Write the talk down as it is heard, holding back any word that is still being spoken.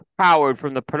Howard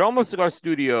from the Perdomo Cigar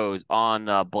Studios on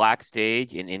Black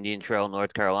Stage in Indian Trail,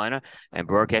 North Carolina, and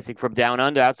broadcasting from down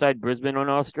under outside Brisbane in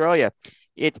Australia.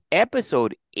 It's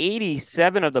episode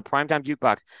 87 of the Primetime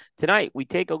Jukebox. Tonight, we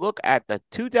take a look at the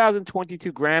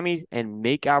 2022 Grammys and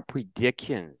make our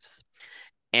predictions.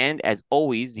 And as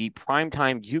always, the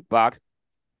Primetime Jukebox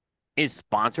is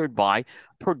sponsored by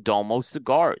Perdomo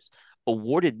Cigars.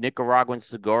 Awarded Nicaraguan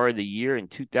Cigar of the Year in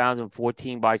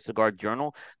 2014 by Cigar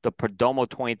Journal, the Perdomo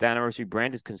 20th anniversary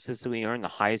brand has consistently earned the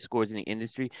highest scores in the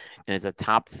industry and is a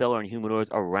top seller in humidors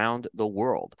around the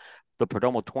world. The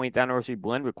Perdomo 20th anniversary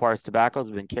blend requires tobaccos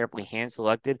have been carefully hand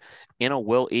selected in a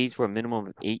well aged for a minimum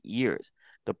of 8 years.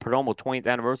 The Perdomo 20th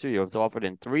anniversary is offered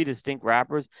in three distinct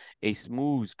wrappers: a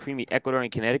smooth, creamy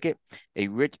Ecuadorian Connecticut, a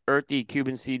rich, earthy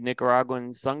Cuban seed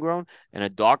Nicaraguan sun-grown, and a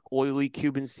dark, oily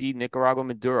Cuban seed Nicaraguan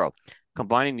Maduro.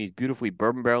 Combining these beautifully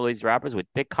bourbon barrel-aged wrappers with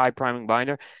thick, high-priming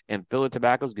binder and filler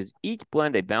tobaccos gives each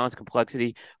blend a balanced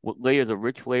complexity with layers of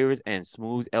rich flavors and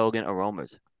smooth, elegant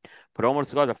aromas. Perdomo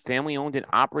Cigars is a family-owned and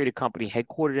operated company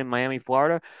headquartered in Miami,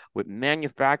 Florida, with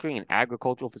manufacturing and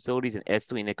agricultural facilities in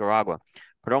Esteli, Nicaragua.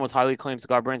 Perdomo's highly acclaimed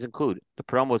cigar brands include the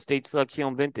Perdomo State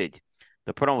Selection Vintage,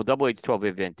 the Perdomo Double H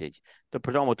 12-year Vintage, the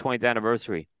Perdomo 20th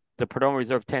Anniversary, the Perdomo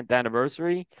Reserve 10th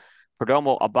Anniversary,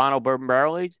 Perdomo Habano Bourbon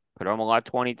Barrel Aged, Perdomo Lot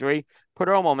 23,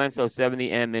 Perdomo Menso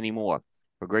 70, and many more.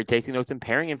 For great tasting notes and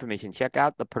pairing information, check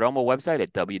out the Perdomo website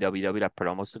at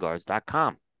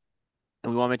www.perdomocigars.com.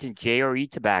 And we want to mention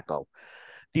JRE Tobacco.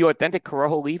 The authentic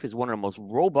Corojo leaf is one of the most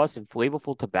robust and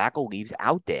flavorful tobacco leaves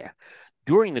out there.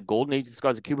 During the golden age of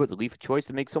cigars of Cuba, it's a leaf of choice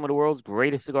to make some of the world's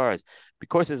greatest cigars.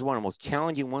 Because it's one of the most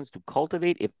challenging ones to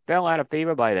cultivate, it fell out of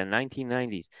favor by the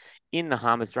 1990s. In the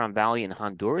Jamastran Valley in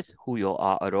Honduras, Julio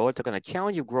Aroa took on the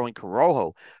challenge of growing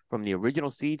Corojo from the original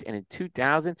seeds, and in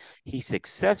 2000, he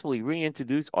successfully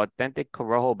reintroduced authentic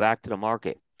Corojo back to the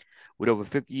market. With over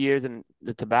 50 years in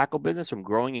the tobacco business, from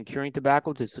growing and curing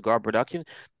tobacco to cigar production,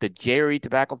 the JRE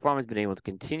tobacco farm has been able to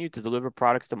continue to deliver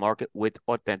products to market with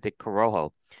authentic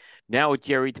Corojo. Now with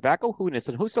JRE Tobacco, Hunas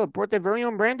and Justo have brought their very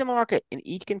own brand to market, and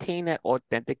each contain that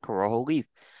authentic Corojo leaf.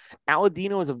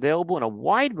 Aladino is available in a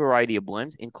wide variety of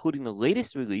blends, including the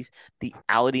latest release, the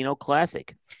Aladino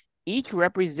Classic. Each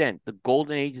represent the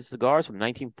golden age of cigars from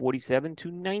 1947 to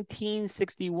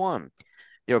 1961.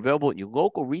 They're available at your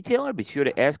local retailer. Be sure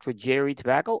to ask for JRE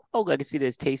Tobacco, a legacy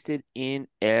that's tasted in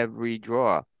every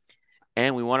drawer.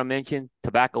 And we want to mention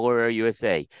Tobacco Area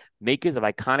USA, makers of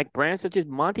iconic brands such as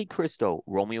Monte Cristo,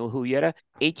 Romeo Julieta,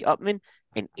 H. Upman,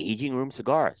 and Aging Room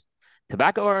Cigars.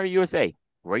 Tobacco Area USA,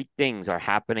 great things are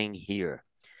happening here.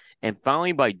 And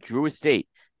finally, by Drew Estate.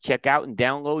 Check out and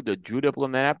download the Drew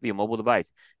Diplomat app for your mobile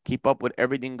device. Keep up with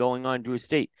everything going on in Drew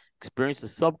Estate. Experience the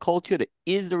subculture that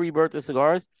is the rebirth of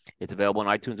cigars. It's available on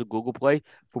iTunes and Google Play.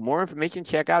 For more information,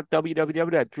 check out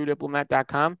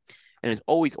www.drewdiplomat.com. And as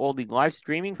always, all the live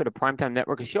streaming for the Primetime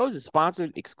Network of shows is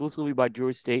sponsored exclusively by Drew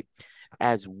Estate,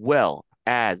 as well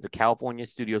as the California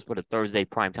studios for the Thursday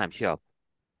Primetime show.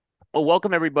 Well,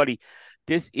 welcome, everybody.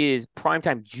 This is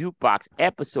Primetime Jukebox,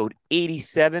 episode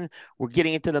 87. We're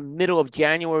getting into the middle of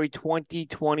January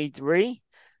 2023.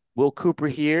 Will Cooper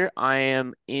here. I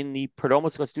am in the Perdomo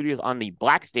Studios on the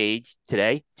Black Stage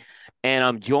today, and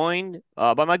I'm joined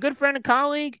by my good friend and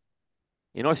colleague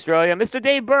in Australia, Mr.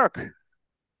 Dave Burke.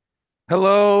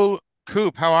 Hello,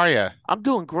 Coop. How are you? I'm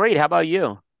doing great. How about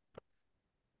you?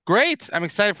 Great. I'm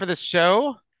excited for this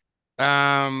show.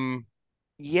 Um,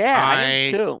 Yeah, I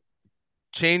am I too.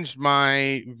 changed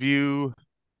my view.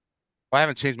 Well, I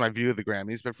haven't changed my view of the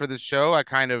Grammys, but for this show, I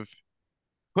kind of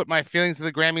put my feelings of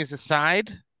the Grammys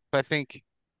aside. But I think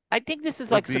I think this is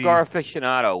it'll like cigar be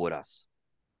aficionado with us.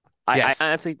 I yes.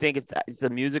 honestly think it's the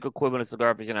music equivalent of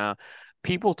cigar aficionado.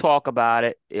 People talk about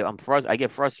it. I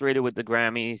get frustrated with the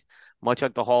Grammys, much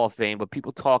like the Hall of Fame, but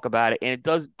people talk about it, and it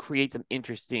does create some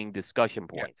interesting discussion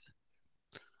Yeah. points.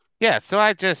 Yeah.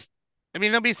 I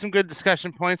mean, there'll be some good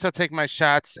discussion points. I'll take my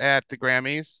shots at the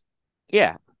Grammys.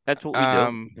 Yeah, that's what we do.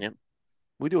 Um, Yeah,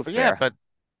 we do it but yeah, fair. but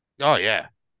oh yeah,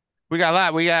 we got a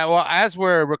lot. Well, as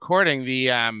we're recording,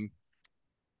 the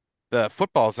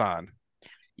football's on.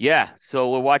 Yeah,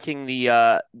 so we're watching the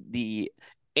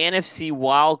NFC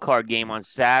wild card game on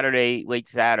Saturday, late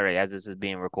Saturday, as this is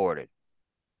being recorded.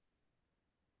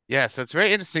 Yeah, so it's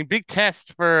very interesting. Big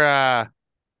test for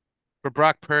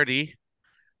Brock Purdy.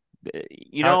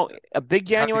 You How know, a big how's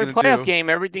he January gonna playoff do? game,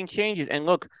 everything changes. And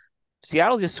look,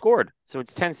 Seattle just scored, so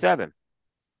it's 10-7.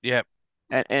 Yep.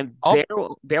 And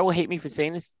All Bear will hate me for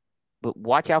saying this, but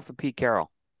watch out for Pete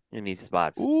Carroll in these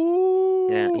spots. Yeah,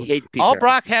 he ooh, hates Pete all Carroll.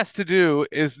 Brock has to do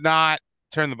is not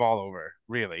turn the ball over,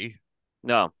 really.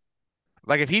 No,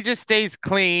 Like if he just stays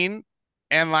clean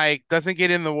and like doesn't get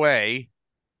in the way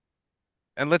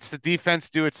and lets the defense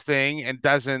do its thing and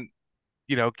doesn't,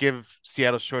 give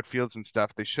Seattle short fields and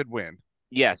stuff, they should win.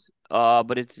 Yes.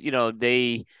 But it's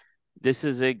this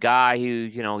is a guy who,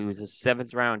 he was a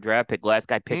seventh round draft pick, last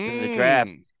guy picked in the draft.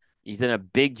 Mm, He's in a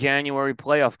big January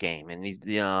playoff game, and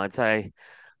it's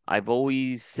I've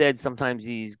always said sometimes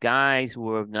these guys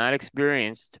who are not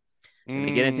experienced, when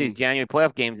they get into these mm, January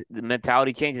playoff games, the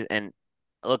mentality changes. And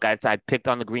look, I picked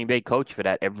on the Green Bay coach for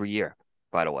that every year,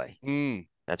 by the way. mm.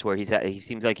 That's where he's at. He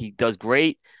seems like he does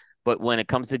great, but when it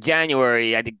comes to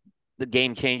January, I think the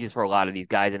game changes for a lot of these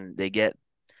guys, and they get,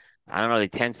 I don't know, they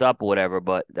tense up or whatever.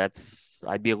 But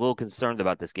I'd be a little concerned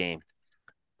about this game.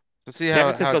 We'll see San how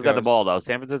it Francisco's got the ball goes. though.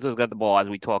 San Francisco's got the ball as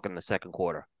we talk in the second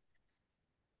quarter.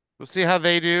 We'll see how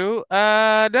they do.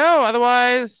 No,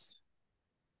 otherwise,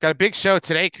 got a big show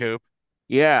today, Coop.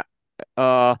 Yeah.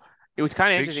 Uh, it was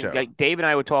kind of Big interesting. show. Like Dave and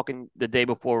I were talking the day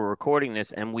before we were recording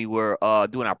this, and we were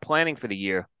doing our planning for the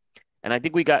year. And I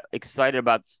think we got excited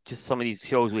about just some of these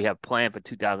shows we have planned for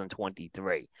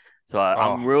 2023. So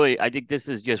Oh, I think this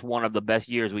is just one of the best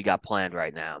years we got planned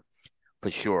right now, for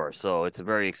sure. So it's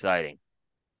very exciting.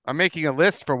 I'm making a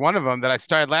list for one of them that I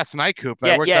started last night, Coop, that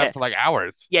I Yeah, worked on yeah, for like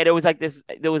hours. yeah. There was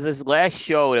this last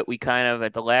show that we kind of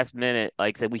at the last minute,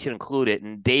 like said we should include it,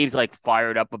 and Dave's like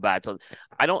fired up about it. So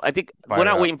I think we're Fired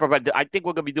not up. waiting for, but I think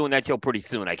we're gonna be doing that show pretty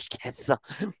soon. I guess. So,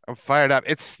 I'm fired up.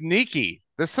 It's sneaky.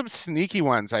 There's some sneaky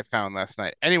ones I found last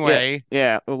night. yeah, Anyway,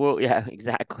 yeah, well, yeah,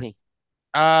 exactly.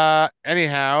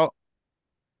 anyhow,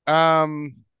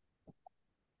 um,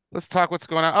 let's talk what's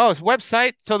going on. Oh, it's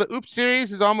website. So the Oops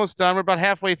series is almost done. We're about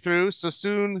halfway through. So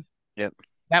soon Yep,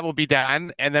 that will be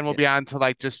done. And then we'll yep, be on to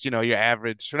like just, your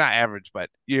average, or not average, but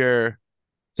your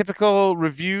typical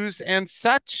reviews and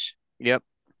such. yep.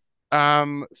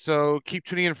 So keep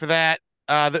tuning in for that.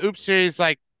 The Oops series,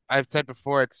 like I've said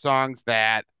before, it's songs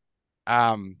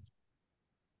um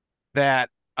that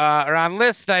are on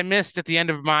lists that I missed at the end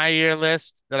of my year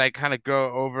list that I kind of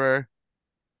go over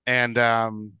and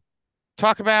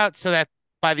talk about so that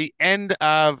by the end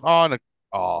of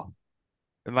oh,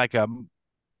 in like a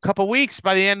couple weeks,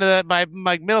 by the end of by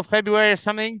like middle February or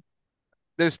something,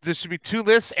 there should be two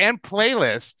lists and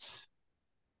playlists.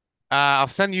 I'll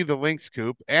send you the links,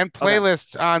 Coop, and Okay,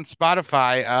 playlists on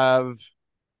Spotify of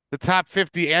the top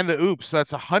 50 and the Oops. So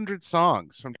that's 100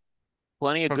 songs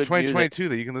plenty of from good music. 2022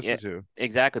 that you can Yeah, listen to.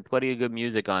 exactly. Plenty of good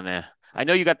music on there. I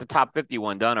know you got the top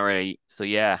 51 done already. So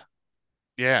yeah,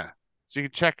 Yeah. So you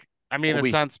can check. I mean, we'll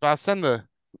it's be. on. I'll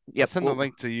Yep. send the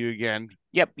link to you again.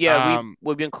 Yep. Yeah. Um,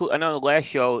 We've been cool. I know the last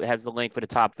show has the link for the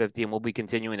top 50, and we'll be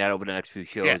continuing that over the next few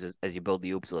yeah. shows as you build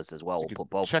the oops list as well. So you We'll can put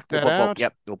both. check We'll that put both. out.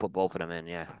 Yep. We'll put both of them in.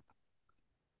 Yeah.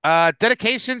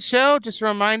 Dedication show. Just a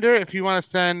reminder, if you want to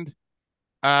send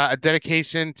a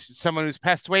dedication to someone who's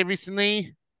passed away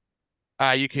recently,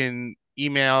 you can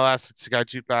email us at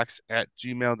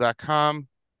cigarjukebox@gmail.com.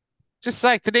 Just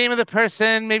like the name of the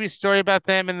person, maybe a story about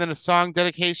them, and then a song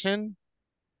dedication.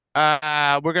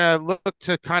 We're gonna look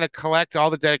to kind of collect all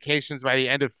the dedications by the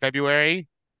end of February.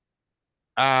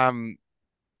 Um,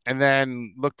 and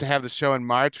then look to have the show in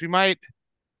March. We might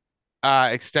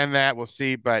extend that. We'll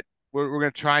see, but we're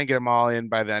gonna try and get them all in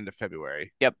by the end of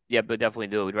February. Yep. Yep. But definitely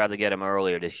do. We'd rather get them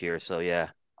earlier this year. So yeah.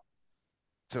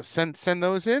 So send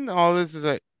those in. All this is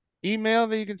a email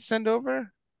that you can send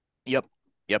over. Yep.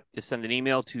 Yep. Just send an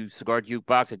email to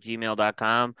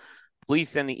cigarjukebox@gmail.com. Please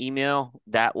send the email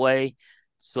that way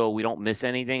so we don't miss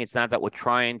anything. It's not that we're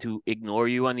trying to ignore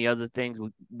you on the other things.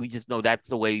 We just know that's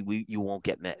the way you won't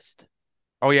get missed.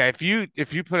 Oh yeah, if you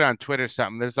put it on Twitter or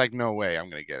something, there's like no way I'm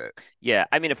gonna get it. Yeah.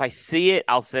 I mean, if I see it,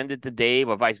 I'll send it to Dave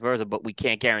or vice versa, but we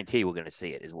can't guarantee we're going to see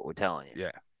it, is what we're telling you.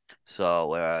 Yeah.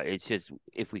 So it's just,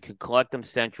 if we can collect them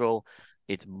central,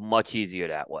 it's much easier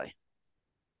that way.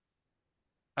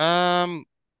 Um,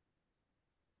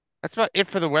 that's about it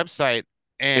for the website.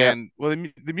 Yeah. And well,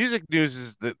 the music news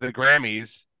is the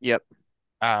Grammys. Yep.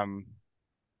 Um,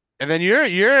 and then you're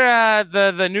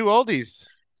the new oldies.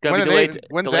 It's gonna be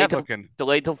When's delayed that till looking?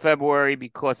 delayed till February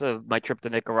because of my trip to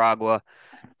Nicaragua.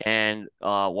 And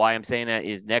why I'm saying that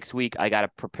is next week I got to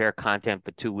prepare content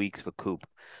for 2 weeks for Coop.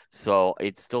 So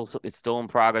it's still in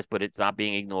progress, but it's not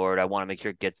being ignored. I want to make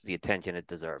sure it gets the attention it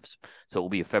deserves. So it will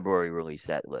be a February release,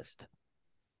 that list.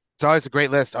 It's always a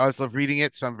great list. I always love reading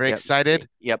it, so I'm very Yep. excited.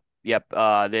 Yep.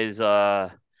 There's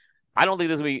I don't think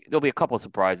there'll be a couple of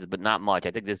surprises, but not much.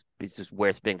 I think this is just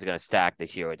where things are going to stack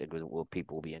this year. I think what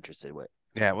people will be interested with.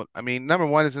 Yeah, well, I mean, number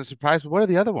one is a surprise, but what are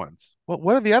the other ones?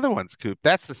 What are the other ones, Coop?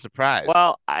 That's the surprise.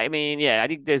 Well, I mean, yeah, I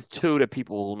think there's two that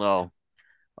people will know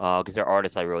because they're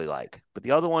artists I really like. But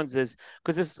the other ones is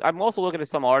because I'm also looking at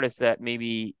some artists that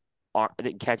maybe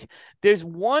didn't catch. There's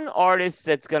one artist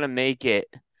that's gonna make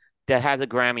it that has a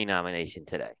Grammy nomination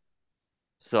today.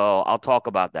 So I'll talk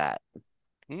about that.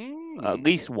 Mm. At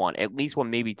least one,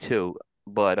 maybe two.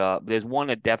 But there's one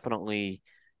that definitely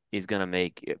is gonna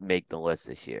make the list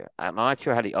this year. I'm not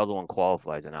sure how the other one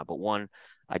qualifies or not, but one,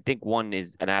 I think one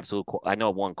is an absolute. I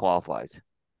know one qualifies.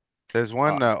 There's Uh,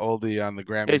 one oldie on the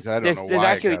Grammys. I don't know there's why it got a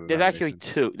actually nomination.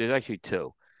 two. There's actually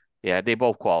two. Yeah, they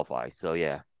both qualify. So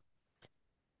yeah,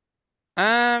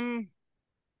 Um,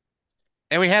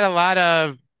 and we had a lot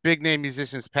of big name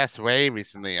musicians pass away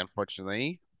recently,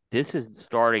 unfortunately. this is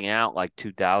starting out like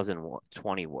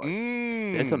 2020 was.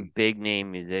 There's some Mm. big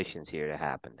name musicians here that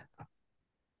happened.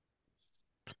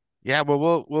 Yeah,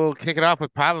 well, we'll kick it off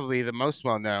with probably the most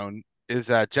well known is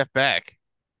Jeff Beck.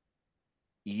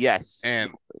 Yes.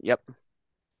 And Yep.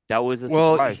 That was a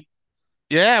well, surprise.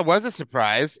 yeah, it was a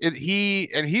surprise.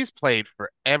 He's played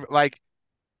forever. Like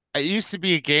it used to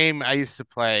be a game I used to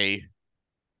play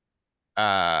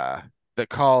uh that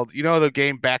called, you know, the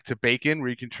game Back to Bacon where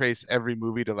you can trace every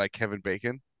movie to like Kevin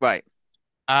Bacon. Right.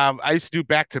 I used to do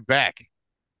Back to Back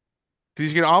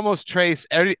because you can almost trace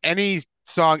any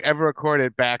song ever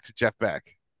recorded back to Jeff Beck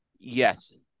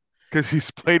Yes. because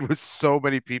he's played with so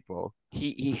many people.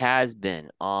 He has been.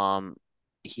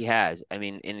 He has. I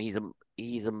mean, and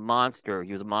he's a monster.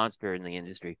 He was a monster in the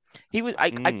industry.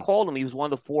 I Mm. called him. He was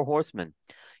one of the four horsemen.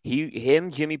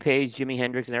 Him, Jimmy Page, Jimi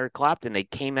Hendrix, and Eric Clapton, they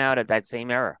came out at that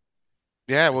same era.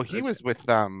 Yeah, well, he was with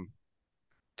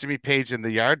Jimmy Page and the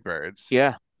Yardbirds.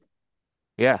 Yeah.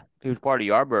 Yeah. He was part of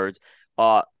the Yardbirds.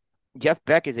 Uh Jeff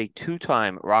Beck is a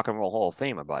two-time Rock and Roll Hall of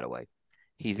Famer, by the way. Mm.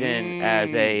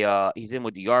 He's in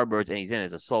with the Yardbirds and he's in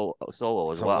as a solo as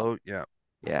well. Solo, yeah.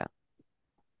 Yeah.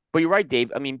 But you're right,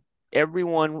 Dave. I mean,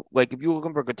 everyone, like if you're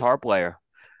looking for a guitar player,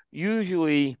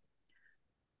 usually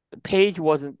Page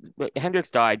wasn't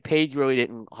Hendrix died. Page really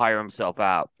didn't hire himself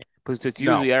out. Because it's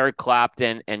No. usually Eric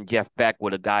Clapton and Jeff Beck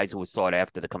were the guys who were sought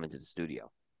after to come into the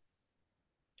studio.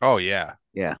 Oh yeah.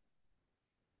 Yeah.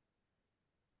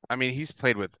 I mean, he's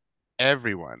played with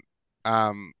everyone.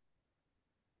 I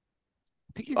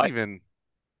think he's But even.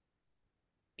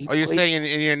 he Oh, you're played saying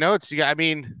in your notes, you got. I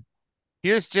mean,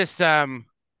 here's just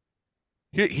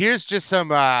here's just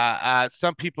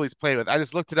some people he's played with. I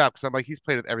just looked it up because I'm like he's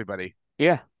played with everybody.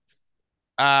 yeah.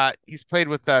 He's played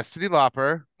with Cyndi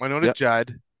Lauper, Winona Yep.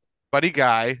 Judd, Buddy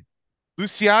Guy,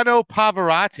 Luciano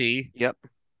Pavarotti, Yep.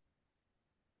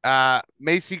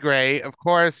 Macy Gray. Of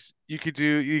course, you could do.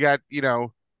 You got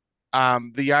the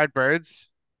Yardbirds.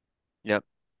 Yep.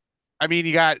 I mean,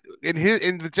 you got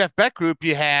in the Jeff Beck group,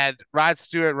 you had Rod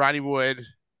Stewart, Ronnie Wood.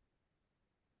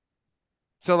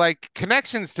 So like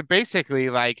connections to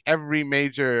basically like every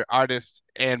major artist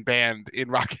and band in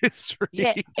rock Yeah,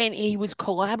 history. and he was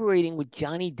collaborating with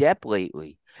Johnny Depp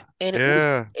lately.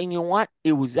 Yeah. And you know what?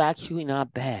 It was actually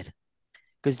not bad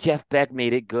because Jeff Beck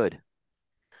made it good.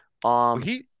 Well, Um,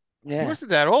 he yeah. wasn't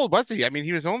that old, was he? I mean,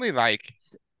 he was only like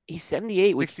He's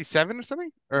 78, which 67 or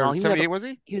something, no, or 78 was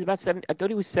he? he was about 70. I thought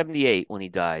he was 78 when he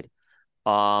died.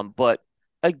 But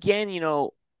again,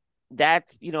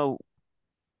 that's,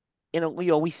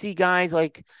 we see guys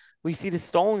like we see the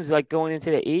Stones like going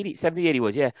into the 80s, 70, 80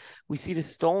 was, yeah. We see the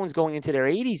Stones going into their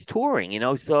 80s touring,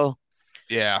 so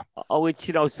Yeah.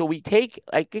 which, so we take,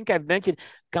 I think I've mentioned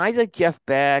guys like Jeff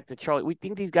Beck, the Charlie, we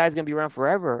think these guys are gonna be around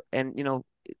forever. And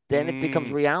then it becomes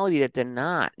Mm, reality that they're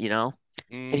not. And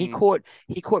mm,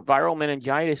 he caught viral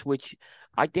meningitis, which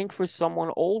I think for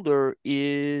someone older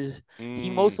is he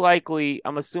mm. most likely.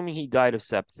 I'm assuming he died of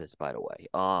sepsis, by the way.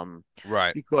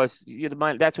 Right. Because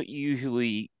that's what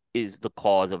usually is the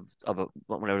cause of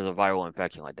whenever there's a viral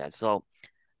infection like that. So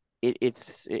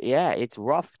it's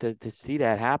rough to see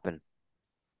that happen.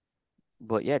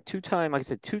 But yeah, like I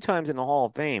said, two times in the Hall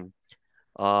of Fame.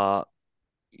 Uh,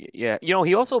 yeah,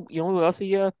 he also, who else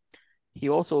he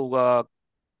also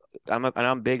and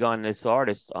I'm big on this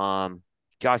artist,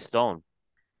 Josh Stone.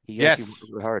 He actually Yes.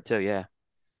 works with her too. Yeah,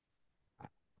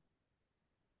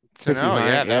 So Chrissy no, Hine.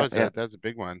 yeah, Yeah, yeah. that was a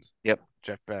big one. Yep,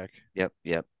 Jeff Beck. yep,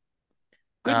 yep.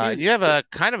 Good music. You have a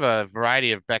kind of a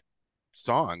variety of Beck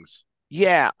songs.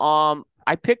 Yeah.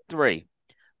 I picked three.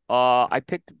 I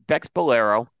picked Beck's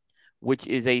Bolero, which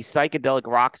is a psychedelic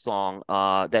rock song.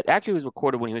 That actually was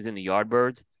recorded when he was in the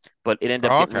Yardbirds, but it ended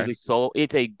up Oh, getting okay. released solo.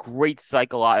 It's a great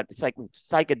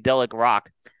psychedelic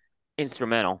rock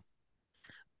instrumental.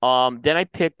 Then I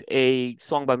picked a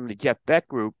song by the Jeff Beck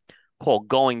group called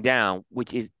 "Going Down,"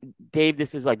 which is Dave.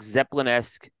 This is like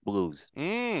Zeppelin-esque blues,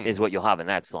 Mm. is what you'll have in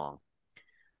that song.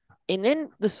 And then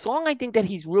the song I think that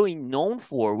he's really known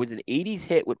for was an '80s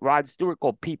hit with Rod Stewart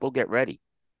called "People Get Ready."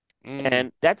 Mm,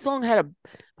 And that song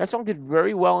did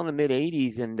very well in the mid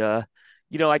 '80s. And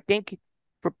I think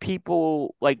for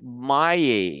people like my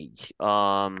age,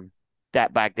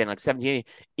 that back then, like 17,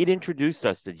 it introduced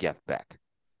us to Jeff Beck.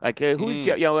 Like who's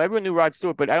Jeff? mm. Everyone knew Rod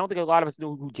Stewart, but I don't think a lot of us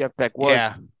knew who Jeff Beck was.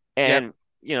 Yeah. Yep. And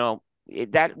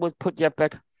that was put Jeff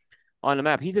Beck on the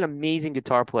map. He's an amazing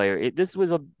guitar player. This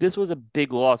was a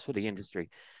big loss for the industry.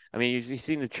 I mean, you've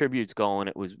seen the tributes going.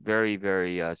 It was very,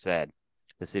 very sad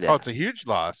to see Oh, that. it's a huge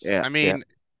loss. Yeah, I yeah. mean,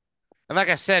 and like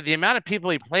I said, the amount of people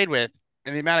he played with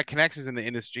and the amount of connections in the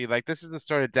industry, like this is the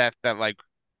sort of death that like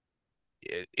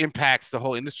impacts the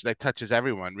whole industry, that touches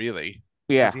everyone really,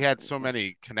 because Yeah, he had so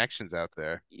many connections out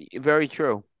there. very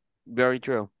true. Very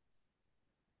true.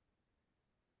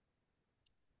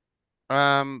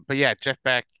 But yeah, Jeff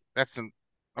Beck, that's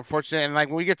unfortunate. And like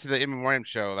when we get to the in memoriam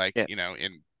show, like, Yeah.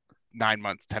 in 9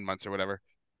 months, 10 months or whatever,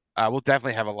 we'll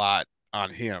definitely have a lot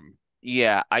on him.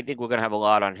 Yeah, I think we're gonna have a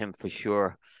lot on him for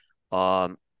sure.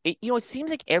 It seems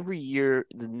like every year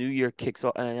the new year kicks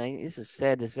off, and this is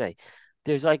sad to say.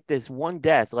 There's like this one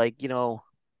death, like, The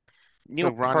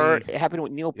Neil Peart. Ronnie, It happened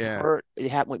with Neil yeah, Peart.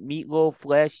 It happened with Meatloaf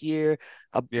last year.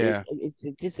 yeah,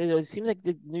 It seems like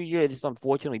the new year just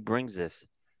unfortunately brings this.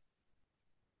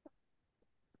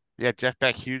 yeah, Jeff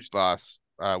Beck, huge loss,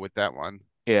 with that one.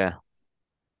 Yeah,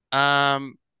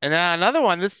 And another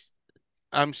one,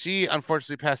 she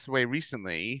unfortunately passed away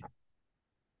recently.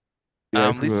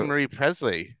 yeah, Lisa Marie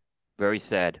Presley. very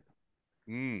sad.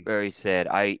 Mm, Very sad.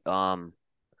 I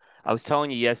was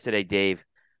telling you yesterday, Dave.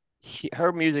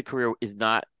 Her music career is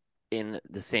not in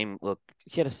the same look.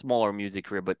 She had a smaller music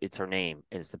career, but it's her name,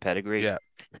 it's the pedigree. yeah.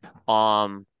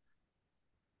 Um,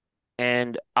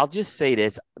 and I'll just say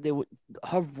this: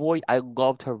 her voice. I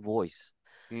loved her voice,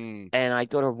 Mm, and I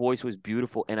thought her voice was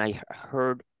beautiful. And I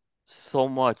heard so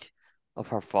much of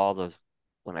her father's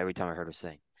when every time I heard her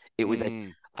sing. It was like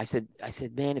mm, I said,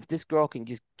 man, if this girl can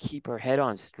just keep her head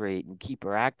on straight and keep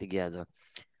her act together,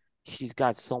 she's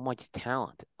got so much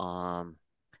talent.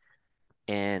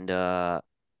 And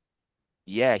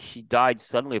yeah, she died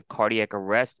suddenly of cardiac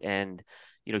arrest, and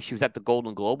she was at the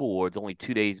Golden Globe Awards only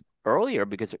 2 days earlier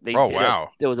because oh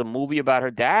wow. there was a movie about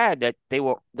her dad that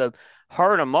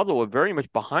her and her mother were very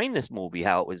much behind this movie,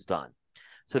 how it was done.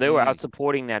 So they were Mm, out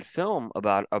supporting that film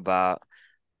about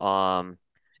um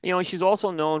she's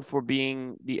also known for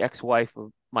being the ex-wife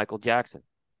of Michael Jackson.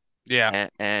 yeah.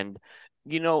 And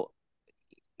you know,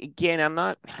 again,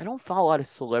 I don't follow a lot of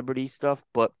celebrity stuff,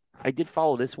 but I did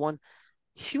follow this one.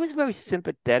 She was a very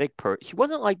sympathetic person. She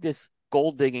wasn't like this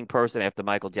gold digging person after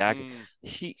Michael Jackson. Mm,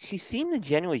 She seemed to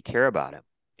genuinely care about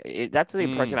him. That's the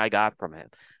impression mm, I got from him.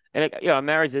 And a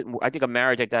marriage, I think a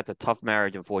marriage like that's a tough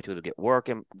marriage, unfortunately, to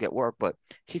get work. But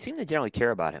she seemed to generally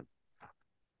care about him.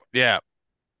 yeah.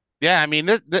 Yeah, I mean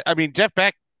I mean Jeff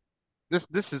Beck,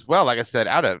 this is, well, like I said,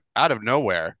 out of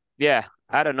nowhere. Yeah,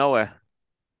 out of nowhere.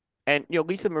 And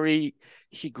Lisa Marie,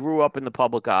 she grew up in the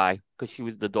public eye because she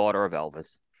was the daughter of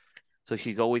Elvis, so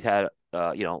she's always had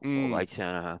Mm, like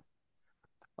Shanahan.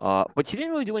 But she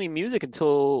didn't really do any music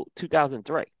until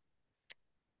 2003.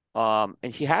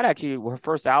 And she had actually her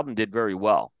first album did very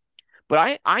well.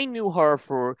 But I knew her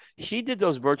for she did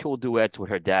those virtual duets with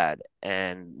her dad,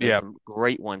 and there's yeah. some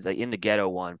great ones, like In the Ghetto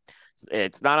one.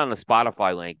 It's not on the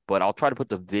Spotify link, but I'll try to put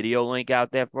the video link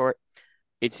out there for it.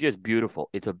 It's just beautiful.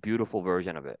 It's a beautiful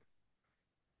version of it.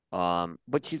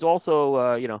 But she's also,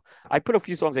 I put a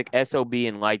few songs like SOB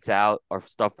and Lights Out or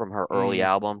stuff from her early Mm,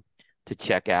 album to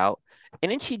check out.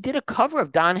 And then she did a cover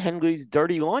of Don Henley's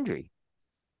Dirty Laundry,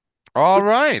 all which,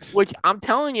 right. which I'm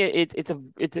telling you,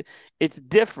 it's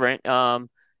different.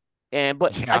 And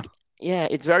but Yeah. yeah,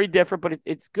 it's very different, but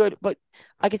it's good. But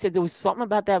like I said, there was something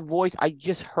about that voice. I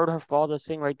just heard her father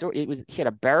sing right through. She had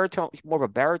a baritone, more of a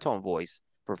baritone voice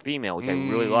for female, which I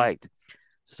really Mm, liked.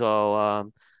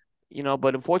 So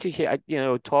but unfortunately, she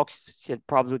had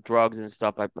problems with drugs and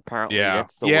stuff. Apparently, yeah.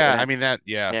 that's the Yeah, I word. mean that,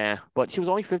 yeah. Yeah, but she was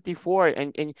only 54,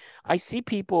 and I see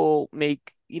people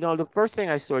make. The first thing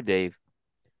I saw, Dave,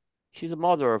 she's a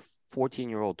mother of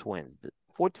 14-year-old twins. The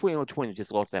 14-year-old twins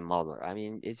just lost their mother. I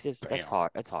mean, it's just that's Damn.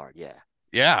 hard. That's hard. Yeah,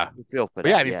 Yeah. you feel for But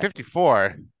yeah, I that. mean Yeah,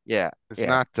 54 yeah, is yeah,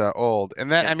 not old.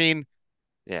 And then yeah, I mean,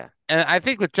 yeah. and I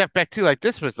think with Jeff Beck too, like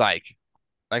this was like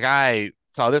I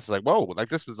saw this like, whoa, like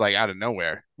this was like out of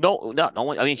nowhere. No, no, no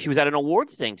one. I mean, she was at an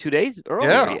awards thing 2 days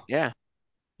earlier. Yeah. Yeah, yeah.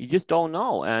 You just don't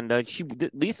know. And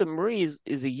Lisa Marie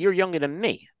is a year younger than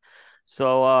me.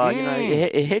 So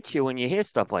Mm, it hits you when you hear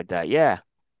stuff like that. Yeah.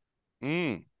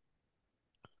 mm.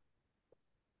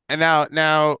 And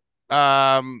now,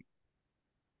 um,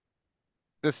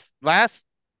 this last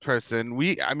person,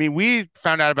 we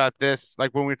found out about this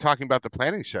like when we were talking about the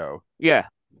planning show. Yeah.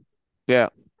 Yeah.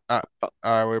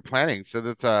 Uh, we're planning. So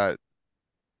that's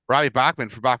Robbie Bachman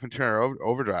for Bachman Turner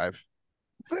Overdrive.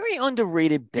 Very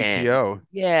underrated band. BTO.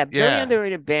 Yeah, very Yeah.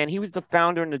 underrated band. He was the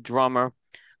founder and the drummer.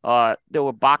 There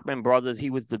were Bachman brothers. He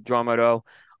was the drummer though.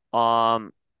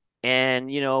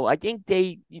 And I think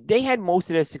they had most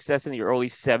of their success in the early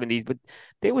 '70s, but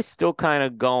they were still kind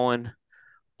of going.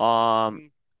 Um,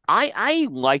 Mm. I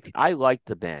liked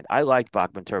the band. I liked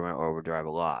Bachman Turner Overdrive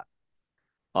a lot.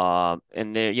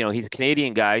 And there, he's a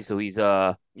Canadian guy, so he's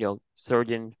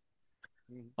surgeon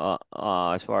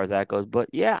as far as that goes. But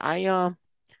yeah,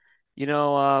 you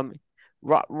know,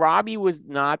 Robbie was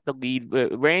not the lead.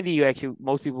 Randy, actually,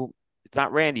 most people, it's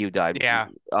not Randy who died. Yeah.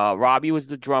 Robbie was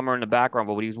the drummer in the background,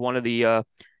 but he was one of the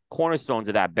cornerstones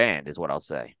of that band, is what I'll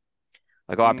say.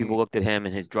 Like a lot of Mm. people looked at him,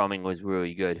 and his drumming was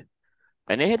really good.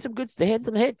 And they had some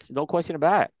hits, no question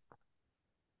about it.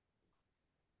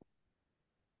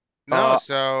 No, Uh,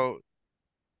 so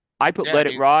I put yeah, I "Let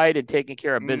It mean, Ride" and "Taking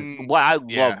Care of Business." Well, I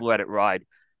love yeah. "Let It Ride."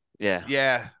 Yeah.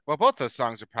 Yeah. Well, both those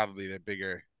songs are probably the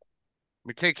bigger. I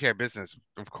mean, Take Care of Business,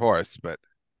 of course, but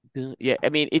Yeah, I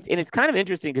mean it's kind of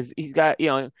interesting because he's got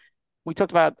we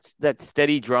talked about that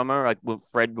steady drummer like with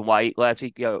Fred White last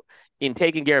week. In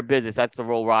Taking Care of Business, that's the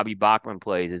role Robbie Bachman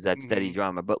plays, is that steady hmm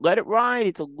drummer. But Let It Ride,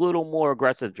 it's a little more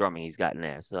aggressive drumming he's got in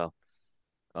there. So,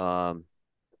 um,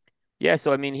 yeah.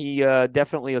 So I mean, he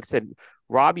definitely, like I said,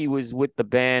 Robbie was with the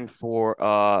band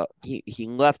for he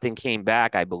left and came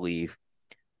back, I believe.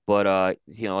 But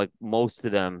like most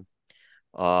of them,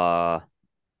 uh,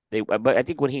 but I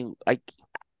think when he like,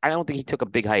 I don't think he took a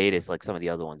big hiatus like some of the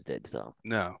other ones did. So.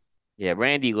 no. Yeah,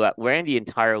 Randy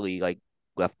entirely like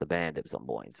left the band at some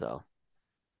point. So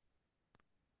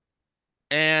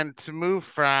And to move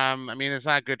from, I mean, it's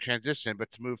not a good transition, but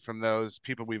to move from those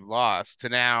people we've lost to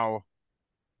now,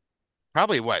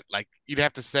 probably what, like you'd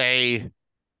have to say,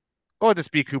 what would this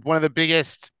be, Coop? One of the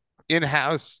biggest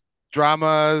in-house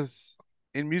dramas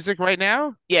in music right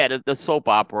now? yeah, the soap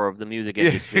opera of the music Yeah,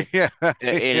 industry, yeah,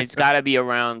 and yeah. it's got to be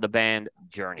around the band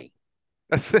Journey.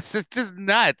 It's just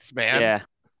nuts, man. Yeah.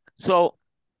 So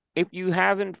if you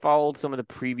haven't followed some of the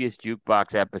previous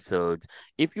Jukebox episodes,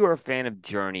 if you're a fan of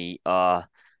Journey,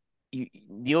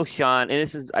 Neil Sean,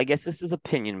 and I guess this is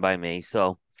opinion by me.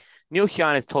 So Neil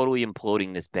Sean is totally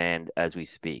imploding this band as we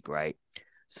speak, right?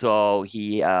 So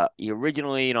he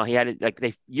originally, he had it like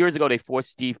they years ago they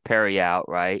forced Steve Perry out,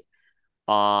 right?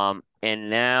 And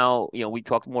now, we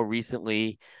talked more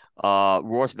recently,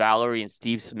 Ross Valerie and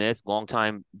Steve Smith,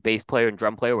 longtime bass player and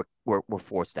drum player, were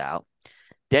forced out.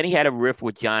 Then he had a riff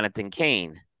with Jonathan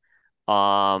Cain,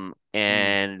 Mm.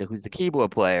 and who's the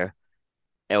keyboard player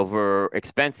over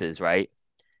expenses, right?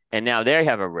 And now they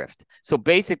have a rift. So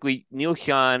basically, Neil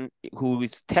Sean, who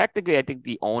is technically, I think,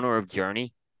 the owner of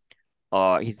Journey,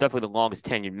 he's definitely the longest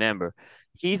tenured member.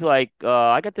 He's like,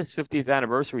 I got this 50th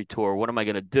anniversary tour. What am I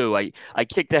gonna do? I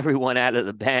kicked everyone out of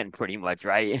the band pretty much,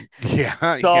 right? Yeah,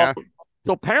 So yeah.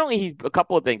 so apparently he's a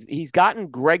couple of things. He's gotten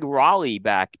Greg Raleigh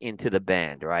back into the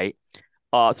band, right?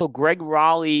 So Greg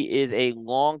Raleigh is a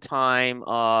long time.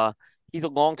 He's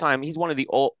one of the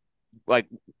old like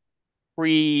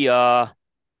pre.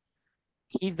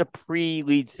 He's the pre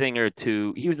lead singer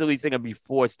to. He was the lead singer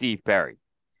before Steve Perry.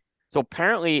 So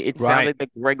apparently, it Right. sounded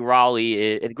like Greg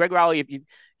Raleigh. Greg Raleigh,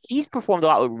 he's performed a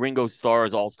lot with Ringo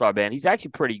Starr's All Star Band. He's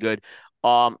actually pretty good.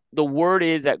 The word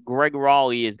is that Greg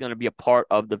Raleigh is going to be a part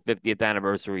of the 50th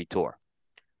anniversary tour.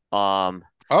 Um,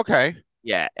 Okay.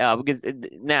 yeah, because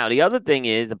now the other thing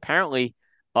is apparently,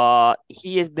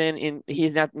 he has been in. He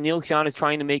is now Neil Sean is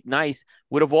trying to make nice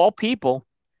with, of all people,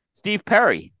 Steve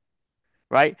Perry.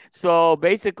 Right. So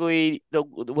basically,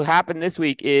 what happened this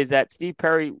week is that Steve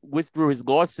Perry withdrew his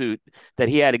lawsuit that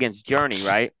he had against Journey.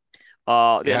 Right.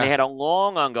 And they Yeah. had a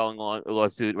long ongoing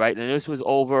lawsuit. Right. And this was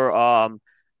over.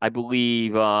 I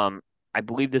believe. I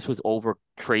believe this was over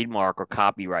trademark or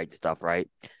copyright stuff. Right.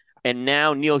 And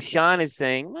now Neil Sean is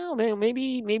saying, well, man,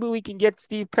 maybe we can get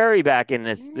Steve Perry back in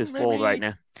this fold right Maybe.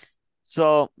 now.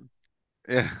 So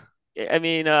Yeah. I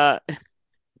mean,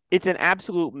 it's an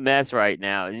absolute mess right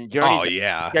now. And Oh Journey's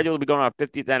yeah. scheduled to be going on our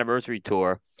 50th anniversary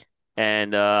tour.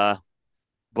 And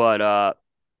but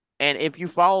and if you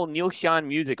follow Neil Sean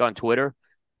Music on Twitter,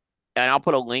 and I'll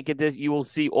put a link at this, you will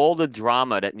see all the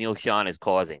drama that Neil Sean is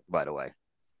causing, by the way.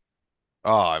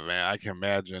 Oh man, I can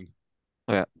imagine.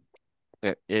 Yeah.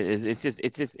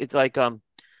 It's like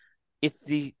it's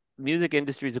the music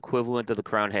industry's equivalent to the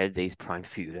Crown Heads Ace Prime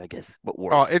feud, I guess, but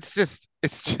Oh, worse. it's just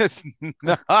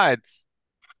nuts.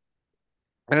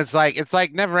 And it's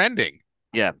like never ending,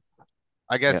 Yeah.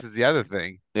 I Yeah. guess is the other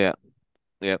thing. Yeah.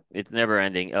 Yeah. It's never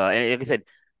ending. And like I said,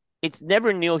 it's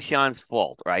never Neil Sean's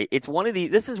fault, right? It's one of the.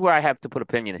 This is where I have to put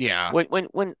opinion in. Yeah.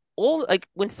 When all like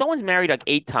when someone's married like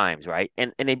 8 times, right?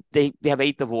 And they have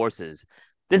 8 divorces.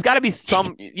 There's got to be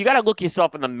some. You got to look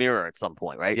yourself in the mirror at some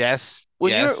point, right? Yes.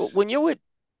 When you're Yes. when you're with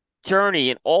Journey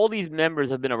and all these members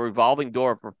have been a revolving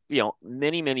door for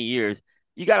many years,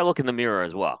 you got to look in the mirror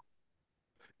as well.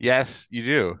 Yes, you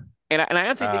do. And I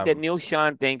honestly think that Um, Neil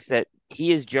Sean thinks that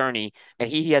he is Journey and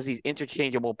he has these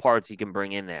interchangeable parts he can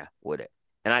bring in there with it.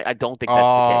 And I don't think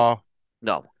that's the case. oh,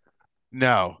 No.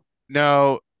 no.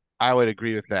 No, I would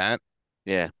agree with that.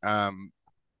 Yeah. Um,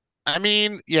 I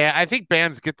mean, yeah, I think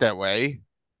bands get that way.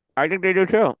 I think they do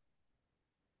too.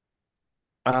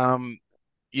 Um,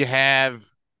 you have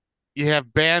you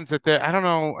have bands that they I don't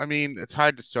know, I mean, it's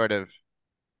hard to sort of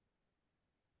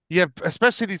you have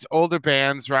especially these older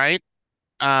bands, right?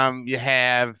 You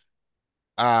have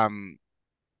um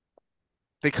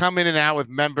they come in and out with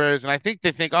members, and I think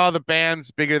they think, oh, the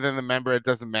band's bigger than the member, it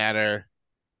doesn't matter.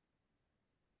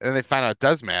 And they find out it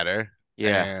does matter,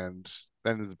 Yeah. and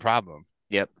then there's a problem.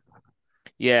 Yep.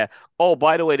 Yeah. Oh,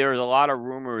 by the way, there's a lot of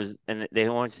rumors, and they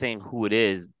weren't saying who it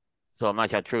is, so I'm not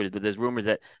sure how true it is, but there's rumors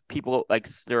that people like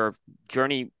there are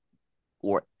Journey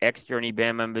or ex-Journey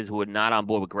band members who are not on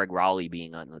board with Greg Rowley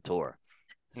being on the tour.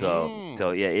 So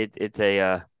Mm. yeah, it's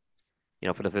a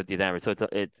for the 50th anniversary. So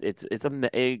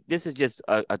this is just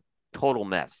a total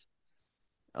mess.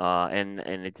 And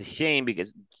it's a shame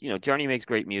because Journey makes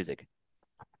great music.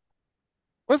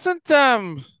 Wasn't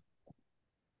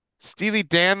Steely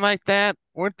Dan like that?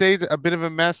 Weren't they a bit of a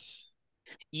mess?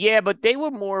 Yeah, but they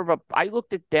were more of a. I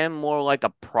looked at them more like a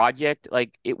project.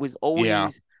 Like Yeah,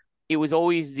 it was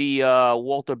always the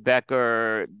Walter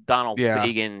Becker, Donald yeah,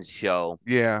 Fagen's show.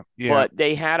 yeah, yeah, But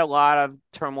they had a lot of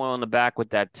turmoil in the back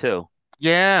with that too.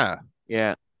 yeah,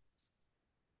 Yeah.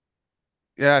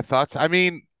 yeah. I thought so. I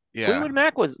mean, yeah,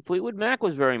 Fleetwood Mac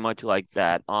was very much like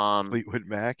that. Fleetwood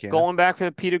Mac, yeah. Going back to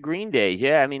the Peter Green days.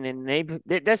 Yeah, I mean, and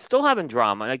they're still having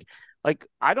drama. Like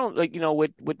I don't like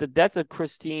with the death of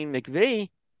Christine McVie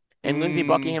and Lindsey Mm,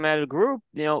 Buckingham out of the group.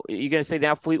 You're gonna say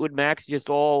now Fleetwood Mac's just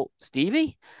all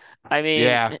Stevie. I mean,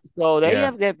 yeah, so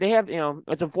yeah. they have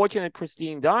it's unfortunate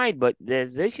Christine died, but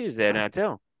there's issues there now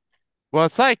too. Well,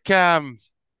 it's like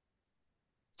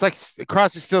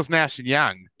Crosby, Stills, Nash and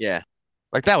Young. Yeah,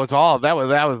 Like that was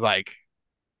like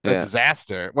a yeah,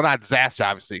 disaster. Well, not disaster,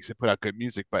 obviously, because they put out good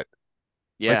music, but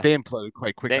like yeah. they imploded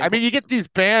quite quickly. They I mean, you get these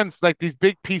bands like these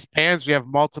big piece bands. We have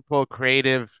multiple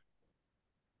creative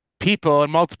people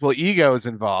and multiple egos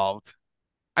involved.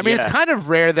 I mean, it's yeah, kind of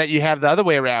rare that you have the other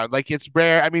way around. Like it's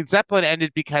rare. I mean, Zeppelin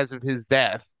ended because of his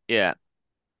death. yeah,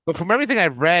 But from everything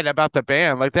I've read about the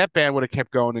band, like that band would have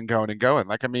kept going and going and going.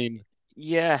 Like, I mean,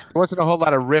 yeah. there wasn't a whole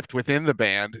lot of rift within the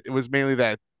band. It was mainly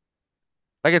that,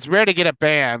 like, it's rare to get a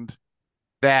band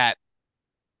that,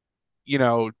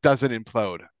 doesn't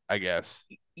implode, I guess.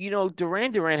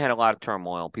 Duran Duran had a lot of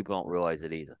turmoil. People don't realize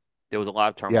it either. There was a lot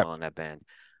of Yep. turmoil in that band.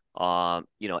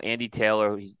 Andy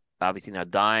Taylor, he's obviously now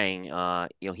dying.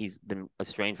 He's been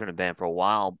estranged from the band for a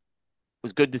while. It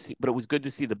was good to see, but it was good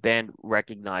to see the band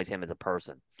recognize him as a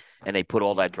person, and they put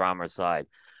all that drama aside.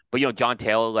 But John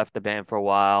Taylor left the band for a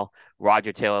while.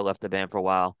 Roger Taylor left the band for a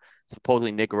while.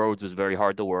 Supposedly Nick Rhodes was very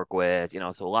hard to work with.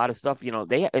 So a lot of stuff. Yeah.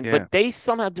 But they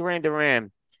somehow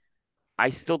Duran. I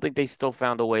still think they still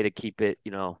found a way to keep it.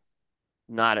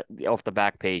 Not off the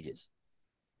back pages.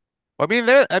 Well,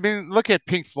 I mean, look at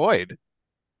Pink Floyd.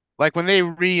 Like when they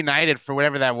reunited for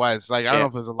whatever that was, like I don't know Yeah,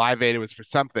 if it was a Live Aid, it was for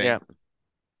yeah,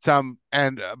 something,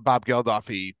 and Bob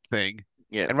Geldofy thing,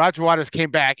 yeah, and Roger Waters came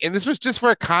back, and this was just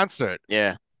for a concert.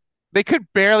 yeah, They could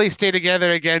barely stay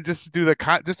together again just to do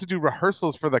just to do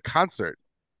rehearsals for the concert.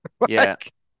 yeah,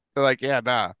 Like they're like, yeah,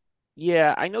 nah.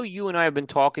 yeah. I know you and I have been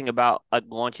talking about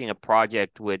launching a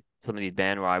project with some of these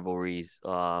band rivalries.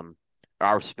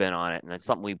 Our spin on it, and that's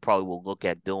something we probably will look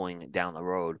at doing down the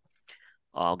road.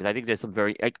 Because I think there's some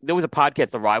there was a podcast,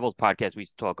 the Rivals podcast we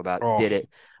used to talk about, Oh, did it,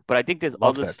 but I think there's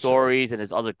love other that show. stories and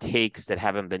there's other takes that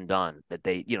haven't been done that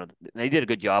they did a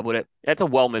good job with it. That's a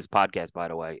well missed podcast, by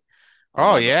the way.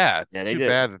 Oh But yeah, it's yeah, they too did it,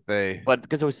 bad that they. but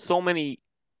because there was so many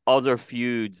other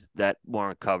feuds that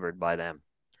weren't covered by them,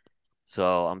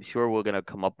 so I'm sure we're gonna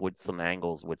come up with some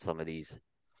angles with some of these.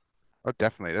 Oh,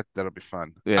 definitely, that'll be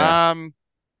fun. Yeah,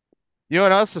 You know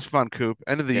what else is fun, Coop?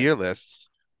 End of the yeah, year lists,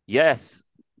 yes.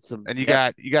 So and you yep,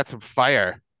 got you got some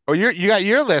fire. Oh, you got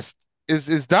your list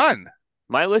is done.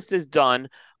 my list is done.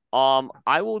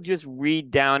 I will just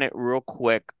read down it real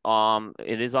quick.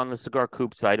 It is on the Cigar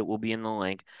Coop site. It will be in the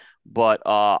link, but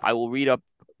I will read up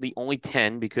the only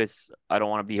 10 because I don't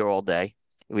want to be here all day.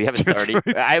 We have a That's 30.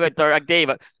 right. I have a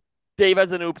 30. Dave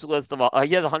has an oops list of all.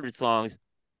 He has 100 songs.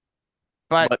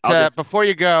 But But I'll just before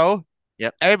you go,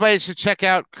 yep. everybody should check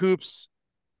out Coop's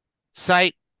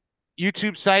site,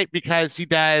 YouTube site, because he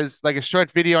does like a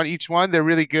short video on each one. They're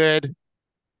really good.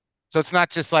 So it's not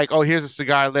just like, oh, here's a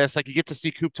cigar list. Like you get to see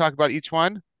Coop talk about each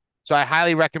one. So I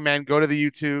highly recommend go to the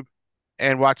YouTube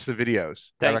and watch the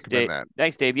videos. I Thanks, recommend Dave. that.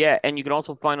 Thanks, Dave. Yeah, and you can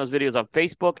also find those videos on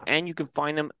Facebook, and you can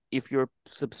find them if you're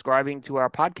subscribing to our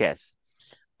podcast.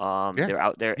 Yeah. They're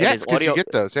out there, and Yes, there's because you audio.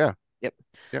 get those. Yeah. Yep,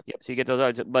 Yep. yep. So you get those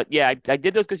out. But yeah, I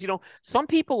did those because some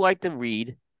people like to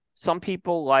read, some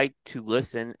people like to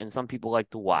listen, and some people like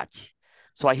to watch.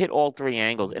 So I hit all three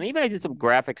angles, and even I did some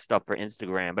graphic stuff for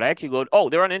Instagram. But I actually load. Oh,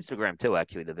 they're on Instagram too.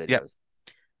 Actually, the Yep. videos.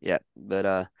 Yeah,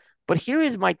 but here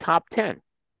is my top 10.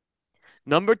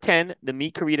 Number 10, the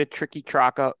Mi Querida Tricky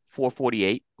Traca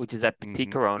 448, which is at Petit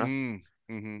Mm-hmm. Corona.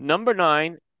 Mm-hmm. Number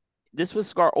 9, this was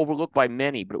cigar overlooked by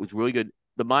many, but it was really good.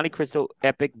 The Monte Cristo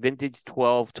Epic Vintage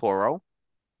 12 Toro.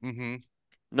 Mm-hmm.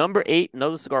 Number 8,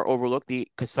 another cigar overlooked, the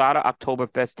Casada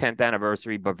Oktoberfest 10th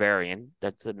Anniversary Bavarian.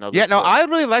 That's another Yeah, no, 12. I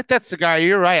really like that cigar.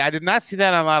 You're right. I did not see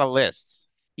that on a lot of lists.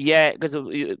 Yeah, because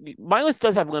my list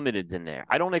does have limiteds in there.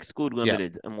 I don't exclude Yeah.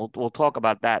 limiteds, and we'll talk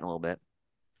about that in a little bit.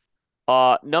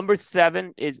 Number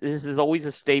 7 is this is always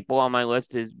a staple on my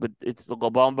list but it's the La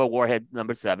Bomba Warhead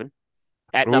number 7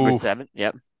 at number Oof. 7.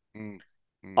 Yep. Mm,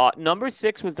 mm. Number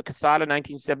 6 was the Casada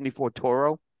 1974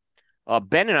 Toro.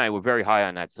 Ben and I were very high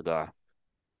on that cigar.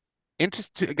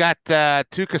 Interesting. Got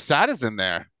two Casadas in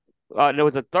there. There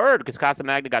was a third because Casa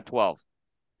Magna got 12.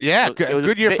 Yeah, So it was a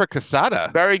good year for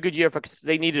Casada. very good year for.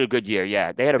 They needed a good year.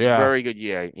 Yeah, they had a Yeah. very good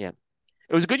year. Yeah,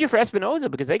 it was a good year for Espinosa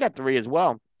because they got 3 as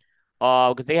well.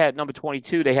 Because they had number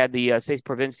 22, they had the Seis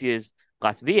Provincias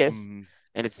Las Villas, Mm,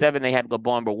 and at 7 they had La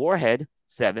Bomba Warhead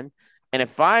 7, and at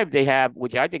 5 they have,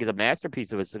 which I think is a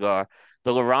masterpiece of a cigar,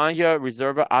 the Laranja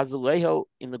Reserva Azulejo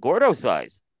in the Gordo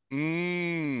size.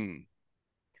 mm.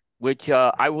 Which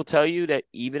I will tell you that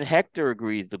even Hector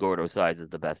agrees the Gordo size is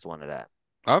the best one of that.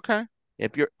 Okay.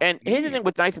 And here's the Mm. thing,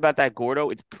 what's nice about that Gordo,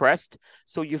 it's pressed,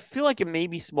 so you feel like you may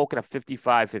be smoking a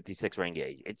 55, 56 ring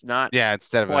gauge. It's not Yeah,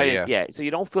 instead of a quite, yeah. yeah, so you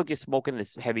don't feel like you're smoking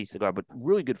this heavy cigar, but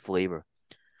really good flavor.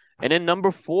 And then number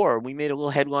 4, we made a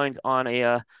little headlines on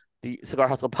the Cigar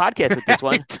Hustle podcast with this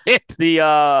one. did.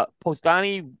 The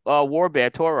Postani War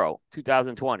Bear Toro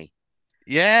 2020.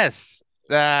 Yes.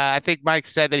 I think Mike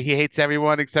said that he hates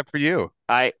everyone except for you.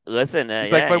 I listen,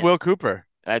 He's like yeah, my Will Cooper.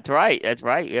 that's right. That's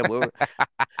right.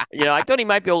 Yeah, I thought he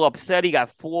might be a little upset. He got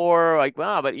 4, like,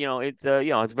 wow, but it's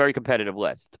it's a very competitive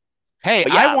list. Hey,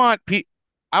 But yeah,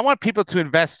 I want people to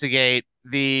investigate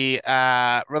the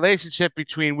relationship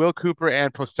between Will Cooper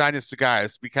and Postania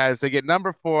Cigars because they get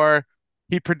number 4.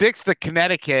 He predicts the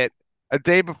Connecticut a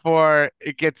day before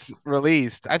it gets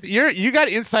released. You got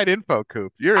inside info,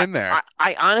 Coop. You're in there.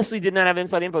 I honestly did not have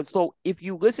inside info. So if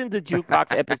you listen to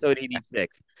Jukebox episode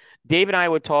 86, Dave and I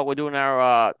we're doing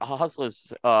our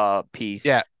Hustlers piece,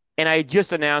 Yeah. and I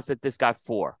just announced that this got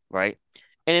 4, right?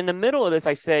 And in the middle of this,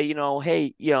 I say,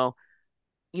 hey,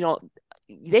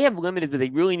 they have limited, but they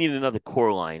really need another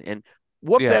core line. And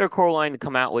what Yeah. better core line to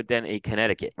come out with than a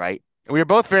Connecticut, right? We were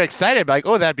both very excited, like,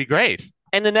 oh, that'd be great.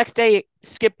 And the next day,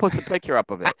 Skip puts a picture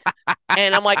up of it,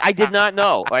 and I'm like, I did not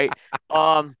know, right?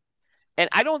 And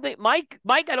I don't think Mike,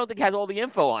 I don't think has all the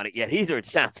info on it yet either. It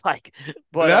sounds like,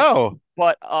 No.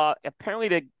 but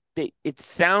apparently it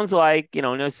sounds like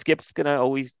Skip's gonna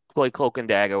always play cloak and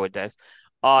dagger with this.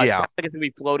 It Yeah. sounds like it's gonna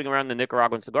be floating around the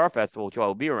Nicaraguan Cigar Festival, which I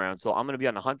will be around. So I'm gonna be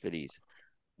on the hunt for these.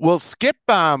 Well, Skip's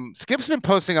been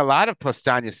posting a lot of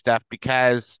Postania stuff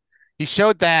because he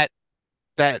showed that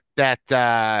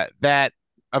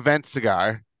event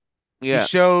cigar. He Yeah.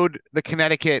 showed the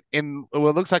Connecticut in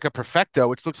what looks like a Perfecto,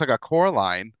 which looks like a core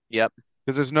line Yep.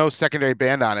 because there's no secondary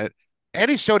band on it. And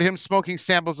he showed him smoking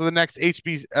samples of the next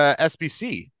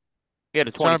SBC, Yeah.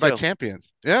 The surrounded by 22.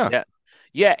 champions. Yeah. Yeah.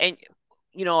 Yeah. And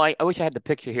I wish I had the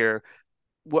picture here.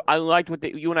 I liked what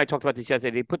you and I talked about this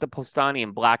yesterday. They put the Postani in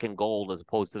black and gold as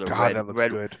opposed to the God, that looks red,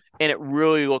 good. and it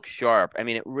really looks sharp. I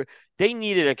mean, they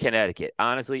needed a Connecticut.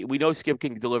 Honestly, we know Skip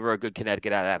can deliver a good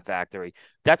Connecticut out of that factory.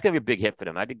 That's gonna be a big hit for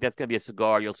them. I think that's gonna be a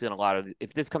cigar you'll see on a lot of.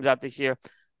 If this comes out this year,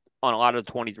 on a lot of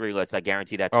the 23 lists, I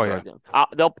guarantee that Oh, cigar's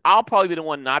yeah. I'll probably be the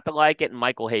one not to like it, and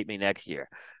Mike will hate me next year.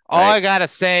 All Right? I gotta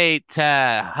say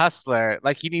to Hustler,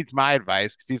 like he needs my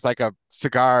advice because he's like a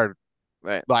cigar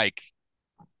Right. like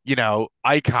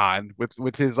icon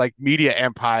with his like media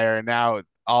empire and now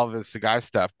all of his cigar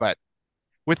stuff. But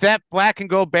with that black and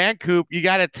gold band coupe, you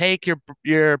got to take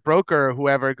your broker or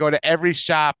whoever, go to every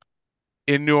shop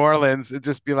in New Orleans and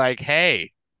just be like,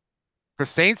 hey, for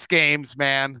Saints games,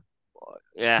 man,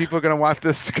 Yeah. people are gonna want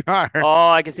this cigar. Oh,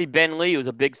 I can see Ben Lee, who's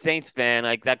a big Saints fan.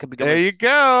 Like that could become. There you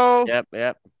go. Yep.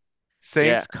 Yep.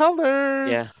 Yeah, Saints yeah,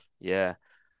 colors. yeah.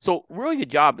 So really good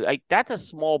job. Like that's a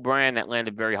small brand that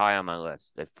landed very high on my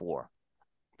list at 4.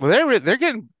 Well, they're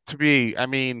getting to be. I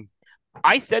mean,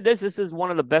 I said this is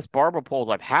one of the best barber poles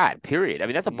I've had, period. I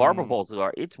mean, that's a barber mm, pole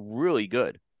cigar. It's really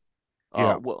good.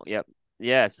 yeah. Well, yep.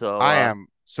 Yeah, so I am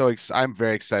I'm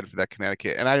very excited for that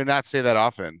Connecticut, and I do not say that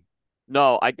often.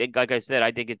 no, I think like I said,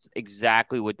 I think it's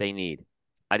exactly what they need.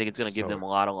 I think it's going to give So them a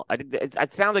lot of I think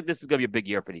it sounds like this is going to be a big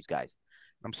year for these guys.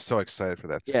 I'm so excited for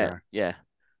that Yeah, cigar. yeah.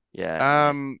 Yeah, man.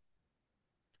 Um,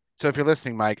 so if you're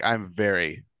listening, Mike, I'm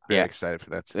very, very Yeah. excited for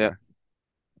that Yeah.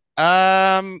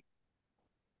 cigar. Um,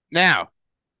 now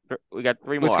We got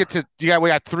three let's more. get to we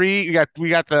got three. We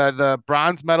got the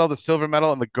bronze medal, the silver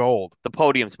medal, and the gold. The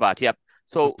podium spots. Yep. The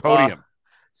So podium.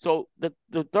 so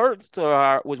the third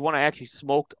star was one I actually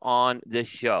smoked on this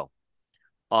show.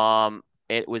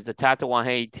 It was the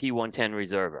Tatawahe T110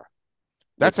 Reserver,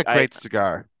 That's which a I great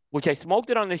cigar. which I smoked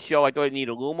it on this show. I thought it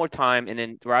needed a little more time, and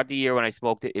then throughout the year when I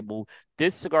smoked it, it moved.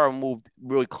 This cigar moved,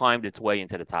 really climbed its way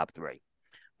into the top 3.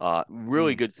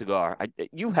 Really Mm. good cigar.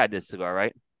 You had this cigar,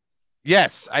 right?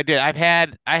 Yes, I did. I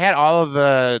had all of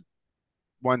the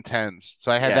 110s.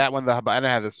 So I had Yeah, that one. I didn't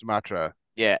have the Sumatra.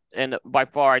 yeah. And by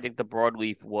far, I think the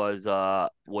broadleaf was the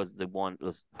one.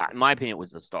 Was in my opinion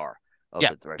was the star of Yeah,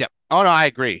 the 3. yeah. Oh no, I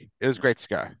agree. It was a great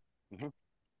cigar. Mm-hmm.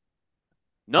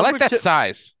 I like Number that 2,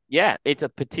 size. yeah, it's a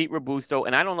Petite Robusto,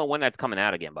 and I don't know when that's coming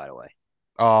out again. By the way.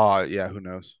 Oh yeah, who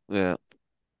knows? Yeah.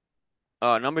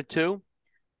 Number 2,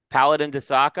 Paladin de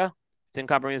Saka. Tin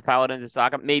Company's Paladin de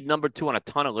Saka made number 2 on a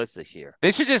ton of lists this year.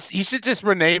 He should just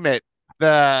rename it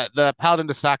the Paladin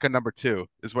de Saka #2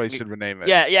 is what he should rename it.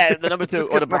 Yeah, yeah, the number 2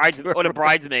 Just because number two. or the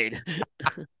bridesmaid.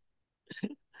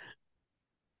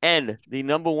 And the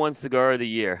number 1 cigar of the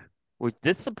year, which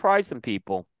this surprised some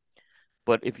people,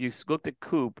 but if you looked at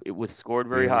Coop, it was scored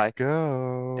very Here we high.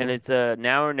 And go. it's a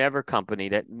Now or Never company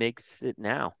that makes it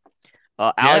now.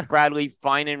 Yeah. Alec Bradley,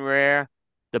 Fine and Rare,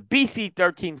 the BC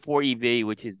 134 EV,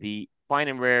 which is the Fine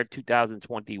and Rare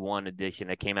 2021 edition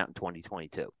that came out in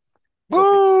 2022. So,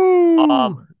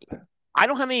 um, Woo! I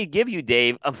don't have any to give you,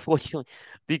 Dave, unfortunately,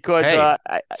 because Hey,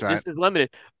 that's right. this is limited.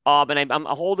 And I'm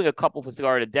holding a couple for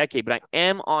Cigar of the Decade, but I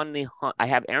am on the hunt. I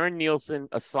have Aaron Nielsen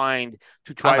assigned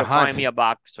to On try the to find me hunt. a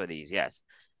box for these. Yes.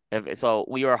 So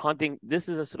we are hunting. This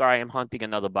is a cigar I am hunting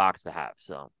another box to have.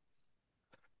 So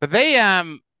But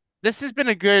this has been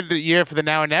a good year for the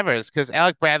Now or Nevers because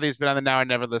Alec Bradley's been on the Now or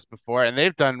Never list before, and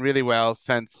they've done really well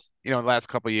since, the last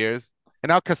couple of years. And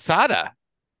now Casada,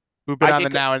 who've been I on the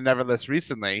think, Now and Never list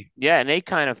recently. yeah, and they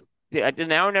kind of the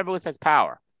Now or Never list has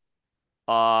power.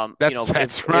 That's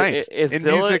that's right. In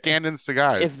music and in If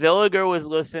cigars. Villiger was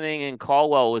listening and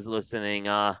Caldwell was listening,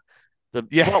 Yeah.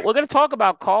 well, we're going to talk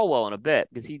about Caldwell in a bit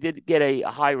because he did get a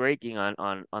high ranking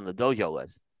on the dojo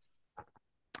list.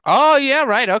 Oh yeah,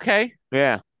 right. Okay.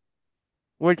 Yeah,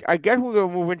 which I guess we're going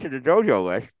to move into the dojo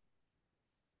list.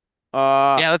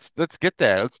 Uh, Yeah, let's get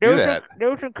there. Let's do that. there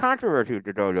was some controversy with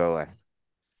the dojo list.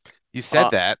 You said Uh,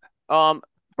 that. um,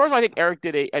 First I think Eric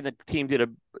did and the team did a.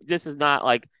 This is not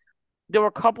like there were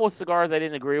a couple of cigars I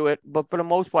didn't agree with, but for the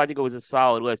most part, I think it was a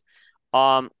solid list.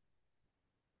 Um,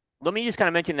 Let me just kind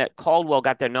of mention that Caldwell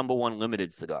got their number 1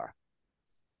 limited cigar,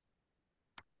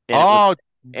 and it was Oh,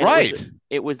 and right.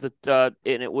 it was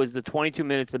the 22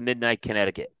 minutes of midnight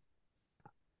Connecticut,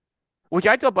 which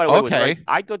I thought, by the way, Okay.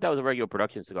 I thought that was a regular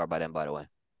production cigar by then, by the way.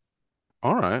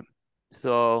 All right.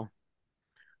 So,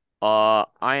 I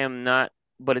am not,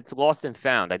 but it's lost and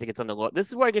found. I think it's on the. This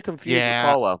is where I get confused with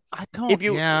Yeah. Caldwell. I don't,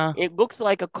 yeah. It looks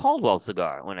like a Caldwell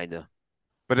cigar when I do.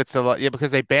 But it's a lot, yeah,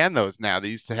 because they banned those now. They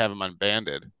used to have them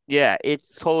unbanded. Yeah,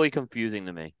 it's totally confusing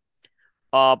to me.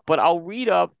 But I'll read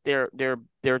up their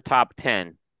top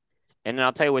 10, and then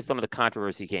I'll tell you where some of the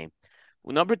controversy came.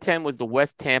 Well, number 10 was the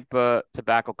West Tampa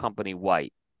Tobacco Company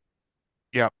White.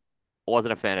 Yep.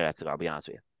 Wasn't a fan of that cigar, I'll be honest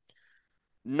with you.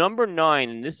 Number 9,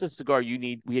 and this is a cigar we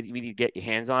need to get your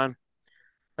hands on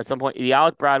at some point. The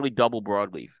Alec Bradley Double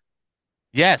Broadleaf.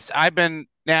 Yes, I've been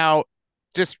now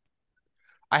just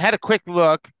I had a quick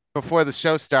look before the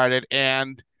show started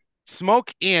and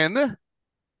Smoke Inn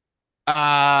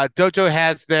Dojo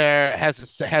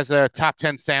has a top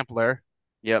 10 sampler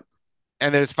Yep.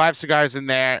 and there's 5 cigars in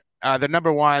there. They're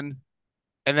number 1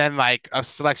 and then like a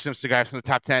selection of cigars from the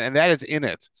top 10 and that is in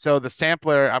it. So the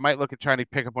sampler, I might look at trying to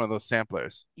pick up one of those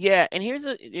samplers. Yeah, and here's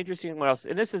an interesting what else,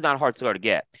 and this is not a hard cigar to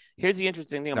get. Here's the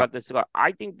interesting thing No. about this cigar.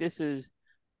 I think this is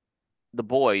the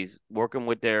boys working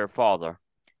with their father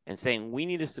and saying we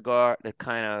need a cigar that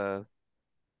kind of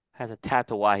has a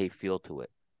Tatawahe feel to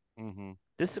it. Mm-hmm.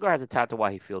 This cigar has a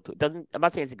Tatawahe feel to it. Doesn't I'm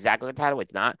not saying it's exactly like Tatawahe,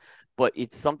 it's not, but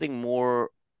it's something more.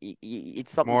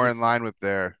 It's something More in just line with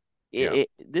their. Yeah.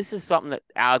 This is something that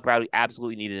Alec Bradley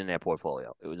absolutely needed in their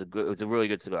portfolio. It was a really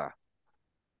good cigar.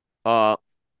 Uh,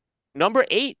 Number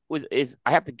 8 is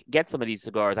I have to get some of these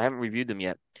cigars. I haven't reviewed them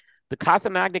yet. The Casa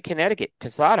Magna Connecticut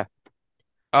Casada.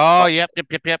 Oh, Uh, yep.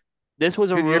 this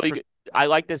was a Good year really for good. I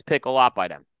like this pick a lot by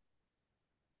them.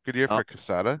 good year Uh, for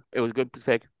Casada. it was a good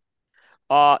pick.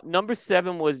 Number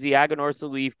 7 was the Aganorsa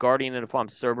Leaf Guardian of the Farm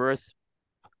Cerberus.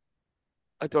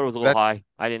 I thought it was a little That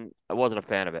high. I wasn't a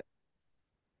fan of it.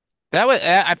 that was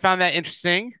I found that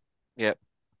interesting. Yep.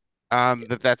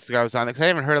 That cigar was on there because I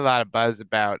haven't heard a lot of buzz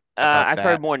about I've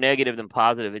heard that. more negative than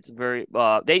positive. It's very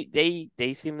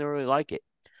they seem to really like it.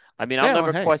 I mean, I'll Yeah, well,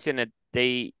 never hey, question that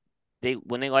they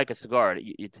when they like a cigar,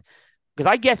 it's because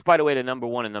I guess by the way the number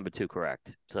 1 and number 2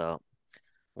 correct. So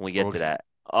when we get well, to that,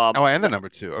 oh, and the no, number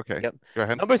two. Okay, yep. go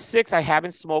ahead. Number 6, I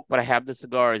haven't smoked, but I have the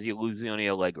cigar is the Illusione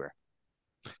Allegra.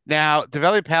 Now,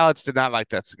 Develli Palates did not like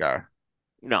that cigar.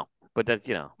 No, but that's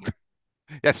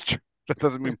That's true. That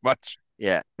doesn't mean much.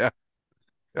 yeah, Yeah,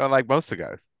 they don't like most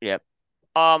cigars. yep.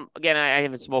 Again, I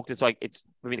haven't smoked it, so it's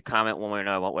for me to comment one way or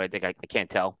another what I think. I can't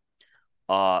tell.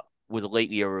 Was a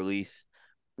late year release.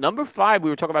 Number 5, we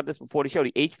were talking about this before the show.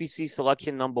 The HVC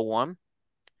Selection number 1.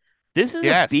 This is a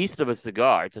Yes. beast of a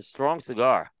cigar. It's a strong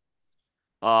cigar.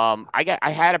 I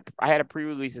had a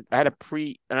pre-release. I had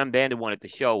an unbanded one at the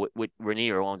show with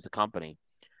Rainier, who owns the company.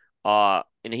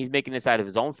 And he's making this out of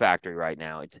his own factory right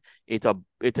now. It's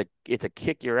a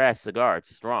kick your ass cigar.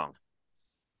 It's strong.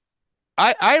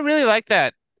 I really like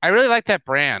that. I really like that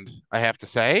brand, I have to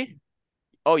say.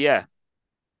 Oh yeah,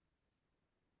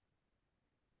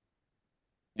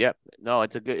 yep. No,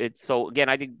 it's a good. It's so again.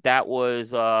 I think that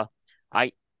was I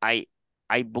I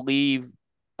I believe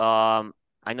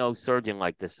I know Surgeon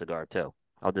liked this cigar too.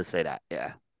 I'll just say that.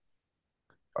 Yeah.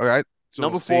 All right. So we'll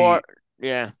Number 4, see.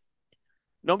 yeah.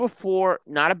 Number 4,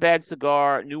 not a bad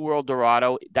cigar. New World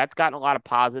Dorado. That's gotten a lot of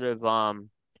positive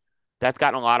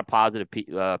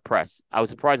press. I was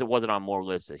surprised it wasn't on more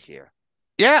lists this year.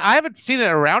 Yeah, I haven't seen it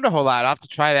around a whole lot. I'll have to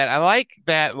try that. I like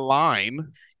that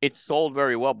line. It's sold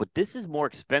very well, but this is more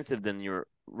expensive than your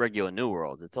regular New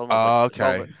World. It's almost like Oh, it's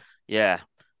over. okay. Yeah.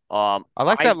 I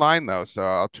like that line though, so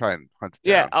I'll try and hunt it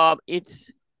Yeah. down. I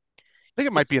think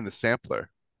it might It's be in the sampler.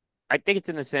 I think it's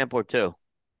in the sampler too.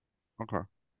 Okay.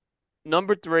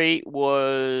 Number 3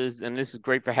 was, and this is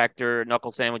great for Hector,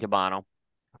 Knuckle Sandwich Habano.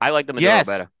 I like the Maduro Yes,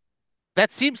 better.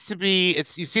 that seems to be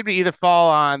it's you seem to either fall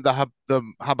on the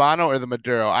Habano or the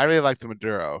Maduro. I really like the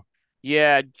Maduro.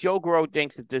 Yeah, Joe Grow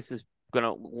thinks that this is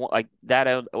gonna like that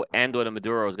and or the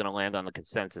Maduro is gonna land on the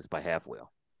consensus by half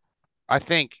wheel. I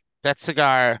think that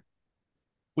cigar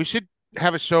we should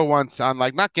have a show once on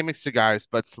like not gimmick cigars,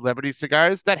 but celebrity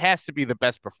cigars. That has to be the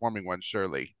best performing one,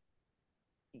 surely.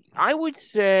 I would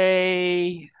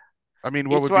say I mean,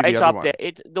 what it's would be right. the It's other up there. one?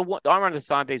 It's the one. Armand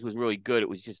Santes was really good. It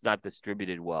was just not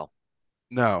distributed well.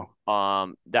 No.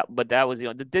 That was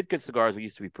the Ditka cigars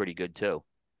used to be pretty good too.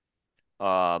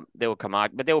 They were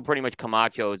Camacho, but they were pretty much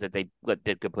Camachos that they let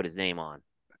Ditka put his name on.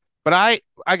 But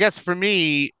I guess for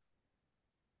me,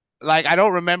 like I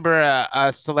don't remember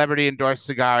a celebrity endorsed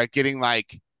cigar getting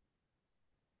like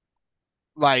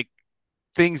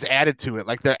things added to it.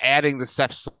 Like they're adding the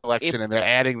Seth It selection and they're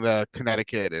adding the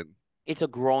Connecticut and it's a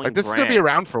like growing this is gonna be brand.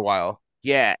 around for a while.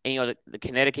 Yeah, and the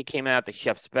Connecticut came out, the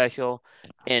Chef Special,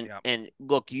 Yeah. and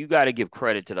look, you got to give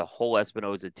credit to the whole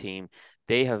Espinosa team.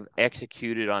 They have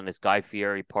executed on this Guy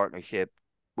Fieri partnership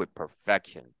with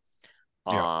perfection.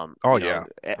 Yeah. Oh yeah.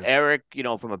 Yeah. Eric,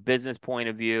 from a business point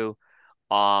of view,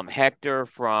 Hector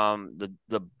from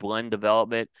the blend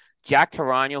development, Jack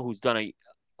Tarano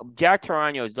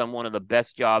has done one of the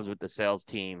best jobs with the sales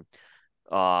team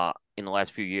in the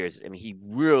last few years. I mean, he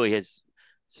really has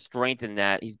strengthened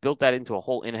that. He's built that into a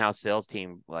whole in-house sales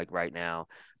team like right now.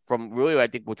 From really, I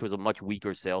think, which was a much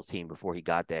weaker sales team before he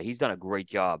got there. He's done a great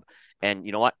job. And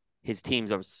you know what? His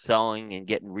teams are selling and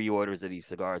getting reorders of these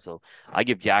cigars. So I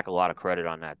give Jack a lot of credit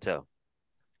on that too.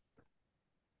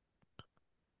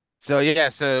 So yeah,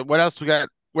 so what else we got?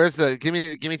 Where's the give me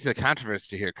to the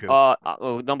controversy here, Coop.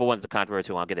 Number 1's the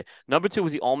controversial. I'll get it. Number 2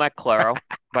 was the Olmec Claro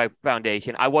by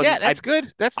Foundation. I Yeah, wasn't. that's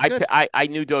good. That's good. I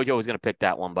knew Dojo was going to pick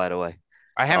that one. By the way,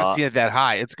 I haven't uh, seen it that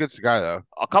high. It's a good cigar though.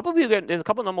 there's a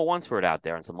couple number 1s for it out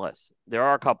there on some lists. There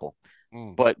are a couple,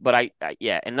 Mm. but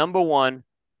yeah. And number 1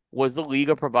 was the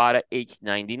Liga Privada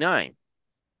H99,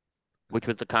 which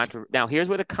was the Now here's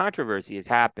where the controversy has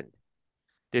happened.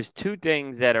 There's two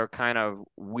things that are kind of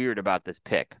weird about this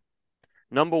pick.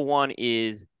 Number 1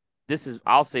 is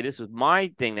I'll say this was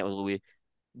my thing that was weird.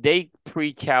 They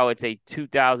preach how it's a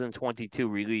 2022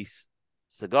 release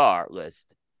cigar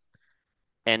list.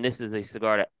 And this is a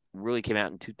cigar that really came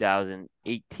out in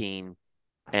 2018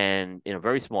 and in a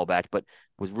very small batch, but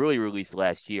was really released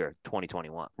last year,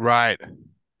 2021. Right.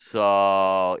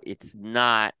 So it's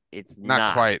Not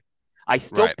not. quite. I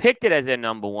still Right. picked it as their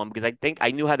number one because I think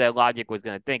I knew how that logic was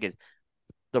going to think is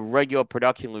the regular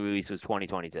production release was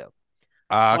 2022.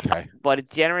 Okay. But it's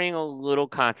generating a little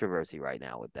controversy right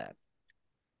now with that.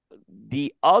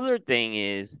 The other thing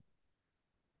is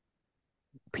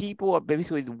people are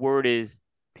basically the word is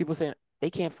people saying they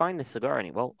can't find the cigar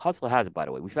anymore. Well, Hustler has it, by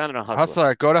the way. We found it on Hustler.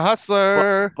 Hustler. Go to But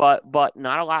Hustler. but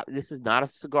not a lot. This is not a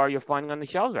cigar you're finding on the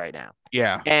shelves right now.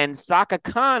 Yeah. And Saka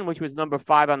Khan, which was number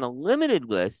 5 on the limited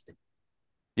list,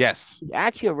 Yes. is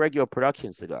actually a regular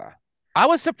production cigar. I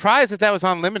was surprised that that was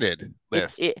on limited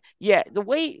list. Yeah. The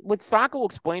way what Saka will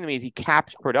explain to me is he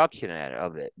caps production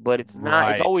of it, but it's not.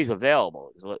 It's Right. always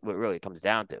available. Is what really comes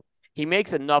down to. He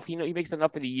makes enough. He makes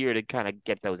enough for the year to kind of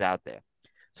get those out there.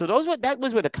 So that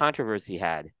was where the controversy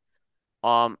had.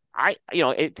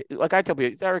 It like I tell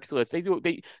people, it's Eric's list.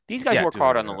 These guys Yeah. work Do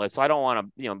hard whatever on they the want. list, so I don't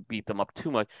want to beat them up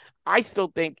too much. I still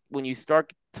think when you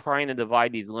start trying to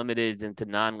divide these limiteds into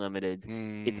non-limiteds,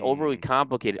 it's overly Mm,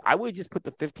 complicated. I would just put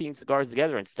the 15 cigars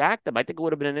together and stack them. I think it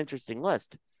would have been an interesting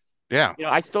list. yeah.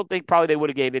 I still think probably they would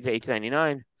have gave it to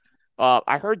H99.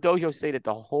 I heard Dojo say that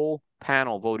the whole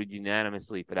panel voted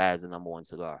unanimously for that as the number one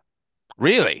cigar,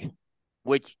 Really?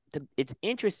 which it's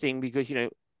interesting because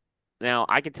now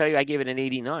I can tell you I gave it an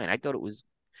 89. I thought it was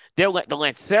the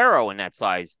Lancero in that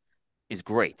size is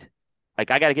great.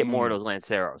 Like I got to get more of Mm, those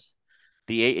Lanceros.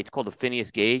 It's called the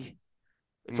Phineas Gage.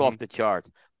 It's hmm. off the charts.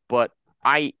 But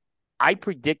I I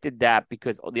predicted that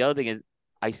because the other thing is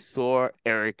I saw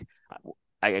Eric.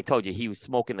 I told you he was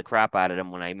smoking the crap out of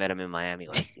them when I met him in Miami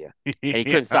last year, and he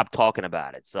couldn't Yeah. stop talking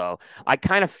about it. So I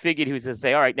kind of figured he was going to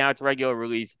say, "All right, now it's regular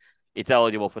release. It's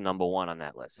eligible for number one on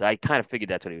that list." So I kind of figured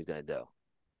that's what he was going to do.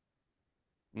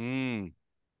 Mm.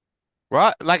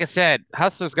 Well, like I said,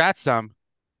 Hustler's got some.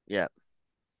 Yeah.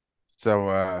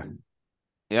 So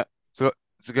Yep. so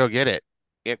so go get it.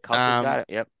 Yep. Hustler's got Um it.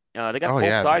 Yep. They got oh both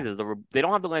yeah. sizes. They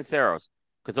don't have the Lanceros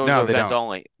because those No, are they event don't.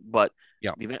 only. But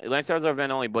Yeah. the Lanceros are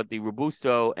event only. But the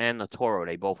Robusto and the Toro,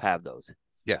 they both have those.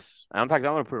 Yes. In fact,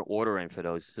 I'm gonna put an order in for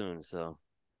those soon. So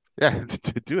Yeah,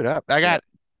 do it up. I got yep.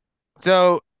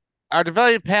 so our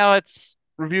developing palettes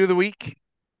review of the week.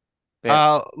 Yep.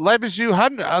 Le Bijou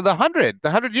 100, the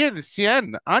 100 year, the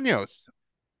Cien Años.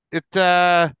 It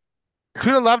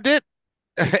Tuna loved it.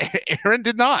 Aaron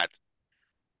did not.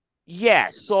 Yeah.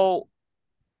 So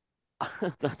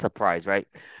that's a surprise, right?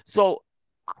 So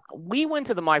we went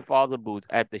to the My Father booth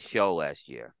at the show last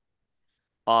year.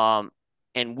 Um,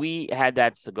 and we had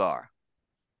that cigar,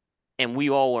 and we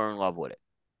all were in love with it.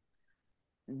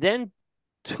 Then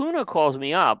Tuna calls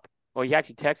me up, or he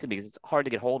actually texted me because it's hard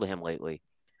to get hold of him lately.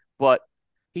 But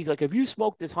he's like, "Have you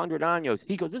smoked this 100 años?"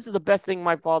 He goes, "This is the best thing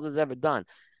my father's ever done."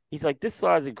 He's like, "This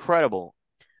cigar is incredible."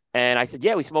 And I said,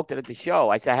 "Yeah, we smoked it at the show."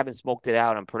 I said, "I haven't smoked it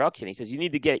out on production." He says, "You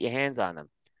need to get your hands on them."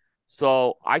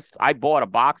 So I bought a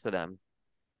box of them.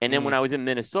 And then when Mm, I was in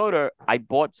Minnesota, I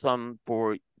bought some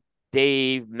for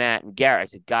Dave, Matt, and Garrett. I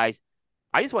said, "Guys,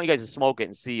 I just want you guys to smoke it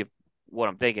and see what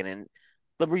I'm thinking." And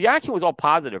the reaction was all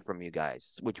positive from you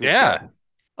guys, which was good.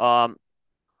 yeah. Um,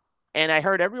 and I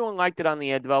heard everyone liked it on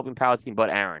the developing palace team, but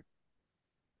Aaron.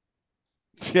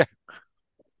 Yeah.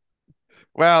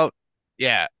 Well,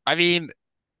 yeah. I mean,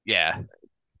 yeah.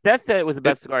 That said it was the It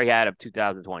best cigar he had of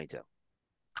 2022.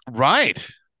 right.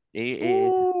 It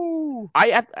is. Ooh.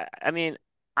 I mean,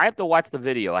 I have to watch the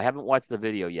video. I haven't watched the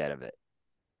video yet of it.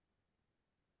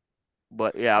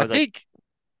 But yeah, I I was like, think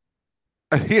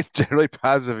I think it's generally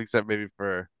positive, except maybe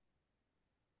for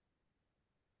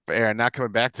Aaron not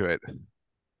coming back to it.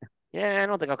 yeah, I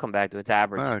don't think I'll come back to it. It's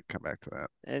average. I'll come back to that.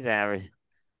 It's average.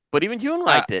 But even June Uh,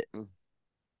 liked it.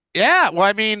 yeah. Well,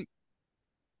 I mean,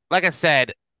 like I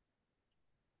said,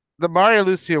 the Mario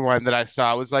Lucia one that I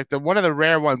saw was like the one of the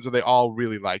rare ones where they all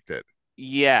really liked it.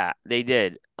 Yeah, they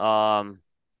did.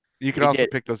 You can They also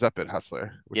did. pick those up at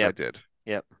Hustler, which I Yep. did.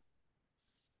 Yep.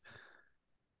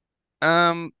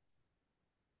 Um,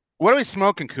 what are we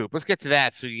smoking, Coop? Let's get to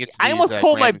that so we can get to I these almost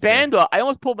pulled my rankings here. band off. I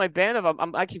almost pulled my band off.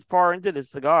 I'm actually far into the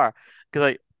cigar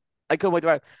because I couldn't wait to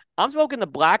ride. I'm smoking the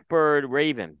Blackbird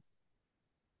Raven.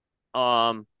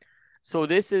 Um, so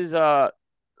this is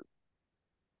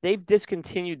they've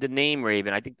discontinued the name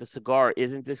Raven. I think the cigar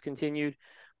isn't discontinued.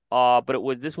 But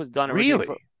this was done originally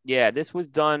for Really? yeah, this was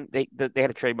done. They had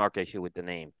a trademark issue with the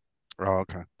name. Oh,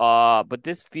 okay. But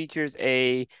this features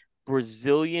a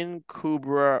Brazilian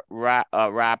Cubra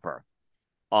wrapper.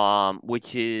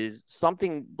 Which is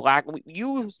something black.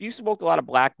 You smoked a lot of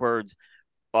Blackbirds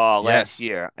last Yes.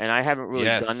 year, and I haven't really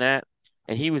done Yes. that.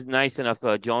 And he was nice enough,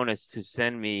 Jonas, to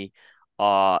send me.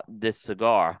 this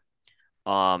cigar.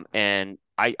 And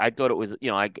I thought it was,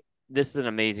 this is an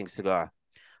amazing cigar.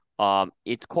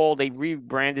 It's called, they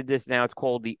rebranded this now. It's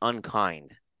called the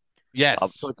Unkind. So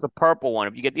Yes. it's the purple one.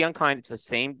 If you get the Unkind, it's the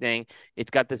same thing.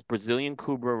 It's got this Brazilian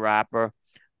Kubra wrapper.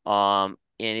 And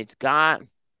it's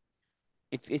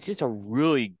just a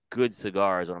really good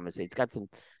cigar, is what I'm gonna say. It's got some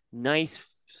nice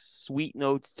sweet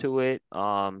notes to it.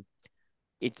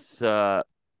 It's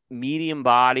medium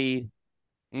bodied,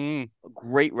 Mm,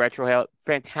 great retro hair,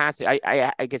 fantastic. Like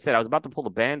I said, I was about to pull the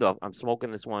band off. I'm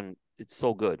smoking this one. It's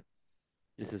so good.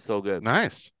 This is so good.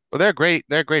 nice. Well, they're great.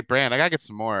 They're a great brand. I gotta get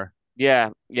some more Yeah,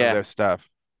 of yeah, their stuff.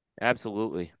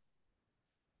 absolutely.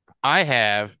 I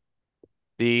have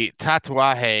the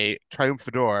Tatuaje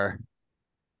Triumphador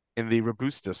in the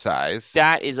Robusto size.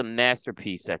 That is a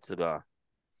masterpiece. That cigar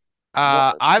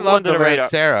I flew love under the the radar.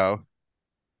 Lancero.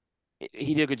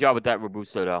 He did a good job with that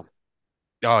Robusto, though.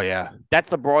 Oh yeah. That's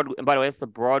the broad. And by the way, that's the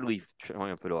broadleaf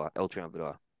Triumphador, El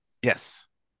Triumphador. Yes.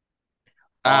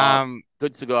 Um, Um,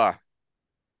 Good cigar.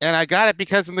 and I got it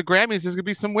because in the Grammys there's gonna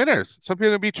be some winners. Some people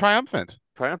are gonna be triumphant.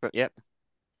 Triumphant. Yep.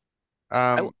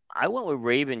 Um, I went with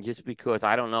Raven just because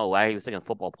I don't know. I was thinking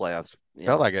football playoffs.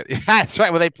 felt like it. Yeah, that's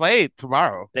right. Well, they play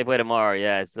tomorrow. They play tomorrow.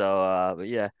 Yeah. So, but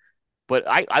yeah. But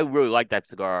I really like that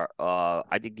cigar.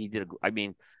 I think he did. I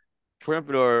mean,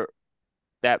 Triumphador.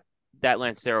 That that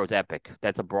Lancero is epic.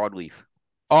 That's a broadleaf.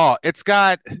 Oh, it's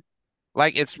got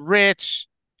like it's rich,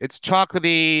 it's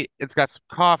chocolatey, it's got some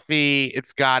coffee,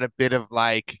 it's got a bit of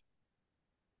like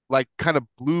kind of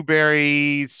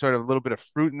blueberry, sort of a little bit of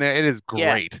fruit in there. It is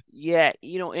Yeah. great. Yeah.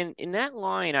 In that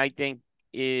line, I think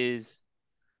is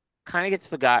kind of gets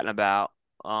forgotten about.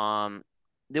 Um,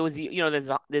 there was the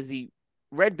there's the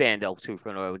red band elk too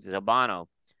for which is Habano.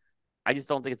 I just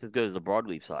don't think it's as good as the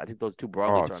broadleaf. So I think those two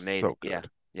Oh, broadleafs are it's amazing. so Yeah. good.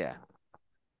 Yeah.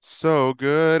 So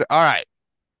good. All right.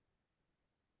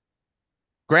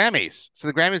 Grammys. So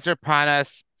the Grammys are upon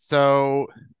us. So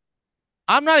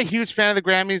I'm not a huge fan of the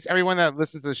Grammys. Everyone that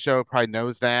listens to the show probably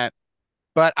knows that.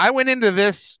 But I went into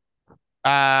this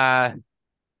uh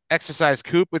exercise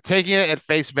coop with taking it at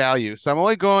face value. So I'm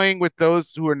only going with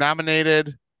those who are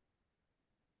nominated.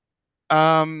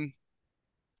 Um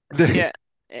the, Yeah.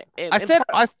 I And said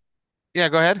I yeah,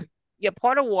 go ahead. yeah,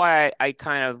 part of why I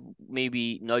kind of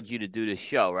maybe nudge you to do this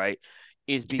show, right,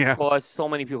 is Yeah. because so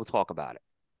many people talk about it.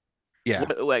 Yeah.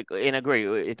 Like, and agree,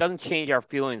 it doesn't change our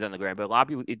feelings on the ground, but a lot of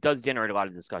people, it does generate a lot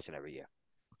of discussion every year.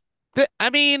 I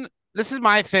mean, this is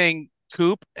my thing,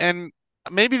 Coop, and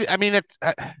maybe I mean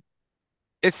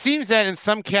it seems that in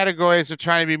some categories they're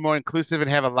trying to be more inclusive and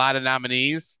have a lot of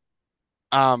nominees.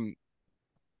 Um,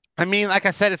 I mean, like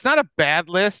I said, it's not a bad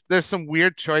list. There's some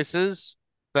weird choices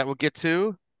that we'll get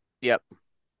to, Yep.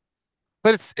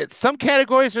 but it's some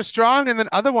categories are strong, and then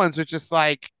other ones are just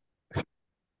like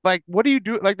what do you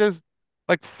do? Like there's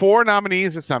like four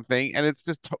nominees or something, and it's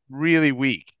just really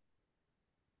weak.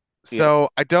 Yep. So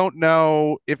I don't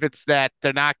know if it's that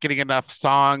they're not getting enough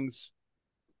songs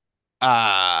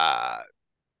uh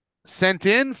sent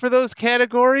in for those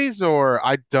categories, or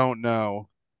I don't know.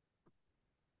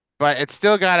 But it's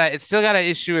still got an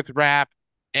issue with rap,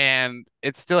 and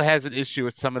it still has an issue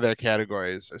with some of their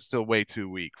categories are still way too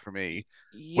weak for me.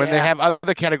 When they Yeah. have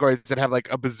other categories that have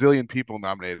like a bazillion people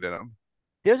nominated in them.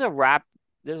 There's a rap.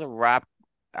 There's a rap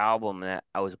album that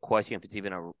I was questioning if it's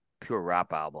even a pure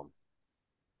rap album.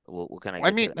 What can I I get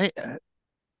to mean, that?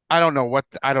 I don't know what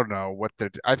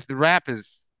the rap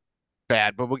is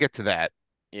bad, but we'll get to that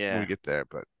when we Yeah. get there.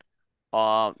 But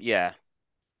Yeah.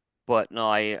 But no,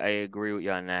 I agree with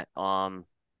you on that.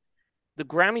 The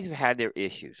Grammys have had their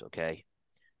issues. Okay.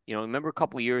 Remember a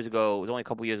couple of years ago, it was only a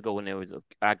couple of years ago when there was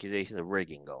accusations of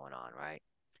rigging going on, right?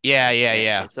 yeah, yeah, And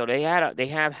yeah. so they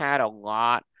have had a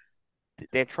lot.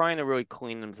 They're trying to really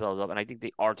clean themselves up, and I think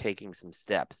they are taking some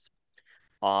steps.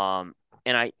 Um,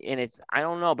 I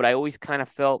don't know, but I always kind of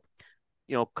felt,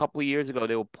 a couple of years ago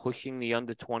they were pushing the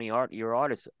under 20 year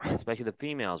artists, especially the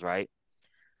females, right?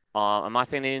 I'm not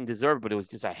saying they didn't deserve it, but it was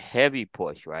just a heavy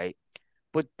push, right?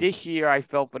 But this year, I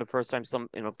felt for the first time some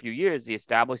in a few years, the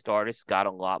established artists got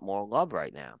a lot more love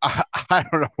right now. I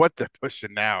don't know what they're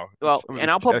pushing now in Well, some of and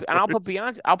these I'll put categories.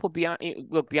 Beyonce. I'll put Beyonce.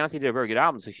 Look, Beyonce did a very good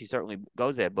album, so she certainly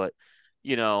goes there. But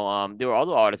there were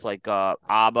other artists like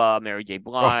ABBA, Mary J. Oh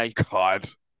Blige, God,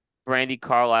 Brandy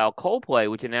Carlisle, Coldplay,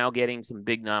 which are now getting some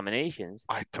big nominations.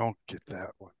 I don't get that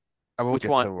one. I will Which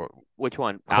get one? to Which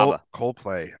one? ABBA.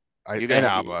 Coldplay. I You're gonna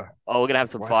and hate. ABBA. Oh, we're gonna have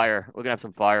some What? fire. We're gonna have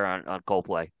some fire on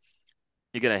Coldplay.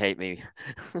 You're gonna hate me.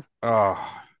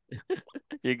 Oh,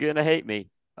 You're gonna hate me.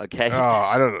 Okay.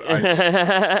 I don't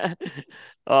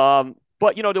know.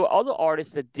 But there were other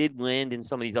artists that did land in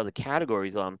some of these other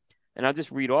categories. and I'll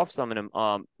just read off some of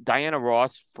them. Diana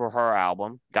Ross for her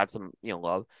album got some,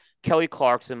 love. Kelly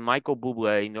Clarkson, Michael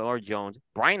Bublé, Norah Jones,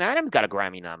 Bryan Adams got a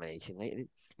Grammy nomination.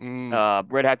 Mm,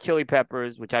 Red Hot Chili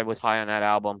Peppers, which I was high on that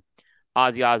album.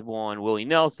 Ozzy Osbourne, Willie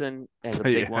Nelson has a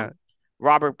big yeah. one.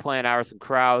 Robert Plant, Alison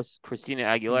Krauss, Christina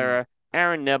Mm, Aguilera,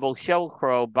 Aaron Neville, Sheryl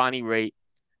Crow, Bonnie Raitt,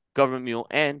 Government Mule,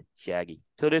 and Shaggy.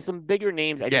 So there's some bigger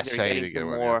names. I think yes, they're Shaggy getting did get some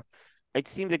one. Yeah. more. It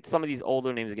seems like some of these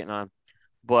older names are getting on.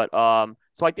 But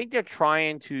so I think they're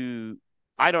trying to.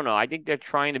 I don't know. I think they're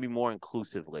trying to be more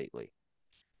inclusive lately.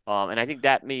 And I think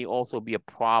that may also be a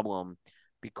problem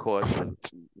because of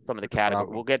some of the It's a category.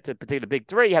 We'll problem. get to particular big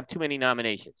three. You have too many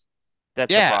nominations. That's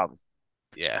the Yeah. problem.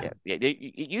 Yeah. Yeah, yeah.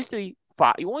 It used to be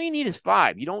five. All you need is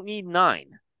five. You don't need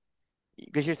nine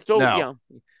because you're still, No.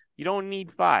 you don't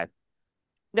need five.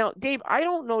 Now, Dave, I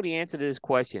don't know the answer to this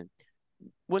question.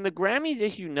 When the Grammys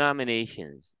issue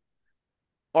nominations,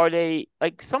 are they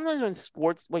like sometimes in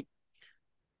sports, like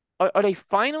are they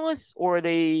finalists or are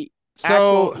they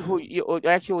So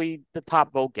actually the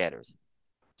top vote getters?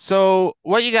 so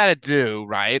what you got to do,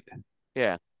 right,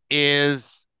 Yeah,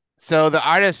 is so the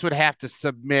artist would have to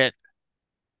submit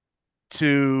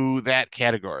to that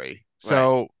category.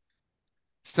 right.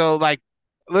 So like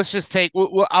let's just take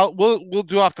we'll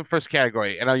do off the first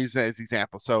category and I'll use that as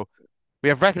example. So we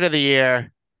have record of the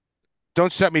year,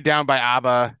 Don't Shut Me Down by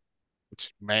ABBA,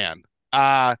 which man.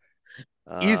 Uh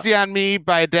Uh, Easy on Me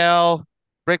by Adele,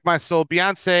 Break My Soul,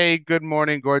 Beyonce, Good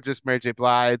Morning Gorgeous, Mary J.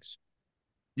 Blige,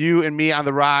 You and Me on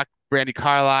the Rock, Brandy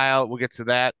Carlisle. We'll get to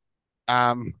that.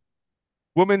 Um,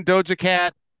 Woman, Doja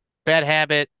Cat, Bad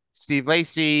Habit, Steve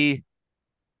Lacy,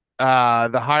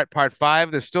 The Heart Part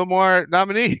 5. There's still more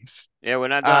nominees. yeah, we're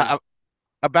not done. Uh,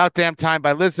 About Damn Time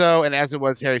by Lizzo and As It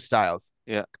Was Harry Styles.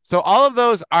 Yeah, So all of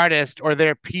those artists or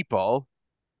their people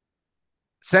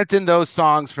sent in those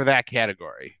songs for that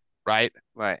category, right?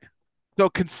 right. So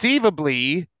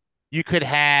conceivably, you could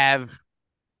have,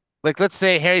 like, let's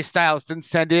say Harry Styles didn't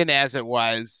send in As It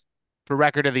Was for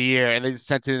Record of the Year and they just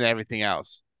sent in everything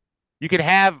else. You could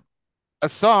have a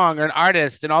song or an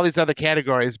artist in all these other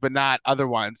categories, but not other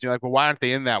ones. You're like, well, why aren't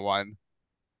they in that one?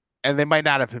 And they might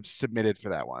not have submitted for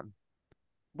that one.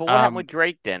 But what happened with Um,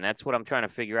 Drake then? That's what I'm trying to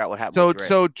figure out. What happened with so Drake?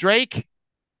 so Drake,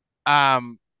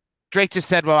 um, Drake just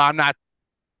said, well, I'm not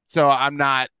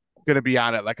gonna be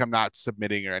on it. Like I'm not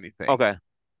submitting or anything. Okay,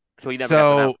 so he never got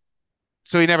them out. So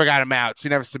so he never got him out. So he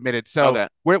never submitted. So Okay,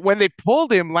 when they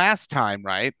pulled him last time,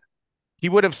 right? He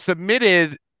would have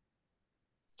submitted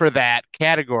for that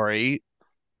category,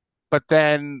 but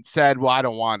then said, well, I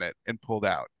don't want it and pulled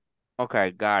out.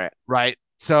 okay, got it. Right.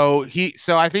 So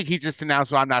I think he just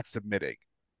announced, well, I'm not submitting.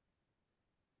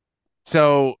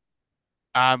 So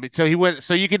so he went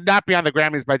so you could not be on the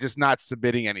Grammys by just not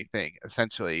submitting anything,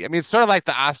 essentially. I mean, it's sort of like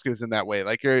the Oscars in that way.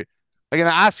 Like in the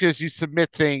Oscars, you submit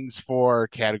things for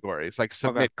categories, like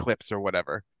Okay, submit clips or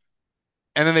whatever.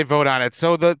 And then they vote on it.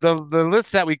 So the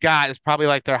list that we got is probably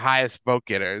like their highest vote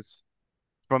getters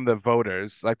from the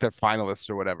voters, like their finalists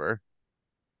or whatever.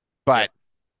 yeah, But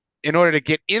in order to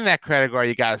get in that category,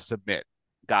 you got to submit.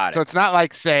 got So it. it's not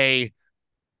like, say,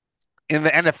 in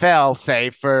the NFL, say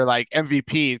for like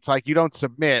MVP, it's like you don't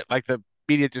submit, like the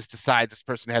media just decides this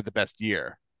person had the best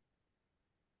year.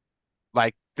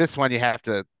 Like this one, you have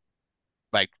to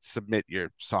like submit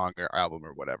your song or album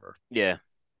or whatever. Yeah.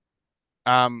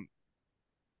 Um,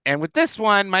 and with this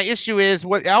one, my issue is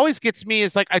what always gets me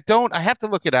is like I have to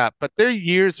look it up, but their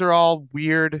years are all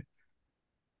weird.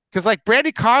 Because like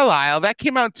Brandy Carlisle, that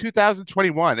came out in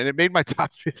 2021 and it made my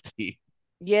top 50.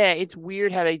 Yeah, it's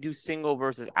weird how they do single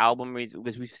versus album reads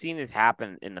because we've seen this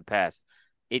happen in the past.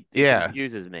 It Yeah.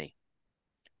 confuses me.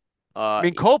 I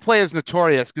mean, It, Coldplay is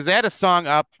notorious because they had a song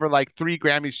up for like 3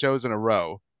 Grammy shows in a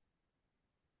row.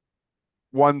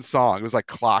 One song. It was like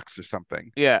Clocks or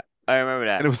something. yeah, I remember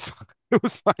And that. it was it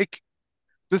was like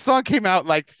this song came out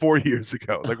like 4 years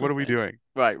ago. Like, what are we doing?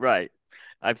 Right, right.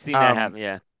 I've seen that Um, happen.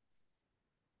 Yeah.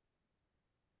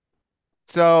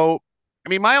 so I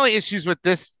mean, my only issues with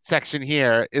this section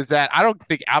here is that I don't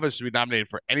think ABBA should be nominated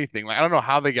for anything. Like, I don't know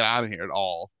how they get on here at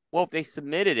all. Well, if they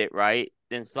submitted it right,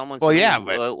 then someone Well, submitted. yeah,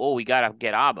 but Oh, we gotta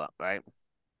get ABBA, right?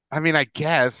 I mean, I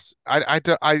guess I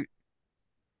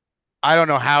don't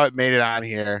know how it made it on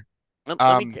here.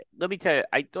 Um, Let me tell you.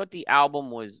 I thought the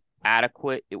album was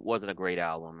adequate. It wasn't a great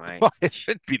album, right? well, it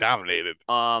should be nominated.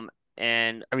 Um,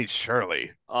 and I mean,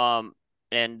 surely. um,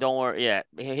 and don't worry. Yeah,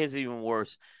 here's even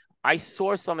worse. I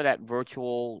saw some of that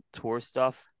virtual tour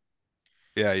stuff,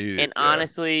 Yeah, and yeah.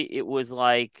 honestly, it was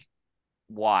like,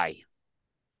 why?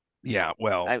 Yeah,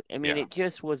 well, I mean, yeah. it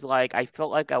just was like I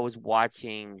felt like I was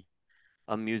watching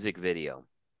a music video.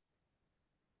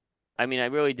 I mean, I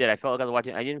really did. I felt like I was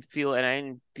watching. I didn't feel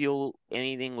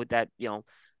anything with that.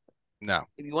 No.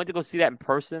 If you went to go see that in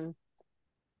person,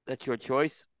 that's your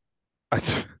choice.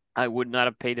 I would not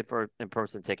have paid it for an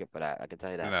in-person ticket for that. I can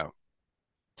tell you that. No.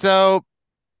 So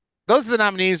those are the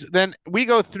nominees. Then we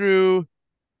go through.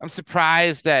 I'm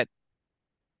surprised that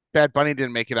Bad Bunny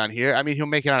didn't make it on here. I mean, he'll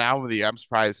make it on album of the year. I'm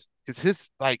surprised because his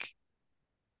like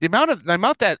the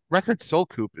amount that record sold,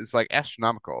 Coop, is like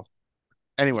astronomical.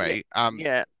 Yeah, Anyway,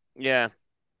 yeah, yeah,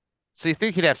 so you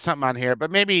think he'd have something on here,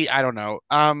 but maybe I don't know.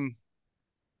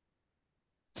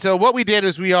 So what we did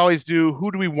is we always do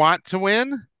who do we want to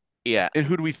win yeah, and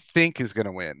who do we think is going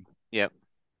to win. yep,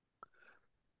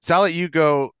 So I'll let you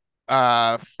go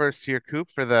first here, Coop,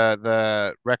 for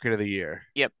the record of the year.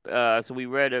 yep. So we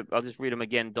read. I'll just read them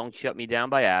again. "Don't Shut Me Down"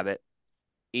 by Abbott.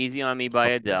 "Easy on Me" by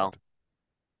Oh Adele. God.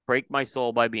 "Break My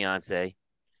Soul" by Beyonce.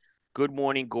 "Good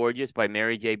Morning Gorgeous" by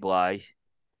Mary J. Blige.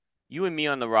 "You and Me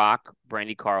on the Rock"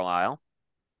 Brandy Carlisle.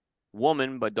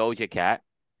 "Woman" by Doja Cat.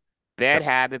 "Bad Yep.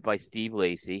 Habit" by Steve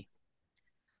Lacy.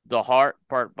 "The Heart"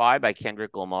 Part 5 by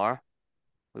Kendrick Lamar.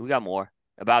 We got more.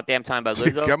 "About Damn Time" by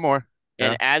Lizzo. Got more.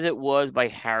 And Yeah. "As It Was" by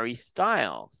Harry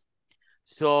Styles.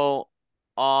 So,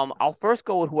 I'll first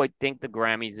go with who I think the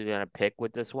Grammys are gonna pick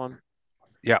with this one,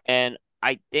 Yeah. and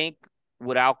I think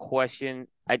without question,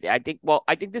 I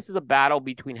think this is a battle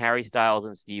between Harry Styles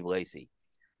and Steve Lacy.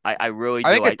 I really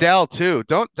I do. think Adele too.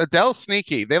 Don't Adele's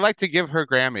sneaky. They like to give her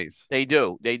Grammys. They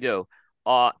do.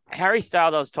 Harry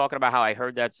Styles, I was talking about how I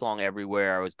heard that song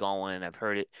everywhere I was going. I've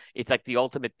heard it. It's like the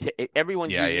ultimate.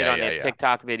 Everyone's Yeah, using it yeah, on yeah, their yeah.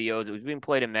 TikTok videos. It was being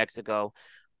played in Mexico.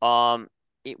 Um,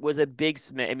 it was a big.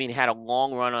 I mean, had a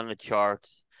long run on the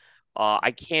charts.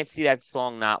 I can't see that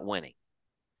song not winning.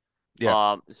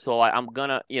 Yeah. So I'm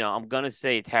gonna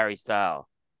say it's Harry Styles.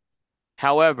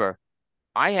 However,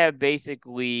 I have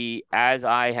basically, as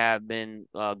I have been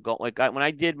going, when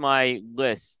I did my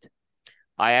list,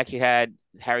 I actually had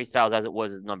Harry Styles as it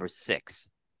was as number six.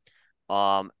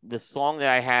 The song that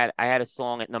I had a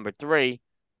song at number three.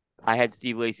 I had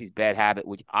Steve Lacy's "Bad Habit,"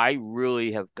 which I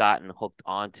really have gotten hooked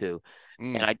onto,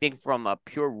 and Mm, I think from a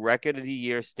pure record of the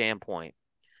year standpoint,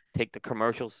 take the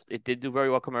commercials. It did do very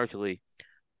well commercially.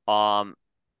 Um,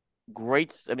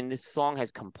 great. I mean, this song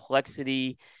has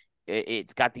complexity.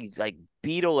 It's got these like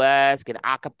Beatle-esque and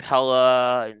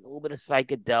acapella and a little bit of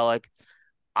psychedelic.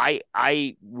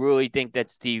 I really think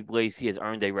that Steve Lacy has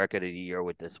earned a record of the year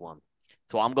with this one.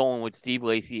 So I'm going with Steve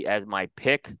Lacy as my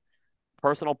pick,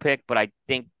 personal pick, but I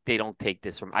think they don't take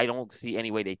this from I don't see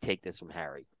any way they take this from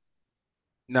Harry.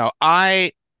 no,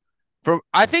 I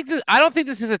don't think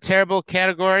this is a terrible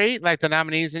category like the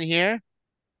nominees in here.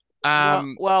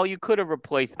 Um, Well, you could have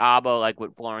replaced ABBA like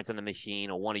with Florence and the Machine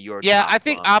or one of your yeah, I top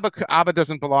think songs. ABBA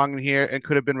doesn't belong in here and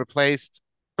could have been replaced.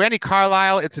 Brandy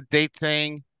Carlisle, it's a date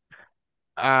thing.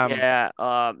 Um,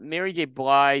 Yeah, Mary J.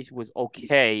 Blige was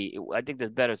okay. I think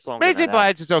there's better songs Mary on J. that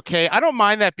album. Blige is okay. I don't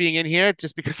mind that being in here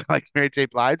just because I like Mary J.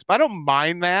 Blige, but I don't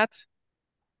mind that.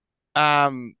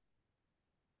 Um,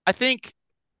 I think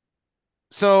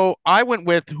so. I went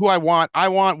with who I want. I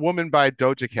want "Woman" by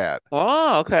Doja Cat.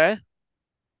 Oh, okay.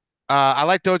 I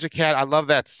like Doja Cat. I love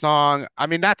that song. I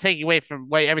mean, not taking away from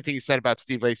way everything you said about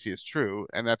Steve Lacy is true,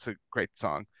 and that's a great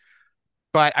song.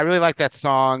 But I really like that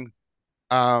song.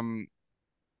 Um,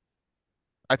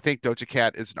 I think Doja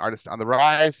Cat is an artist on the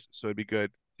rise, so it'd be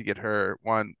good to get her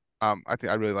one. I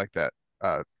think I really like that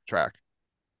track.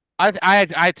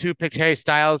 I too picked Harry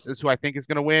Styles as who I think is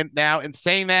going to win. Now, in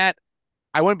saying that,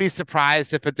 I wouldn't be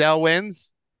surprised if Adele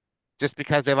wins, just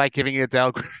because they like giving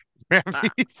Adele I,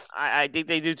 Grammys. I think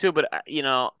they do too, but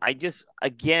I just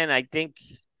again,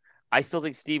 I still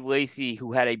think Steve Lacy,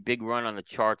 who had a big run on the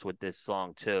charts with this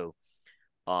song too.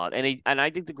 And I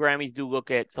think the Grammys do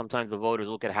look at sometimes the voters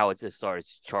look at how it's just started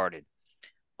charted.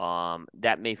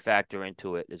 That may factor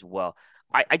into it as well.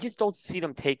 I just don't see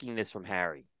them taking this from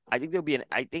Harry. I think there'll be an.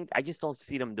 I think I just don't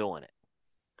see them doing it.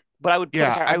 But I would put.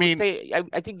 Yeah, I I would mean, say.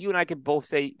 I think you and I could both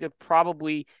say they're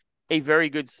probably a very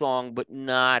good song, but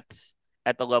not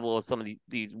at the level of some of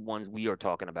these ones we are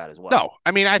talking about as well. no,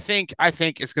 I mean, I think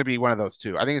it's going to be one of those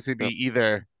two. I think it's going to Yep. be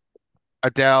either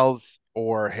Adele's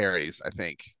or Harry's. I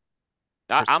think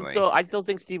personally. I still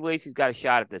think Steve Lacy's got a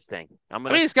shot at this thing. I'm I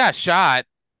mean, gonna. he's got a shot.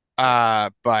 Yeah.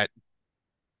 But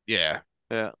yeah.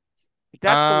 Yeah.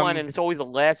 That's the one, Um, and it's always the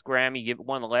last Grammy,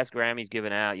 one of the last Grammys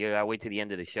given out. You gotta wait to the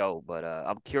end of the show, but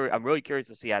I'm curious. I'm really curious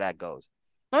to see how that goes.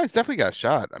 no, he's definitely got a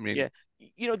shot. I Yeah,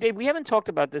 mean, Dave, we haven't talked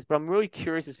about this, but I'm really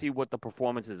curious to see what the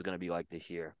performance is going to be like this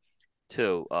year,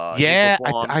 too. He yeah,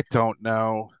 performed, I don't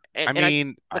know. I and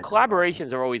mean, the I don't know.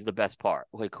 collaborations are always the best part.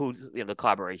 Like who's the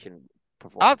collaboration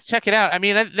I'll have performance? to check it out. I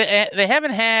mean, they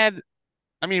haven't had.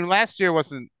 I mean, last year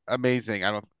wasn't amazing.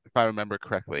 I don't, if I remember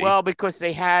correctly. Well, because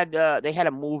they had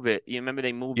to move it. You remember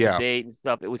they moved the Yeah. date and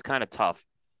stuff. It was kind of tough.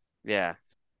 Yeah.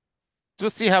 So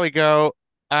we'll see how we go.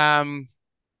 Um,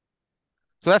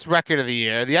 so that's record of the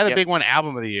year. The other Yep. big one,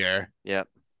 album of the year, Yep.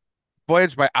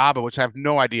 Voyage by ABBA, which I have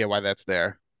no idea why that's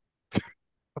there.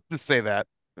 I'll just say that.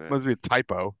 Yeah. Must be a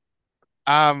typo.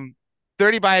 Um,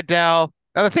 30 by Adele.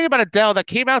 Now the thing about Adele that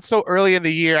came out so early in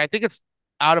the year, I think it's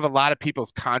out of a lot of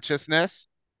people's consciousness.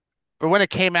 But when it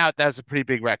came out, that was a pretty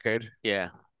big record. Yeah.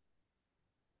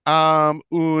 Un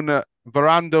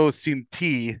Verando Sin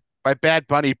Ti by Bad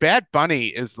Bunny. Bad Bunny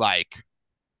is like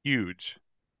huge.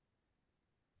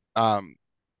 Um,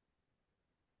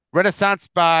 Renaissance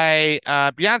by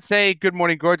Beyonce. Good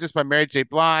Morning Gorgeous by Mary J.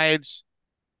 Blige.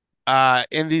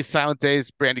 In These Silent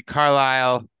Days, Brandy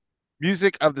Carlisle.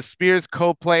 Music of the Spears,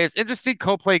 Coldplay. It's interesting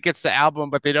Coldplay gets the album,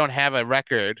 but they don't have a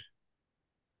record.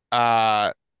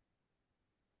 Uh,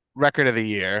 record of the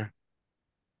year.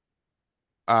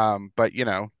 But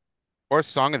or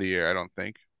song of the year, I don't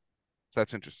think. So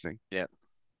that's interesting. Yep.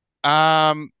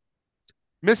 Um,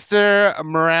 Mr.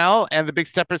 Morale and the Big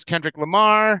Steppers, Kendrick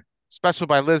Lamar. Special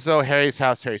by Lizzo, Harry's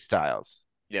House, Harry Styles.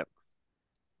 Yep.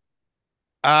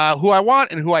 Who I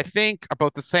want and who I think are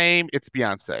both the same. It's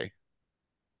Beyonce.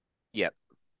 Yep.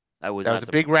 I was That was not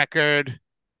a big surprised. record.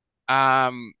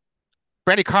 Um,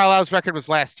 Brandy Carlisle's record was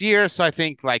last year, so I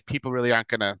think like people really aren't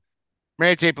gonna.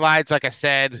 Mary J. Blige, like I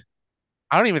said,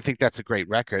 I don't even think that's a great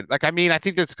record. Like, I mean, I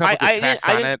think there's a couple good tracks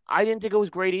on it. I didn't think it was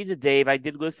great either, Dave. I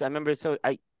did listen. I remember. So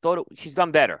I thought she's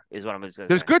done better. Is what I was gonna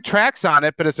There's say. good tracks on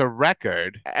it, but as a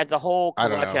record, As a whole I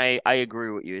don't collection, know. I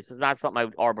agree with you. This is not something I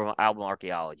would album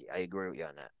archaeology. I agree with you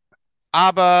on that.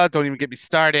 ABBA, don't even get me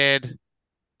started.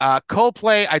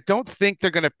 Coldplay, I don't think they're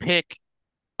gonna pick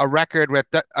a record with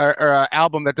or an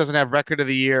album that doesn't have record of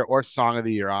the year or song of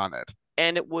the year on it.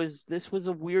 And this was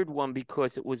a weird one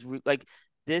because it was like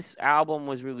this album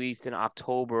was released in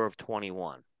October of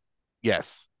 21.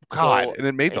 Yes. God, So and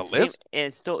it made it the seemed, list. and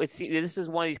it's still, this is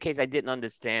one of these cases I didn't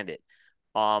understand it.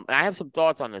 And I have some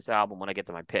thoughts on this album when I get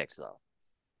to my picks, though.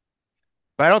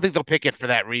 But I don't think they'll pick it for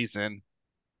that reason.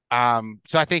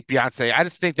 So I think Beyonce. I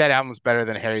just think that album's better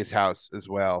than Harry's House as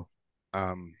well.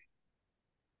 Um,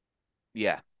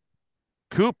 Yeah.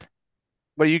 Coop,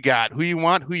 what do you got? Who you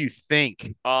want? Who you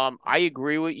think? I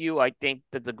agree with you. I think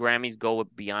that the Grammys go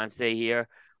with Beyonce here.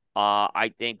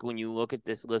 I think when you look at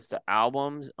this list of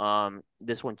albums,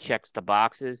 this one checks the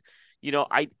boxes.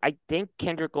 I think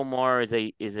Kendrick Lamar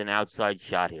is an outside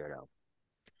shot here, though.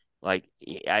 Like,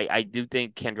 I do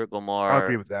think Kendrick I'll agree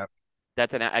Lamar. with that.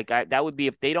 That's that would be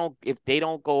if they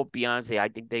don't go with Beyonce, I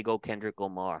think they go Kendrick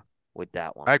Lamar with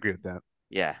that one. I agree with that.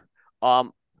 Yeah.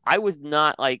 Um, I was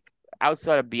not like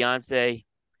outside of Beyonce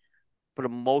for the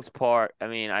most part. I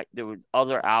mean, I there was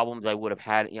other albums I would have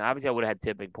had. Obviously I would have had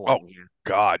Tipping Oh Point in here.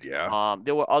 God, yeah.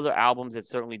 There were other albums that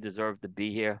certainly deserved to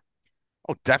be here.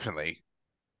 Oh, definitely.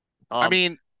 I Um,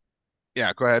 mean,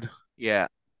 yeah. Go ahead. yeah.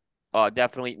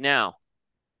 Definitely. Now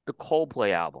the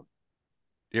Coldplay album,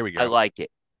 Here we I go. like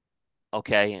it.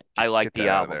 Okay, I like Get the that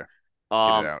out of album. there. Get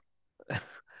it Um, out.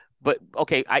 but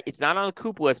okay, it's not on the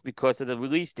Coop list because of the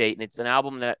release date, and it's an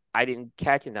album that I didn't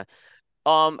catch in that.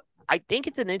 Um, I think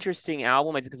it's an interesting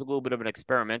album. I think it's a little bit of an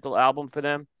experimental album for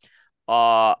them.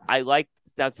 I like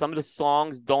that some of the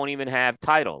songs don't even have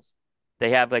titles;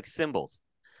 they have like symbols,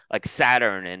 like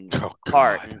Saturn and Oh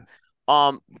Heart. God.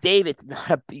 And Dave, it's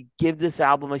not a give this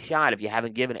album a shot if you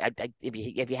haven't given it.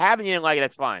 If you haven't, you didn't like it,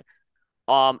 that's fine.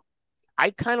 Um, I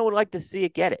kind of would like to see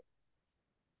it get it.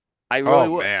 I really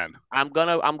Oh would. man. I'm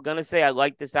gonna say I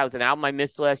like this album. It's an album I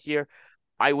missed last year.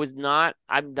 I've not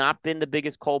been the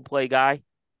biggest Coldplay guy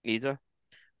either,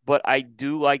 but I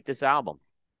do like this album.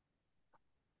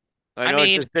 I I know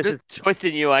mean, this is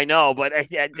twisting you, I know, but I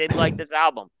did like this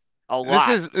album a this lot.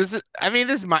 is this is. I mean,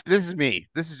 this is me.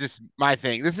 This is just my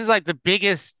thing. This is like the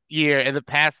biggest year in the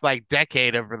past like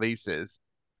decade of releases.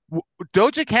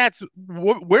 Doja Cat's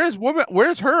where's woman?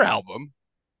 Where's her album?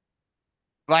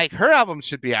 Like her album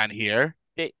should be on here.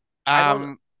 They, I don't,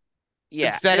 Um, yeah,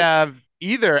 instead of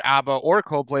either ABBA or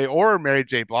Coldplay or Mary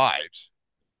J. Blige.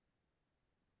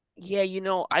 yeah,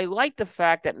 I like the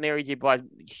fact that Mary J. Blige,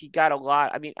 she got a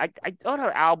lot. I mean, I thought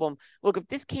her album. Look, if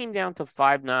this came down to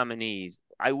five nominees,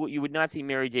 you would not see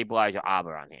Mary J. Blige or ABBA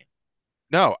on here.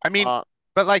 No, I mean, Uh,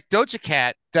 but like Doja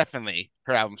Cat, definitely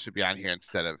her album should be on here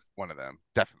instead of one of them.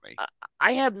 Definitely. I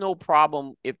I have no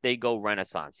problem if they go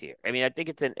Renaissance here. I mean, I think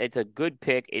it's a good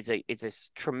pick. It's a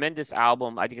tremendous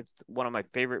album. I think it's one of my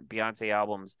favorite Beyonce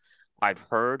albums I've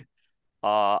heard.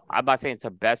 I'm not saying it's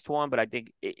the best one, but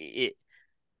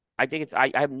I think it's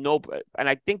I have no, and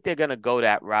I think they're gonna go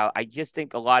that route. I just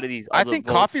think a lot of these I other think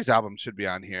votes. Coffee's album should be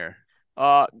on here.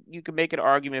 You can make an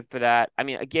argument for that. I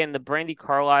mean, again, the Brandy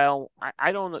Carlisle.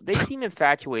 I don't know. They seem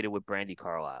infatuated with Brandy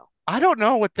Carlisle. I don't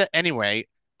know what the anyway.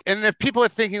 And if people are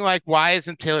thinking like, why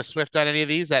isn't Taylor Swift on any of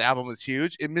these? That album was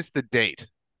huge. It missed the date.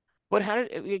 But how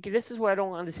did this is what I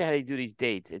don't understand how they do these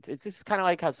dates. It's just kind of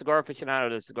like how Cigar Aficionado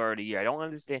does Cigar of the Year. I don't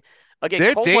understand. Again,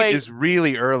 Their date Coldplay is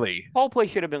really early. Coldplay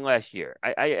should have been last year.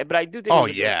 But I do think Oh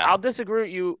it's a good. yeah. I'll disagree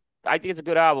with you. I think it's a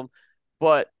good album,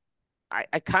 but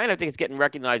I kind of think it's getting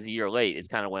recognized a year late. Is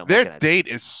kind of what I'm Their looking at. date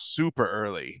is super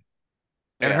early.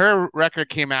 And Yeah, her record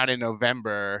came out in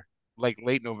November, like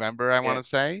late November, I want yeah. to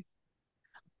say.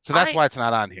 So that's I why it's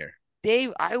not on here.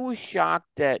 Dave, I was shocked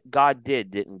that God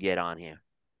didn't get on here.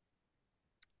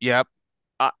 Yep.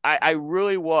 I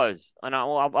really was, and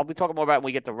I'll be talking more about it when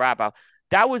we get to wrap out.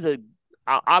 That was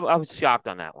I was shocked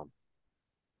on that one.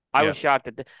 I was Yep.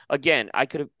 shocked again. I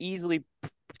could have easily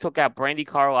took out Brandy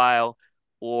Carlisle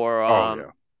or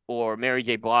Oh yeah. Mary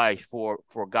J. Blige for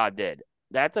God Did.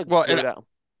 That's a Well, good.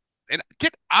 and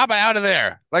get ABBA out of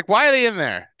there. Like, why are they in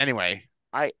there? Anyway,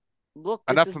 I look.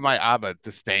 This enough is of my ABBA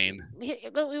disdain.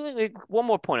 one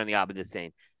more point on the ABBA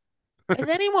disdain. Has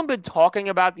anyone been talking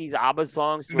about these ABBA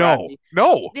songs throughout No,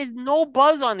 no. there's no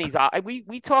buzz on these.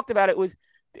 We talked about it was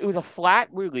a flat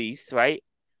release, right?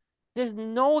 There's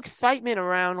no excitement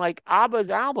around like ABBA's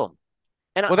album.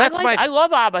 And Well, that's my I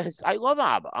love ABBA. I love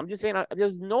ABBA. I'm just saying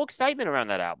there's no excitement around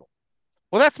that album.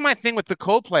 well, that's my thing with the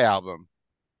Coldplay album.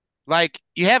 Like,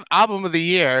 you have album of the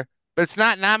year, but it's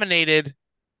not nominated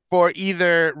for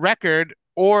either record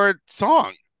or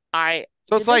song. I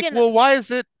So it's Did they like, get well, why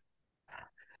is it?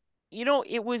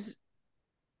 it was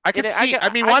I it could see. I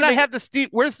mean, I why could not make have the Steve?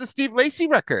 Where's the Steve Lacy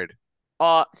record?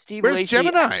 Steve Where's Lacy.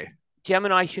 Gemini?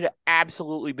 Gemini should have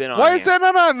absolutely been on Why is here. that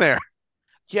not on there?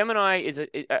 Gemini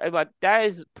but that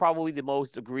is probably the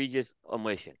most egregious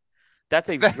omission. That's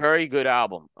a very good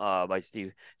album by Steve.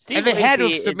 And Steve they had to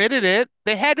Lacy have is submitted it.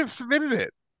 They had to have submitted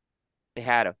it. They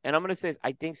had him. And I'm gonna say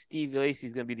I think Steve Lacy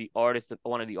is gonna be the artist,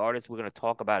 one of the artists we're gonna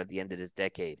talk about at the end of this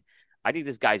decade. I think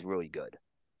this guy's really good.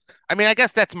 I mean, I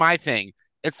guess that's my thing.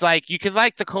 It's like you can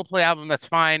like the Coldplay album, that's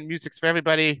fine. Music's for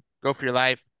everybody. Go for your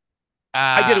life.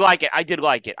 I did Uh, like it. I did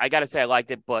like it. I gotta say I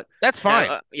liked it, but that's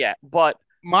fine. yeah, but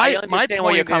I My understand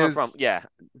where you're point coming from. is Yeah,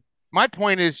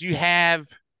 you have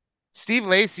Steve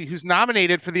Lacy, who's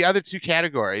nominated for the other two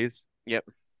categories, yep,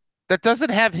 that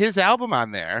doesn't have his album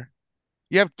on there.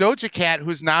 You have Doja Cat,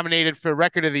 who's nominated for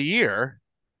Record of the Year,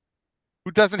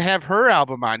 who doesn't have her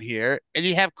album on here, and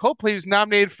you have Coldplay, who's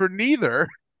nominated for neither,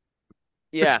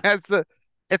 which yeah, has the.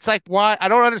 It's like, why? I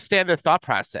don't understand their thought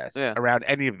process yeah, around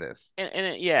any of this.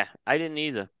 yeah. I didn't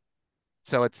either.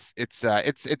 So it's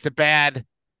a bad,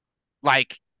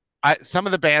 like, some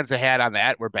of the bands I had on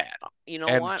that were bad You know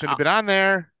and what? shouldn't have been on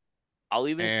there. I'll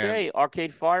even And say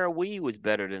Arcade Fire Wii was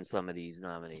better than some of these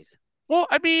nominees. well,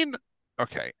 I mean,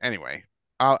 okay. Anyway,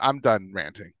 I'm done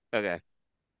ranting. Okay,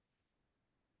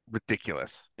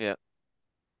 Ridiculous. yeah.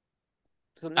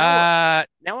 So Uh,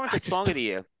 now we're on I to just Song of the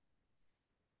Year.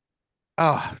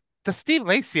 oh the Steve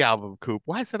Lacy album, Coop.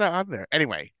 Why is it not on there?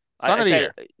 Anyway, Song I of the said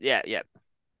Year. yeah, yeah.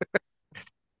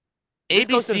 This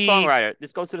goes to the ABC. songwriter.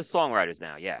 This goes to the songwriters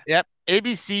now. Yeah. Yep.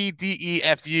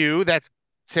 ABCDEFU. That's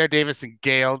Sarah Davis and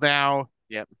Gail. Now,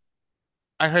 Yep.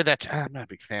 I heard that. I'm not a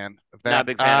big fan of Not a that.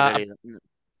 big fan of it either.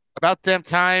 About Damn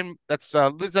Time. That's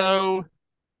Lizzo.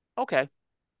 Okay.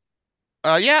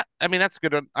 Yeah, I mean that's a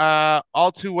good one.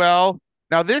 All Too Well.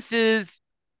 Now this is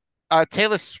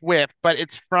Taylor Swift, but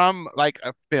it's from like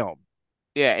a film.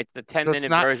 Yeah, it's the So it's 10-minute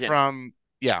not version. from,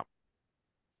 yeah.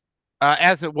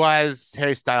 As it was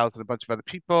Harry Styles and a bunch of other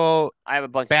people. I have a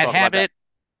bunch to Bad talk about that. Habit.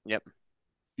 Yep.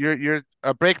 You're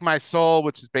Break My Soul,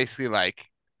 which is basically like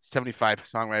 75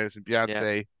 songwriters and Yeah.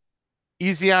 Beyonce.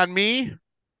 Easy on Me.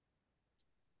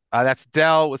 That's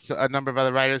Dell with a number of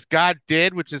other writers. God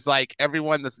Did, which is like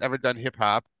everyone that's ever done hip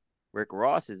hop. Rick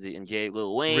Ross is and Jay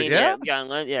Lil Wayne. Yeah. Yeah, John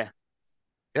Lennon.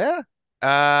 Yeah.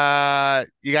 yeah.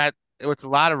 You got it's a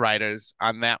lot of writers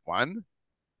on that one.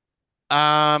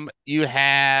 You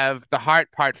have The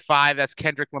Heart Part 5, that's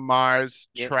Kendrick Lamar's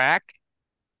Yep. track.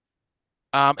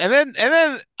 And then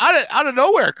out of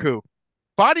nowhere, Coop,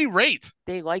 Bonnie Raitt.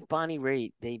 They like Bonnie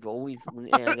Raitt.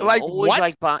 Like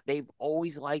what? They've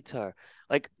always liked her.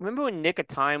 Like, remember when Nick of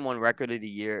Time won Record of the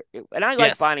Year? And I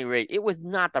like Yes. Bonnie Raitt. It was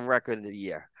not the Record of the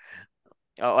Year.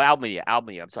 Oh, album of the year. Album of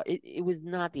the year. I'm sorry. It was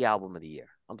not the album of the year.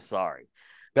 I'm sorry.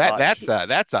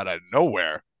 That's out of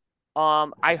nowhere.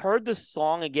 I heard the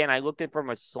song again. I looked at it from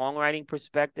a songwriting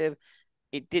perspective.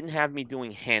 It didn't have me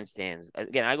doing handstands.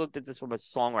 Again, I looked at this from a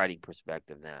songwriting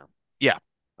perspective now. Yeah.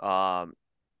 Um,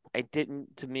 it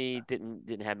didn't to me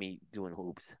didn't have me doing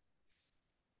hoops.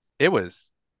 It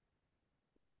was.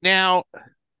 Now,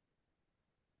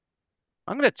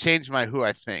 I'm gonna change my who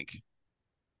I think.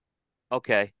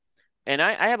 Okay. And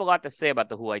I have a lot to say about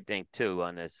the who I think too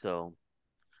on this. So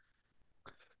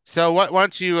So why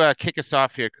don't you kick us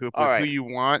off here, Coop, all with who right. you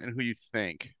want and who you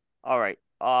think? All right.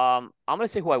 I'm gonna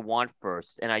say who I want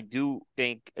first. And I do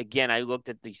think again, I looked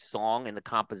at the song and the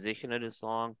composition of the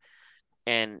song,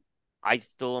 and I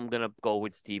still am gonna go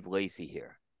with Steve Lacy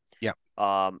here. Yeah.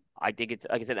 I think it's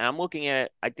like I said, I'm looking at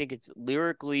it, I think it's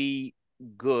lyrically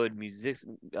good. Music,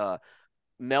 uh,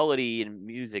 melody and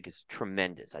music is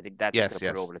tremendous. I think that's what's Yes, gonna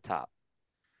put it yes. over the top.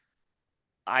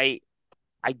 I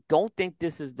I don't think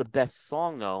this is the best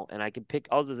song though, and I can pick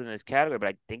others in this category, but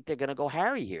I think they're gonna go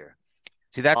Harry here.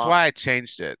 See, that's Uh, why I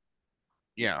changed it.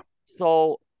 Yeah.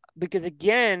 so because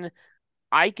again,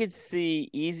 I could see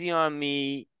Easy on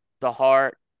Me, The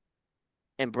Heart,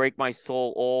 and Break My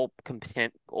Soul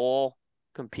all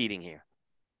competing here.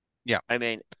 Yeah. I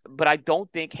mean, but I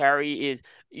don't think Harry is.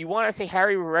 You want to say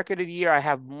Harry record of the year? I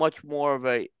have much more of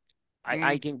a. I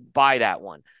Mm, can buy that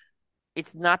one.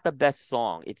 It's not the best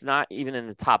song. It's not even in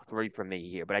the top three for me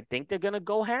here, but I think they're gonna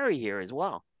go Harry here as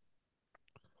well.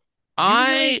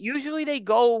 Usually, I usually they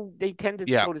go. They tend to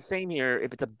yeah. go the same here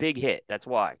if it's a big hit. That's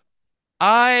why.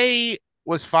 I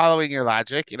was following your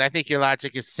logic, and I think your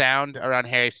logic is sound around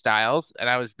Harry Styles, and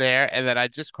I was there, and then I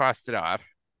just crossed it off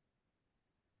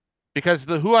because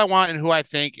the who I want and who I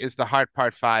think is the Heart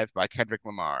Part 5 by Kendrick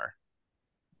Lamar.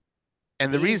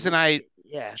 And the Is reason I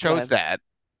yeah. Go chose ahead. that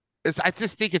is I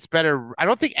just think it's better. I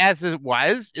don't think As It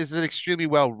Was is an extremely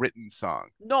well written song.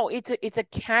 No, it's a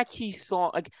catchy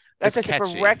song. Like It's that's what I said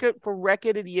catchy. for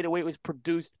record of the year, the way it was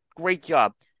produced, great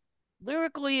job.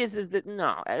 Lyrically, is that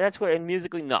no? That's where and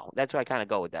musically, no. That's where I kind of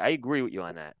go with that. I agree with you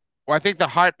on that. Well, I think the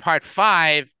Heart Part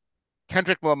 5,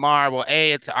 Kendrick Lamar, well,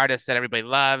 A, it's an artist that everybody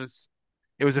loves.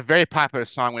 It was a very popular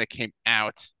song when it came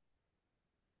out.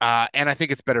 And I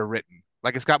think it's better written.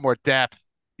 Like it's got more depth.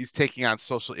 He's taking on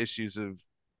social issues of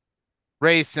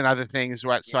race and other things,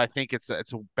 right? So Yeah, I think it's a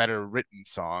better written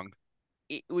song.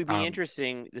 it would be Um,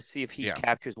 interesting to see if he yeah.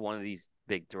 captures one of these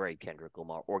big three, Kendrick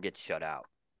Lamar, or gets shut out.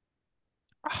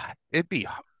 It'd be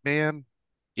man.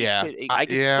 It Yeah. could.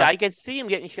 Yeah. I could see him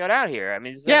getting shut out here. I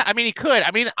mean, it's Yeah, like I mean he could.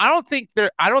 I mean, I don't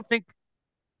think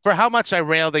for how much I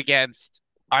railed against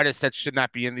artists that should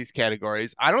not be in these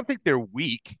categories, I don't think they're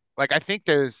weak. Like I think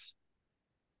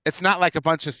it's not like a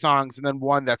bunch of songs and then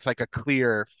one that's like a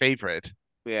clear favorite,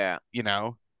 yeah. you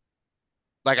know?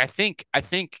 Like I think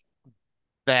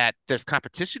that there's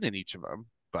competition in each of them,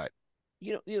 but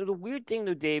The weird thing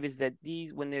though, Dave, is that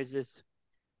these when there's this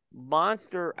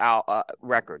monster out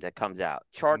record that comes out,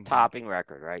 chart mhm. topping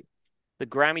record, right? The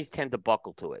Grammys tend to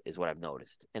buckle to it, is what I've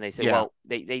noticed, and they say, Yeah. well,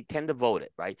 they tend to vote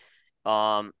it, right?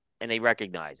 And they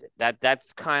recognize it.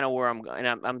 That's kind of where and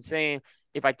I'm saying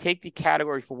if I take the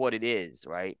category for what it is,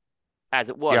 right, as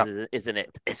it was, Yeah. isn't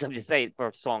it? So I'm just saying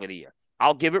for song of the year,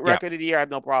 I'll give it Yeah. record of the year. I have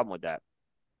no problem with that.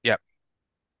 Yeah.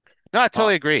 No, I Uh,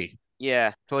 totally agree.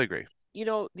 yeah, Totally agree.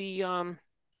 the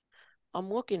I'm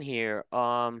looking here.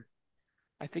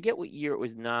 I forget what year it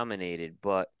was nominated,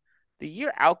 but the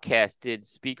year Outkast did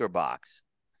Speaker Box.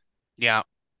 Yeah.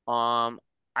 Um,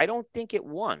 I don't think it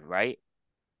won, right?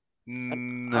 I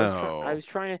No. was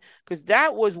trying to because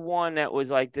that was one that was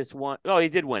like this one. Oh, they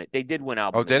did win it. They did win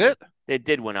Oh, album of the did year. it? They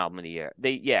did win album of the year.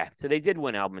 So they did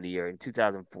win album of the year in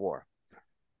 2004.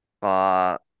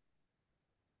 Uh,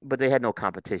 but they had no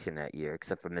competition that year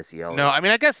except for Missy No, Elliott. I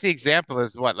mean I guess the example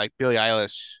is what, like Billie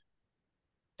Eilish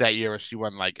that year where she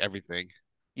won like everything.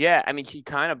 Yeah, I mean she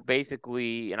kind of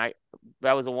basically, and I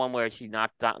that was the one where she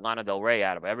knocked Lana Del Rey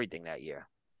out of everything that year.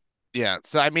 Yeah.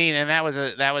 So I mean, and that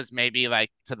was maybe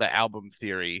like to the album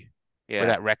theory where Yeah,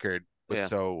 that record was yeah,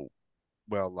 so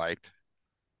well liked.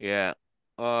 yeah.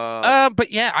 Uh,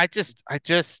 But yeah, I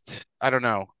don't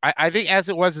know. I think As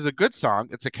It Was is a good song.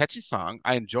 It's a catchy song.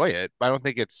 I enjoy it, but I don't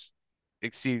think it's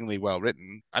exceedingly well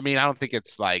written. I mean, I don't think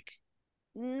it's like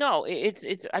No, it's.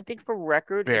 I think for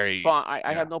record, it's very, fine.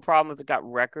 I yeah. have no problem if it got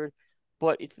record,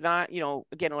 but it's not.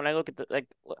 Again, when I look at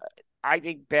I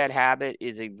think Bad Habit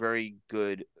is a very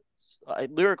good.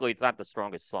 Lyrically, it's not the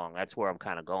strongest song. That's where I'm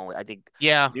kind of going with. I think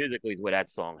Yeah. musically is where that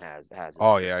song has its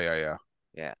Oh strength. yeah, yeah, yeah.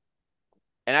 Yeah,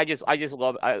 and I just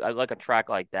love. I like a track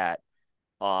like that.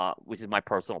 Which is my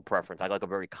personal preference. I like a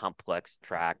very complex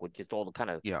track with just all the kind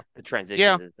of Yeah. the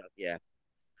Yeah. transitions and stuff. Yeah.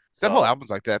 That whole So album's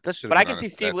like that. That should have but I been can on see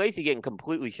it. Steve Lacy getting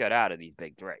completely shut out of these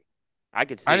big three. I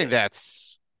could I see think it.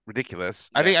 that's ridiculous.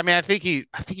 Yeah, I think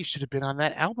he should have been on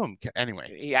that album.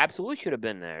 Anyway. he absolutely should have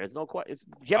been there. There's no question.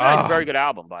 Gemini's a Oh, very good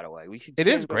album, by the way. We should it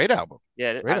see is a him go. great album.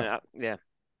 Yeah, Great album. yeah.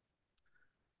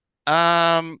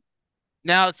 Um,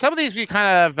 Now some of these we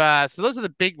kind of so those are the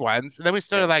big ones, and then we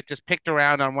sort Yeah. of like just picked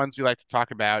around on ones we like to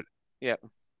talk about. Yeah.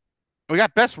 We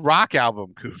got best rock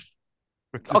album, Goof,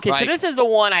 which is Okay, so like, this is the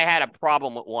one I had a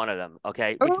problem with one of them.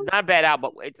 Okay, which is oh, not a bad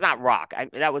album, but it's not rock.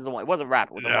 That was the one. It wasn't rap.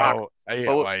 It was a rock. no, yeah,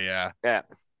 But well, yeah. yeah.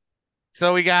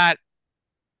 So we got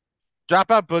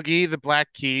Dropout Boogie, The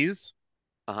Black Keys,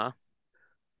 Uh-huh.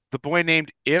 The Boy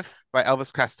Named If by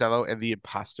Elvis Costello and the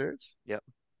Imposters, Yep.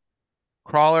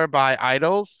 Crawler by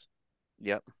Idols,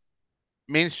 Yep.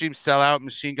 Mainstream Sellout,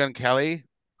 Machine Gun Kelly.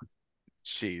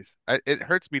 Jeez, it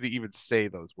hurts me to even say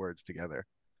those words together.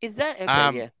 Is that okay?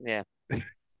 Um, Yeah. Yeah.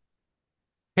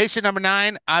 Patient number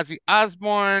nine, Ozzy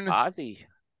Osbourne. Ozzy.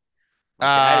 My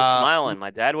dad is Uh, smiling.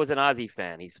 My dad was an Ozzy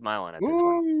fan. He's smiling at this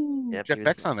one. ooh, Yep, he Jeff was.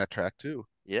 Beck's on that track too.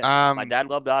 Yeah, my Um, dad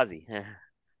loved Ozzy.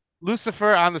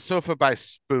 Lucifer on the Sofa by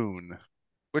Spoon,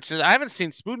 which is I haven't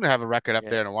seen Spoon have a record up Yeah,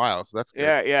 there in a while, so that's good.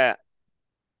 yeah, yeah.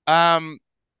 Um,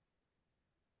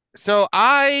 so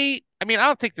I mean, I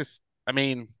don't think this. I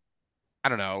mean, I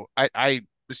don't know. I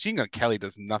Machine Gun Kelly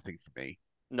does nothing for me.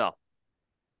 No,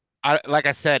 Like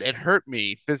I said, it hurt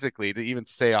me physically to even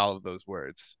say all of those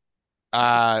words. I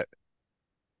could. Uh,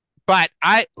 but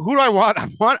who do I want? I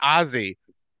want Ozzy.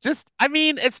 Just, I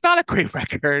mean, it's not a great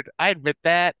record. I admit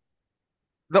that.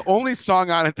 The only song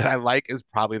on it that I like is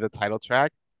probably the title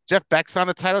track. Jeff Beck's on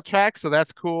the title track, so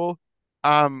that's cool.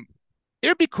 Um, it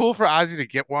would be cool for Ozzy to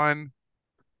get one.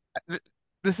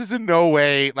 This is in no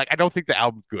way like I don't think the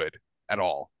album's good at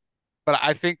all, but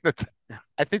I think that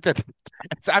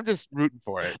I'm just rooting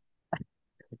for it.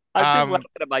 I'm just laughing Um,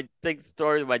 at my think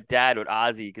story with my dad with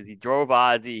Ozzy because he drove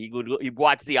Ozzy. He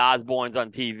watch the Osbournes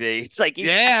on TV. It's like I'm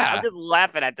yeah, just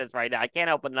laughing at this right now. I can't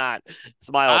help but not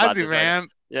smile about Ozzy, this right now. man.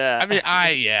 Yeah, I mean,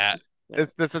 yeah,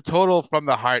 it's a total from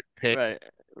the heart pick. right,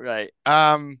 right.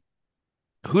 Um,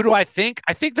 who do I think?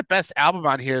 I think the best album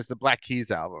on here is the Black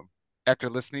Keys album. After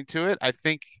listening to it, I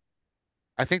think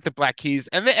the Black Keys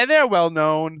and they're well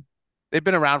known. They've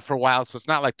been around for a while, so it's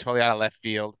not like totally out of left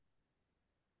field.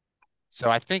 So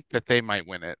I think that they might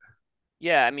win it.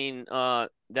 Yeah, I mean,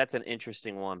 that's an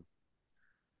interesting one.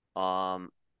 Um,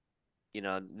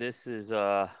 this is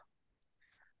okay.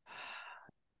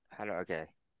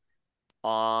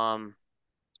 Um,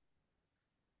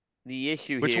 the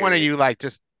issue Which here one are is you like?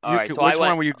 Just all right. So I which one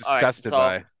went. were you All right. disgusted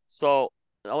by? So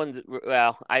I wasn't.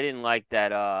 Well, I didn't like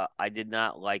that. I did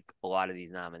not like a lot of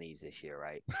these nominees this year,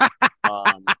 right?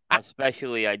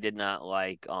 Especially I did not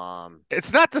like.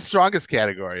 It's not the strongest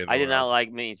category in I the did not world.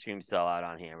 like mainstream sellout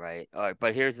on here, right? All right,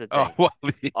 but here's the Oh, thing. well,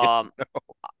 Um,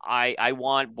 I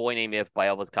want Boy Named If by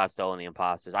Elvis Costello and the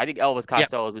Imposters. I think Elvis yeah.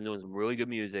 Costello has been doing some really good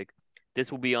music. This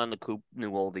will be on the Coop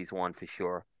New Oldies one for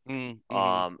sure. Mm,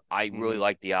 I really mm.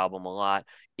 like the album a lot.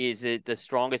 Is it the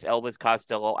strongest Elvis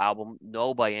Costello album?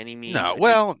 No, by any means. No, I think,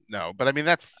 well, no, but I mean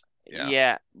that's yeah.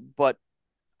 yeah, but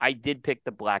I did pick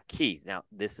the Black Keys. Now,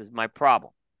 this is my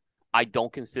problem. I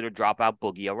don't consider Dropout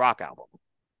Boogie a rock album.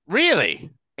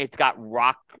 Really? It's got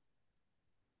rock,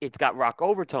 it's got rock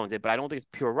overtones in it, but I don't think it's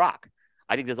pure rock.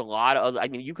 I think there's a lot of other, I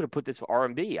mean, you could have put this for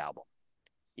R&B album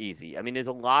easy. I mean, there's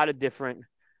a lot of different.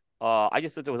 I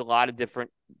just thought there was a lot of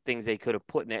different things they could have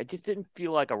put in there. It just didn't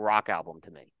feel like a rock album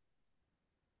to me.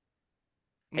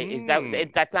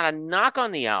 Mm. That's not a knock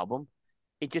on the album.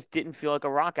 It just didn't feel like a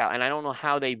rock album, and I don't know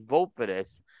how they vote for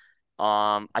this.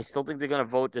 I still think they're gonna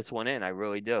vote this one in. I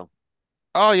really do.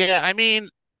 Oh yeah, I mean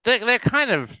they're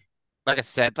kind of like I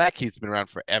said, Black Keys have been around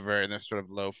forever and they're sort of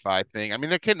lo-fi thing. I mean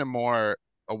they're getting more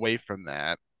away from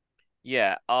that.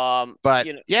 Yeah. But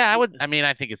yeah, I mean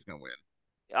I think it's gonna win.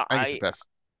 I think it's the I best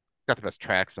got the best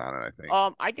tracks on it, I think.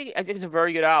 I think it's a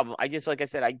very good album. I just like I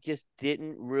said, I just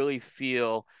didn't really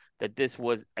feel that this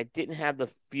was. I didn't have the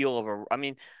feel of a. I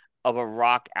mean, of a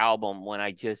rock album when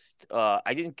I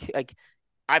didn't like.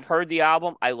 I've heard the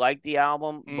album. I like the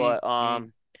album, Mm, but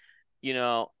mm. you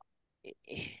know,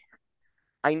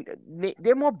 I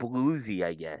they're more bluesy.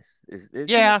 I guess is too much.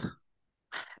 Yeah.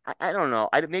 I don't know.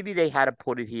 Maybe they had to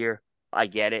put it here. I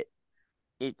get it.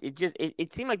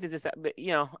 It seemed like this is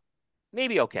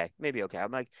maybe okay, maybe okay.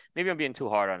 I'm like maybe I'm being too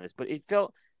hard on this, but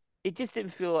it just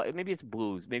didn't feel like maybe it's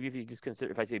blues. Maybe if you just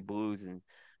consider if I say blues and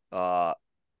uh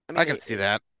I I mean can see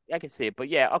that. I can see it, but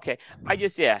yeah, okay.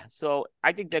 Yeah. So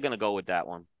I think they're gonna go with that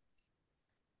one.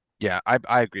 Yeah,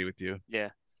 I agree with you. Yeah.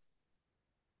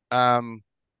 Um,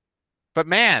 but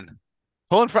man,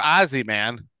 pulling for Ozzy,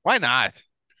 man. Why not?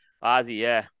 Ozzy,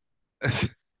 yeah.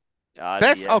 Ozzy,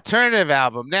 Best yeah. alternative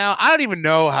album. Now, I don't even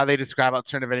know how they describe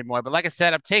alternative anymore, but like I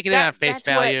said, I'm taking it on face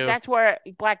value. That's where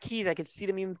Black Keys I could see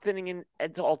them even fitting in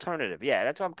as alternative. Yeah,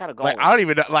 that's what I'm kind of Like going I with. don't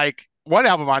even know, like one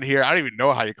album on here, I don't even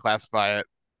know how you classify it.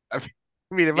 I mean,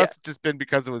 I mean, it Yeah, must have just been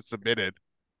because it was submitted.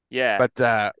 yeah. But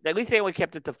At least they only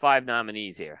kept it to 5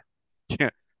 nominees here. yeah.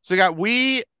 So we got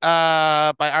We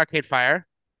by Arcade Fire.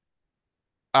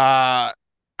 Uh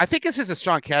I think this is a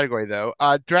strong category though.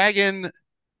 Dragon,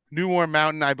 New Warm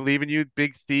Mountain, I Believe in You,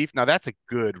 Big Thief. Now that's a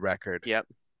good record. Yep,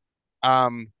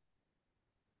 Um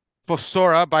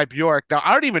Bosora by Bjork. Now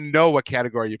I don't even know what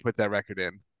category you put that record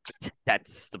in.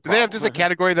 that's the Do they have just a problem.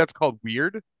 category that's called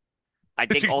weird I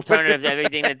that think you can put alternatives, into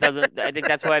everything that? that doesn't. I think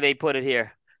that's why they put it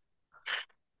here.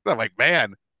 I'm like,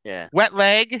 man. Yeah, Wet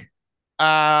Leg,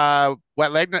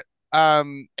 Wet Leg,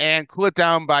 and Cool It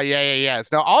Down by Yeah Yeah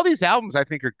Yeahs. Now all these albums I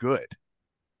think are good.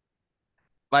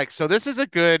 Like, so this is a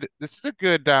good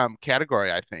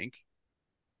category, I think.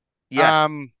 yeah.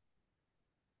 Um,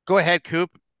 go ahead,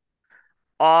 Coop.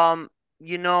 Um,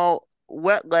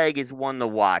 Wet Leg is one to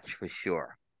watch for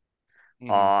sure.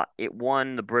 Hmm. It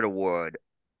won the Brit Award,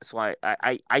 so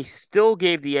I still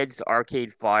gave the edge to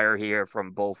Arcade Fire here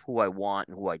from both who I want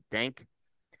and who I think.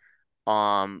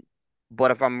 Um,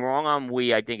 but if I'm wrong on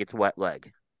We, I think it's Wet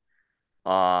Leg.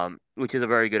 Which is a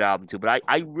very good album too. But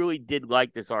I really did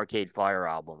like this Arcade Fire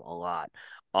album a lot.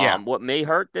 Yeah. What may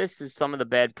hurt this is some of the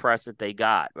bad press that they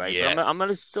got, right? But I'm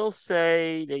gonna Yes. still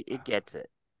say it gets it.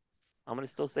 I'm gonna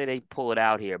still say they pull it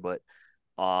out here, but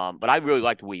I really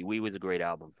liked We. We was a great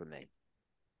album for me.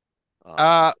 Um,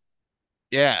 Uh,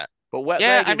 yeah. but Wet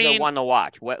Yeah, Leg I is a mean, one to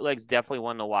watch. Wet Leg's definitely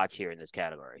one to watch here in this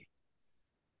category.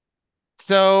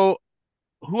 so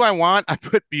who I want, I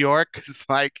put Bjork because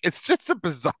like it's just a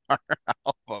bizarre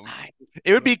album. I,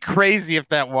 It would yeah, be crazy if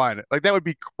that won. Like that would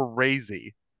be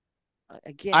crazy.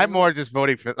 again, I I'm more don't. just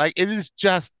voting for like it is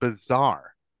just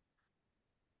bizarre.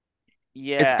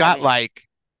 It's Yeah, I got mean, like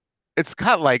it's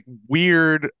got like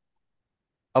weird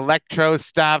electro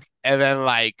stuff and then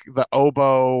like the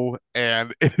oboe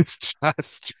and it's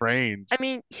just strange.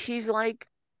 she's like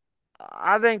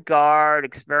avant-garde,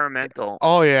 experimental.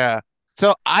 Oh yeah.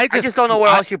 So I just don't know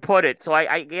where I else you put it. So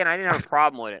I didn't have a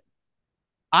problem with it.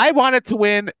 I wanted to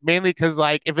win mainly because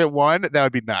like if it won, that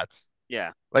would be nuts.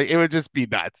 Yeah. Like it would just be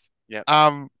nuts. Yep.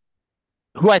 Um,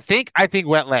 who I think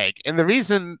Wet Leg, and the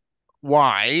reason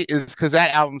why is because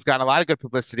that album's gotten a lot of good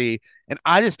publicity, and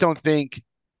I just don't think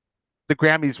the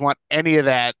Grammys want any of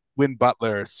that Win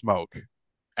Butler smoke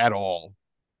at all.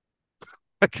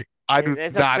 Like I do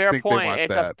It's a not fair think they point. want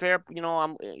It's a that. fair,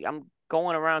 I'm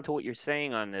going around to what you're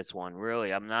saying on this one,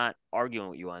 really. I'm not arguing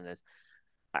with you on this.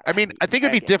 I, I mean, I think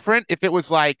it'd be again, different if it was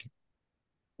like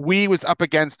we was up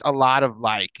against a lot of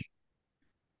like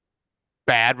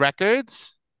bad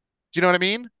records. Do you know what I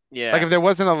mean? Like yeah. if there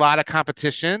wasn't a lot of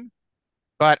competition,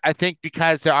 but I think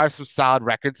because there are some solid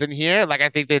records in here, like I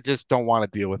think they just don't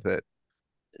want to deal with it.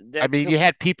 I That mean, could you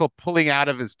had people pulling out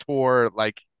of his tour,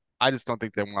 like I just don't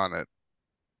think they want it.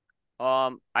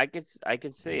 I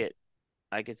could see it.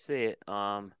 I could see it.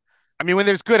 I mean, when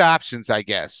there's good options, I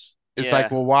guess. It's like,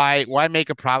 Yeah. well, why make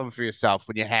a problem for yourself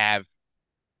when you have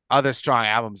other strong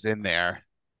albums in there?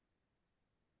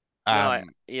 No,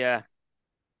 Um, yeah.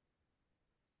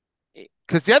 It-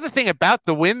 because the other thing about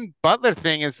the Win Butler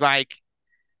thing is like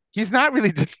he's not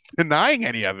really denying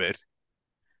any of it.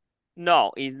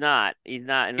 no, he's not. He's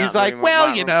not and He's not very like, well,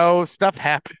 not, stuff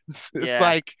happens. It's yeah.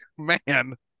 like,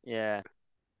 man. Yeah.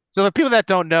 So the people that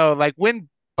don't know, like Win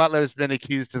Butler's been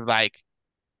accused of like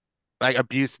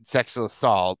abuse and sexual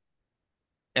assault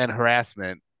and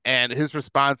harassment, and his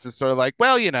response is sort of like,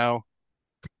 well,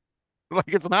 like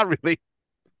it's not really.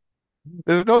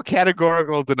 There's no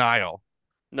categorical denial.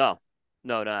 No.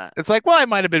 No, not. It's like, well, I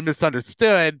might have been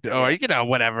misunderstood, or Yeah.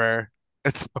 whatever.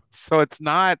 It's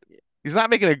not. He's not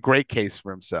making a great case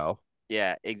for himself,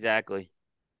 Yeah, exactly.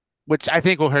 which I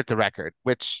think will hurt the record.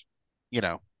 Which, you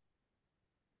know,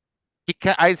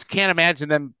 because I just can't imagine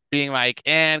them being like,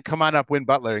 and come on up, Win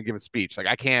Butler, and give a speech. Like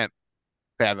I can't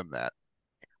fathom that.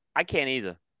 I can't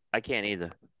either. I can't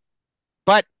either.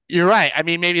 But you're right. I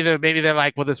mean, maybe they're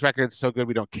like, well, this record's so good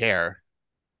we don't care.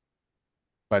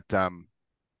 But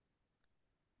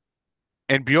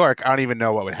and Bjork, I don't even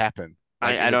know what would happen.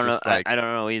 Like it I would don't know. just like I don't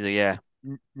know either. Yeah.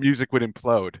 music would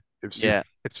implode if she Yeah.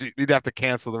 if she you'd have to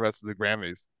cancel the rest of the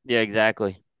Grammys. Yeah,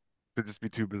 exactly. It'd just be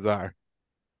too bizarre.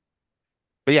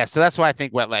 But yeah, so that's why I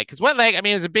think Wet Leg. Because Wet Leg, I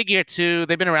mean, it was a big year too.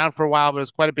 They've been around for a while, but it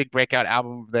was quite a big breakout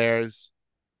album of theirs.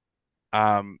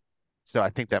 Um, so I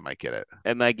think that might get it.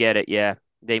 It might get it. Yeah,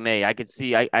 they may. I could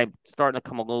see. I'm starting to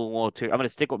come a little too. I'm going to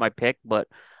stick with my pick, but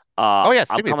Oh yeah,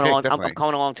 I'm Stimmy coming pick along. I'm definitely.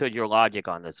 coming along to your logic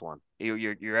on this one.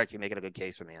 You're actually making a good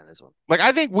case for me on this one. Like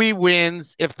I think we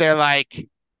wins if they're like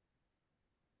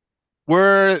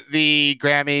we're the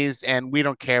Grammys and we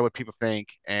don't care what people think,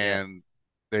 Yeah. and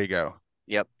there you go.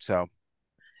 Yep. So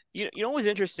You know what's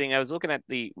interesting? I was looking at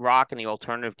the rock and the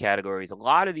alternative categories. A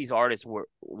lot of these artists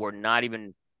were not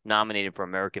even nominated for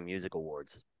American Music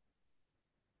Awards.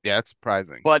 Yeah, it's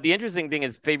surprising. But the interesting thing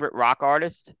is favorite rock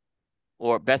artist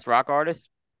or best rock artist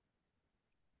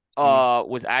Mm,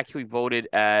 was actually voted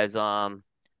as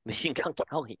Machine Gun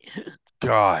Kelly.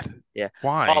 God, Yeah. Oh,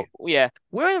 why? yeah.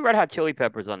 Where are the Red Hot Chili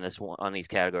Peppers on this one on these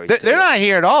categories They're too? not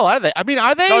here at all, are they? I mean,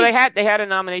 are No, they? they had a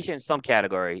nomination in some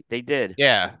category. They did.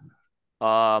 Yeah,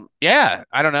 Um, yeah.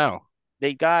 I don't know.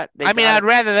 they I mean, got I'd it.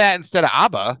 rather that instead of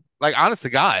ABBA. Like, honest to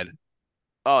God.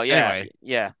 Oh yeah, Anyway,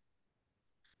 yeah.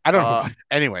 I don't know. Uh,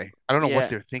 Anyway, I don't know what yeah.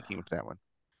 they're thinking with that one.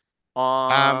 Um,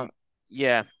 Um,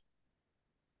 yeah.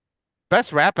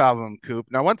 best rap album, Coop.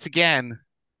 Now, once again,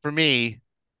 for me,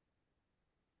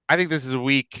 I think this is a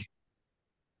weak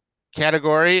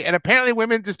category, and apparently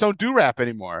women just don't do rap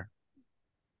anymore.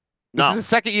 This is No, the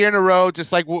second year in a row,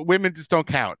 just like women just don't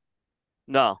count.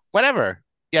 no. Whatever.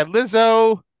 You had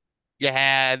Lizzo, you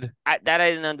had I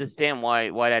didn't understand why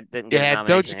that didn't you get a had Doja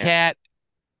nomination here. Cat.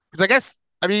 Because I guess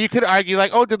I mean you could argue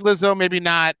like, oh, did Lizzo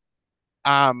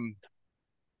um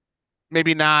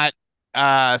maybe not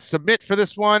submit for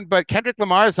this one, but Kendrick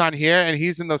Lamar is on here and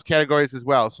he's in those categories as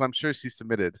well, so I'm sure she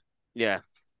submitted. Yeah,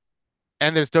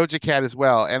 And there's Doja Cat as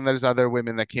well, and there's other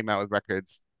women that came out with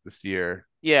records this year.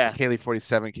 yeah, Kaylee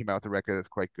 47 came out with a record that's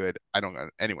quite good. I don't know.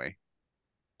 Anyway.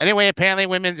 Anyway, apparently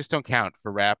women just don't count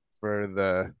for rap for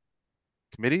the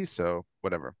committee, so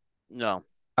whatever. no.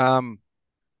 Um,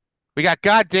 we got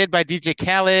God Did by DJ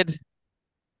Khaled.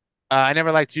 I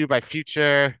Never Liked You by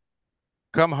Future.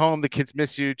 Come Home, The Kids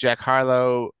Miss You, Jack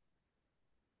Harlow,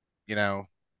 you know.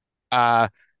 Uh,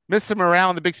 Mr. Morale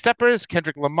and the Big Steppers,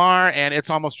 Kendrick Lamar, and It's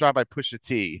Almost Dry by Pusha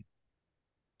T.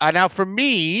 Now, for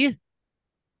me,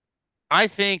 I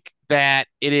think that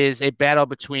it is a battle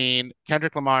between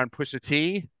Kendrick Lamar and Pusha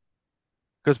T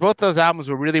because both those albums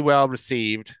were really well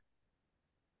received.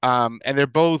 And they're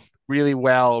both really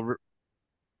well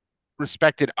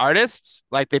respected artists.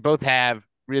 Like they both have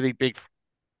really big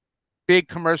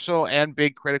commercial and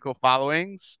big critical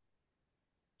followings.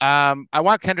 I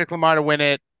want Kendrick Lamar to win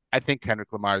it. I think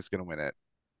Kendrick Lamar is going to win it.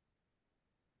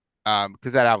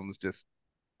 Because that album is just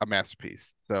a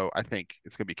masterpiece. So I think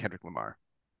it's going to be Kendrick Lamar.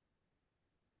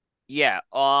 Yeah.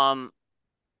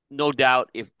 No doubt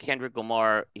if Kendrick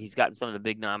Lamar, he's gotten some of the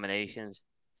big nominations.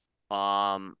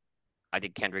 Um, I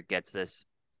think Kendrick gets this.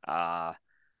 Uh,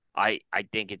 I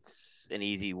think it's an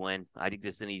easy win. I think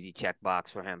this is an easy check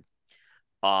box for him.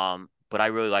 But I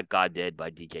really like God Did by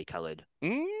DJ Khaled. I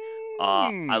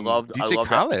DJ loved that.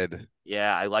 Khaled.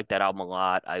 Yeah, I liked that album a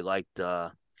lot. I liked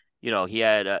he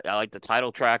had I liked the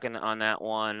title track on that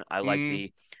one.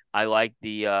 Mm, I like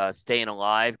the staying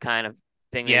alive kind of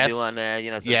thing they do on yes.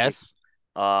 there, so Yes.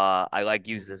 I like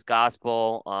Use This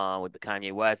Gospel with the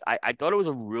Kanye West. I thought it was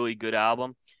a really good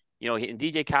album. In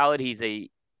DJ Khaled, he's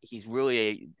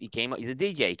really he's a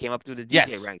DJ. He came up through the DJ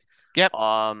Yes. ranks. Yep.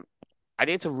 I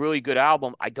think it's a really good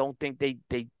album. I don't think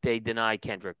they deny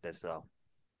Kendrick this though.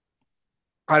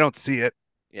 I don't see it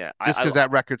Yeah, just because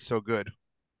that record's so good.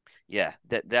 yeah,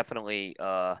 definitely,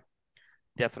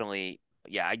 definitely,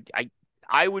 yeah.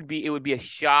 I would be. It would be a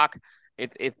shock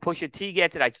if Pusha T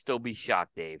gets it. I'd still be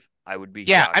shocked, Dave. I would be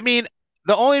Yeah, shocked. I mean,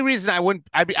 the only reason I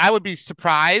would be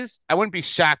surprised. I wouldn't be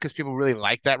shocked because people really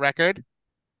like that record.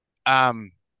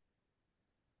 Um,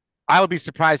 I would be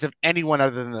surprised if anyone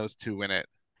other than those two win it.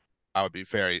 I would be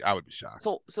shocked.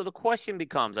 So the question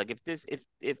becomes like if this if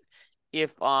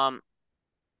if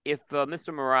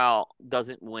Mr. Morale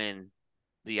doesn't win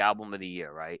the album of the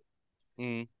year, right?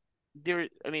 Mm.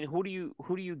 I mean, who do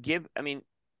you give? I mean,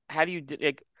 how do you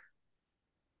like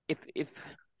if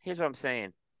here's what I'm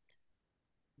saying.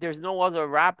 There's no other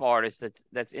rap artist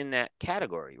that's in that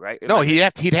category, right? Am No, I miss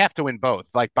he'd have to win both,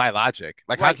 like by logic.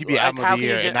 Like how right? could he be Like album of the how can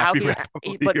year you and just not how be can rap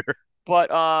album of the but year?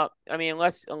 I mean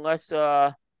unless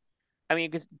I mean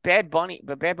because Bad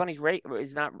Bunny's rate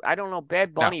is not. I don't know.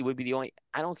 Bad No, Bunny would be the only.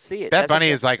 I don't see it. Bad That's what I'm Bunny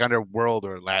saying. is like under World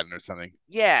or Latin or something.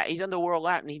 Yeah, he's under World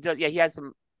Latin. He does. Yeah, he has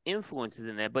some influences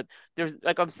in there. But there's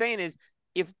like I'm saying is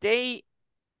if they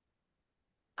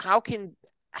how can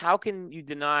how can you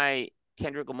deny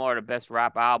Kendrick Lamar the best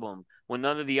rap album when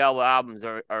none of the other albums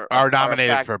Are are a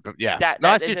nominated fact for yeah. that No,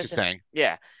 I that see what you're that's saying.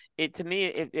 yeah. It to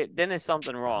me then there's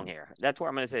something wrong here. That's what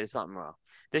I'm gonna say. There's something wrong.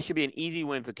 This should be an easy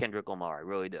win for Kendrick Lamar. I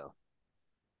really do.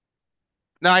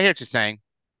 No, I hear what you're saying.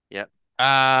 Yep.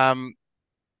 Um,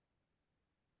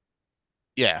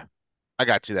 yeah, I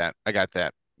got you that. I got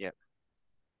that. Yep.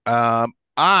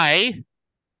 I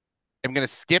am gonna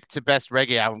skip to best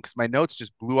reggae album because my notes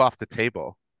just blew off the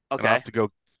table, and I'll Okay. have to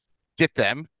go get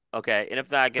them Okay. And if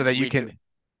not, I so can that you read through. can.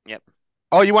 Yep.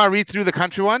 Oh, you want to read through the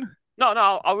country one? No,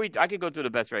 no, I'll read. I could go through the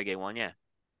best reggae one. Yeah,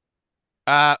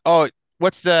 Oh,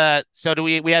 what's the so do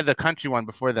we had the country one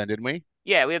before then, didn't we?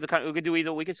 yeah. We have the. We could do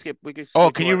either. We could skip. We could Oh,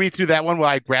 skip can you whoever. read through that one while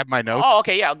I grab my Oh, notes?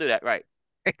 okay. Yeah, I'll do that. Right.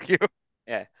 Thank you.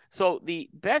 Yeah. So the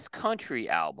best country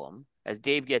album, as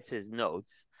Dave gets his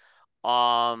notes,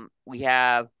 we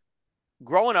have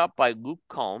 "Growing Up" by Luke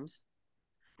Combs,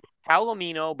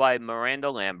 "Palomino" by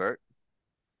Miranda Lambert.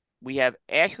 We have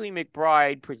Ashley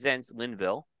McBryde presents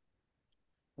Linville.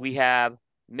 We have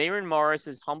Maren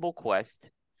Morris's Humble Quest,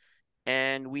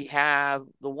 and we have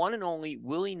the one and only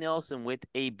Willie Nelson with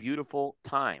A Beautiful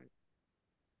Time.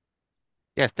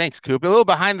 Yeah, thanks, Coop. A little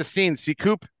behind the scenes. See,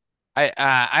 Coop,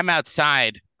 I'm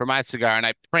outside for my cigar and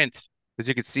I print, as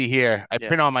you can see here. I Yeah,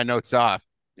 print all my notes off.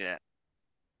 yeah.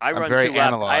 I I'm run very two lap.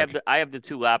 analog. I have the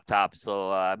two laptops,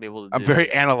 so I'm able to I'm do this.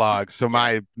 very analog, so Yeah.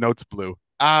 my notes blew.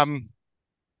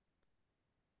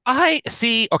 I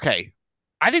see. Okay,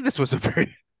 I think this was a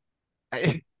very.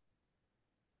 I,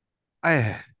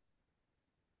 I,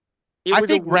 It I was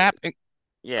a think weird.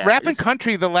 Yeah. rap and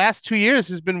country the last 2 years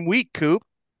has been weak, Coop.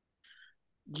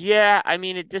 Yeah. I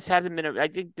mean, it just hasn't been. I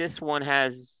think this one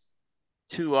has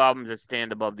two albums that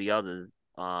stand above the others.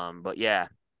 But yeah,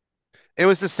 It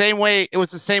was the same way. It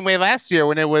was the same way last year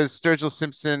when it was Sturgill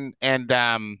Simpson and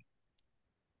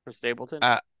for Stapleton.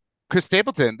 uh Chris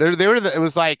Stapleton. They were it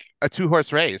was like a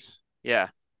two-horse race. Yeah.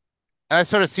 And I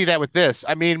sort of see that with this.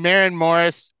 I mean, Maren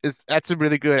Morris is that's a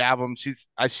really good album. She's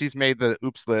made the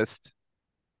Oops list.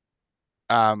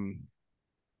 Um,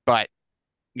 but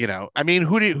I mean,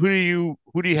 who do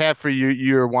you have for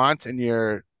your want and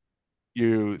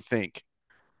you think?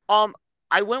 Um,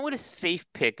 I went with a safe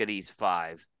pick of these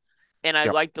five, and I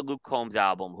Yep. like the Luke Combs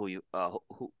album. Who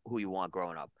you want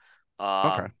growing up?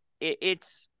 Okay.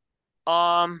 It's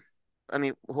um. I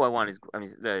mean, who I want is. I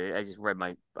mean, I just read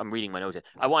my. I'm reading my notes.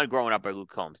 I wanted growing up by Luke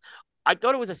Combs. I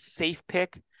thought it was a safe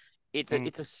pick. Mm,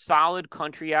 It's a solid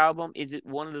country album. Is it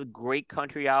one of the great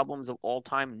country albums of all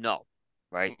time? No,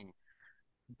 right? mm.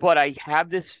 But I have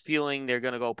this feeling they're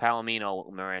gonna go Palomino,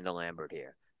 Miranda Lambert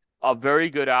here. A very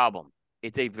good album.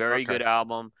 It's a very Okay. good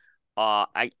album.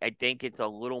 I think it's a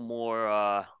little more.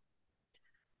 I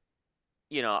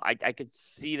could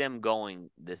see them going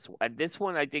this one. This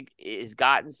one I think has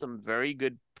gotten some very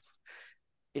good.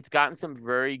 It's gotten some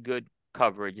very good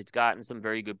coverage. It's gotten some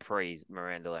very good praise,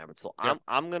 Miranda Lambert. So Yep.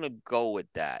 I'm gonna go with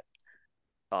that.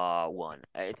 One.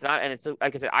 It's not, and it's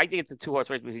like I said. I think it's a two-horse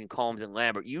race between Combs and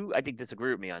Lambert. You, I think,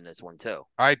 disagree with me on this one too.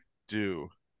 I do.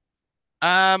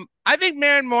 I think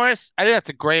Maren Morris, I think that's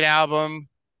a great album.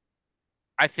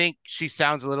 I think she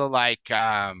sounds a little like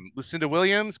Lucinda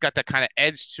Williams, got that kind of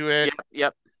edge to it.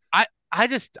 Yep,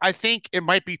 yep. I think it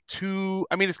might be too.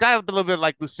 I mean, it's got a little bit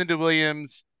like Lucinda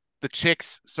Williams, the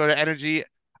Chicks sort of energy.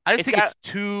 I just It's think got it's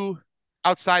too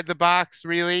outside the box,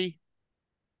 really,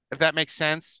 if that makes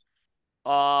sense.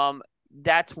 um.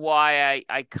 That's why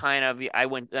I kind of I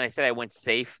went. And I said I went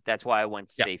safe. That's why I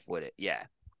went Yeah. safe with it. Yeah.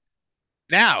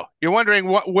 Now you're wondering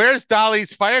where's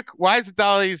Dolly's Fire? Why is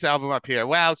Dolly's album up here?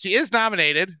 Well, she is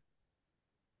nominated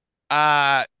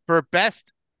for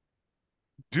best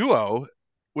duo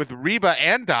with Reba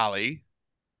and Dolly.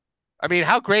 I mean,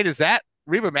 how great is that?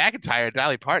 Reba McEntire,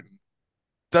 Dolly Parton.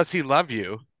 Does he love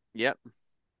you? Yep.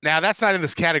 Now that's not in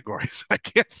this category, so I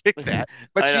can't pick that.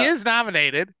 But I she know. is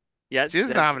nominated. Yes. She is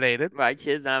That nominated. right.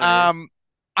 She's nominated. Um,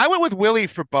 I went with Willie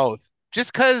for both,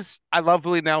 just because I love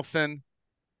Willie Nelson.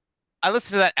 I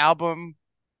listened to that album.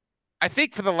 I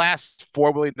think for the last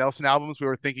four Willie Nelson albums, we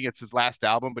were thinking it's his last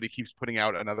album, but he keeps putting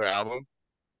out another album.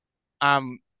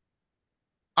 Um,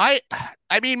 I,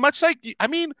 I mean,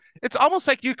 it's almost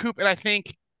like you, Coop, and I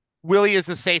think Willie is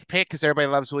a safe pick because everybody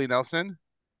loves Willie Nelson.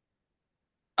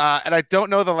 And I don't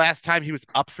know the last time he was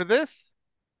up for this.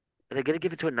 They're gonna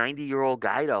give it to a 90-year-old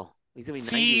guy though. He's gonna be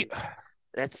See, 90.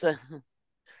 That's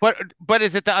but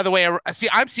is it the other way? See,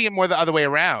 I'm seeing more the other way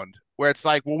around, where it's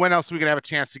like, well, when else are we gonna have a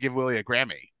chance to give Willie a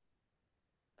Grammy?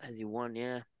 has he won?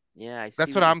 Yeah. Yeah. I see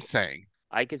That's what what you're I'm saying. saying.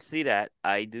 I can see that.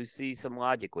 I do see some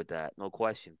logic with that. No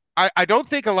question. I don't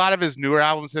think a lot of his newer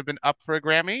albums have been up for a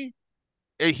Grammy.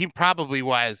 He probably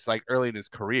was like early in his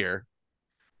career.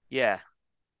 Yeah.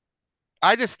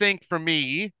 I just think for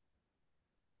me,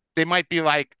 they might be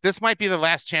like, this might be the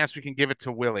last chance we can give it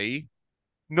to Willie.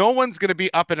 No one's gonna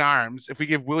be up in arms if we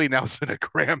give Willie Nelson a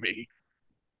Grammy.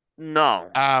 No.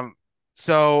 Um,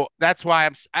 so that's why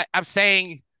I'm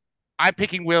saying I'm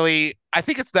picking Willie. I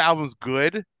think it's the album's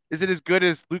good. Is it as good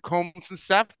as Luke Combs and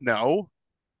stuff? No,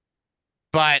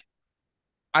 but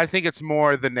I think it's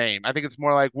more the name. I think it's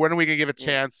more like when are we gonna give a Yeah.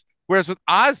 chance? Whereas with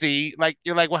Ozzy, like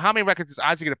you're like, well, how many records is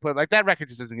Ozzy gonna put? Like that record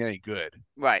just isn't any good.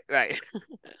 Right. Right.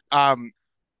 Um,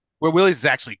 where Willie's is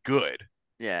actually good.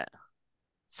 Yeah.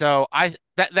 So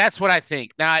that's what I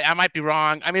think. Now I might be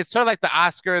wrong. I mean, it's sort of like the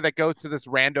Oscar that goes to this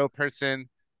rando person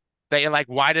that you're like,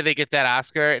 why did they get that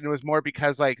Oscar? And it was more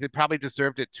because like they probably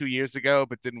deserved it 2 years ago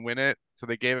but didn't win it, so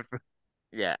they gave it for.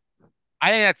 Yeah. I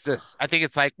think that's this. I think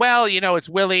it's like, well, it's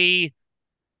Willie.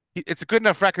 It's a good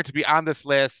enough record to be on this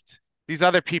list. These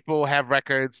other people have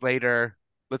records later.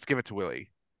 Let's give it to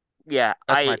Willie. Yeah.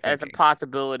 That's my As a thinking.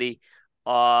 possibility,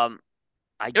 um,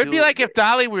 I It would be do. like if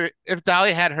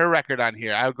Dolly had her record on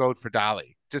here, I would go for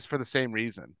Dolly just for the same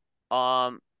reason.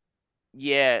 Um,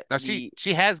 yeah. Now she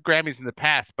has Grammys in the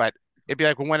past, but it'd be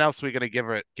like, well, when else are we gonna give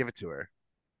it to her?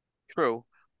 True.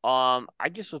 I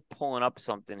just was pulling up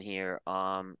something here.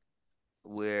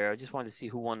 Where I just wanted to see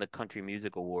who won the Country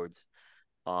Music Awards.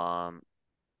 Um,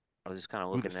 I was just kind of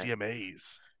Ooh, the looking at.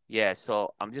 CMAs. Yeah.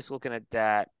 So I'm just looking at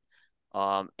that.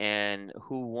 And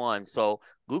who won? So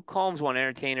Luke Combs won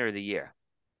Entertainer of the Year.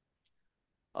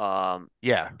 Um,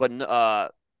 Yeah. but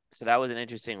so that was an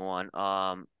interesting one.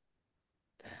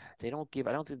 They don't give.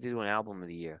 I don't think they do an album of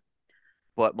the year.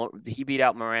 But he beat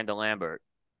out Miranda Lambert.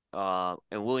 And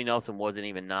Willie Nelson wasn't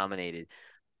even nominated.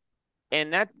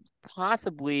 And that's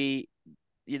possibly,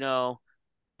 you know,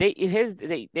 they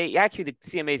actually the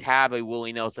CMAs have a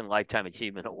Willie Nelson Lifetime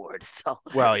Achievement Award. So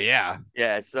Well, yeah.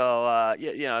 yeah, so I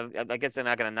guess they're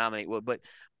not going to nominate Will, but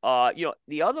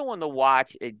the other one to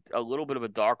watch, a little bit of a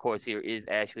dark horse here is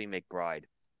Ashley McBride.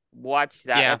 Watch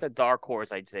that. Yeah. That's a dark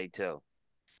horse, I'd say too.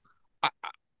 I,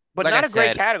 But like I not a great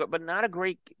said, category, but not a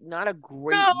great no,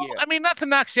 year. I mean nothing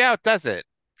knocks you out, does it?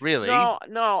 Really? No,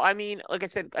 no. I mean, like I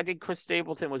said, I think Chris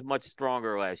Stapleton was much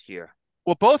stronger last year.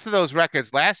 Well, both of those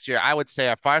records last year, I would say,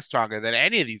 are far stronger than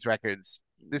any of these records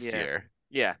this Yeah, year.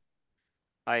 yeah,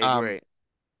 I Um, agree.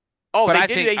 Oh, but they I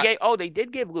did. think, They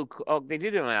did give Luke. Oh, they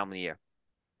did give him an album of the year.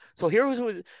 So here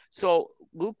was so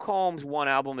Luke Combs won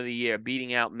album of the year,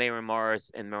 beating out Maren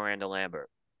Morris and Miranda Lambert,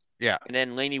 yeah. and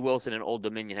then Lainey Wilson and Old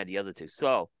Dominion had the other two.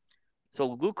 So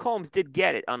Luke Combs did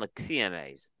get it on the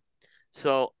CMAs.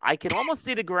 So I can almost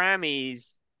see the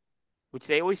Grammys, which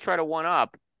they always try to one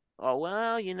up. Oh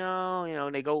well,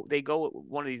 they go with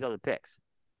one of these other picks.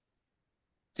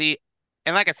 See,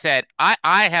 and like I said, I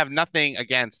have nothing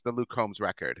against the Luke Combs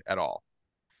record at all.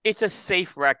 It's a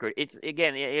safe record. It's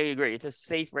again, I agree. It's a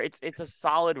safe. It's a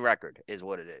solid record, is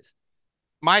what it is.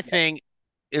 My Yeah. thing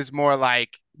is more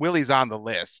like Willie's on the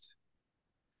list.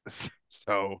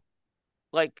 So,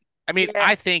 Like, I mean, yeah,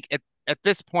 I think at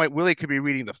this point, Willie could be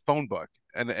reading the phone book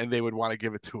and they would want to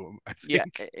give it to him, I yeah,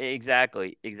 think.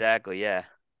 exactly, yeah,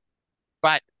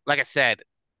 But like I said,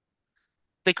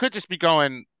 they could just be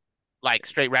going like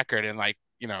straight record and like,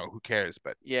 who cares?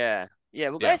 But yeah, yeah.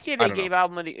 But yeah, last year I they don't know. gave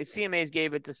album of the CMAs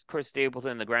gave it to Chris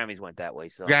Stapleton, and the Grammys went that way.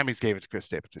 Grammys gave it to Chris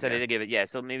Stapleton, So they yeah. did give it, yeah.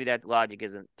 So maybe that logic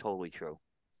isn't totally true.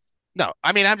 No,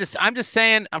 I mean, I'm just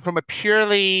saying I'm from a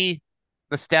purely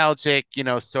nostalgic,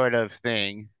 sort of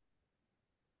thing.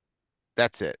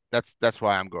 That's it. That's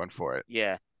why I'm going for it.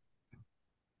 Yeah,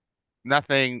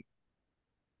 Nothing,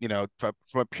 from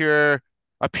a pure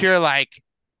like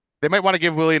they might want to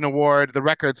give Willie an award. The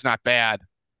record's not bad.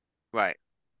 right.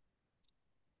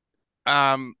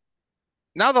 Um,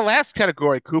 Now the last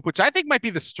category, Coop, which I think might be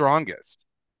the strongest.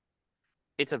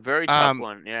 It's a very tough Um,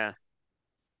 one. Yeah.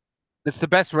 it's the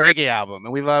best reggae album,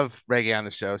 and we love reggae on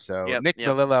the show. So Yep. Nick Yep.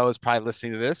 Melillo is probably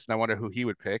listening to this, and I wonder who he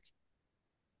would pick.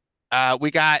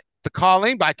 We got The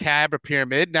Calling by Cabra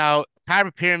Pyramid. Now,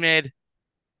 Cabra Pyramid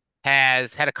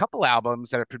has had a couple albums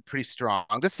that have been pretty strong.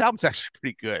 This album's actually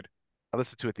pretty good. I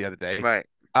listened to it the other day. Right.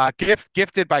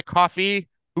 Gifted by Coffee,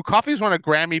 who Coffee's won a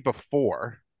Grammy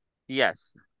before.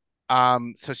 Yes.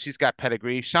 So she's got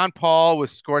pedigree. Sean Paul with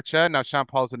Scorcha. Now Sean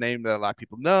Paul's a name that a lot of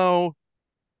people know.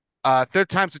 Third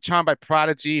Time's a Charm by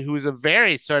Prodigy, who is a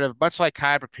very sort of much like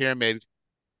Kyber Pyramid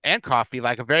and Coffee,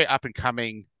 like a very up and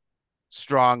coming,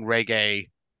 strong reggae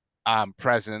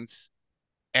presence.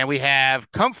 And we have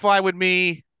Come Fly With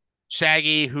Me,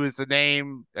 Shaggy, who is a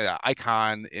name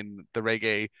icon in the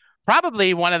reggae,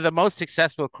 probably one of the most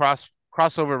successful crossover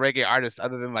reggae artists,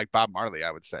 other than like Bob Marley,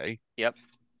 I would say. Yep.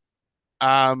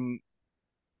 Um,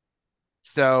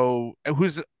 so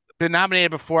who's been nominated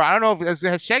before? I don't know if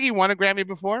has Shaggy won a Grammy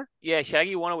before? Yeah.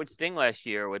 Shaggy won it with Sting last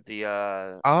year with the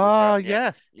Oh, yeah,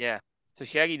 yes. yeah. So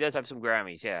Shaggy does have some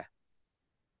Grammys. Yeah.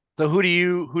 So who do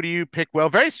you pick? Well,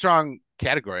 very strong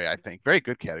category, I think. Very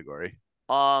good category.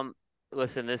 Um.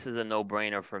 Listen, this is a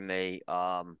no-brainer for me.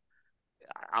 I'm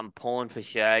pulling for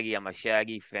Shaggy. I'm a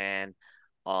Shaggy fan.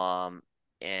 Um,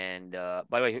 and by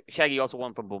the way, Shaggy also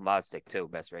won from Boombastic too,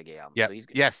 best reggae album. Yep. So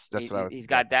Yes, that's what I was. he's Yep.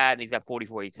 got that, and he's got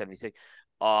 44,876.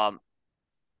 Um,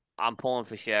 I'm pulling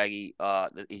for Shaggy.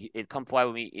 It Come Fly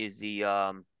With Me is the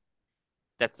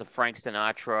that's the Frank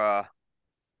Sinatra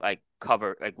like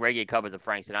cover, like reggae covers of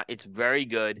Frank Sinatra. It's very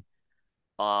good.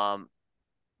 Um,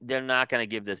 they're not gonna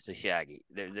give this to Shaggy.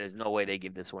 There's no way they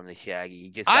give this one to Shaggy. He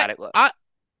just I got it a I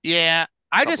yeah,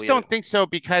 I couple just years. don't think so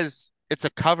because it's a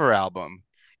cover album.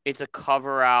 It's a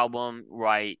cover album,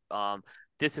 right?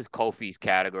 This is Kofi's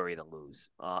category to lose.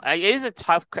 It is a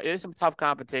tough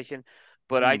competition,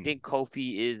 but I Mm. think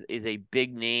Kofi is a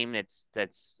big name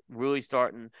that's really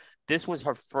starting. This was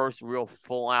her first real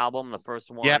full album. The first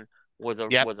Yep, one was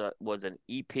yep. an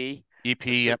EP. EP,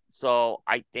 So, yep. so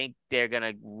I think they're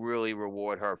gonna really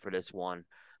reward her for this one.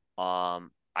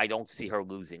 I don't see her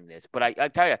losing this, but I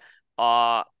tell you,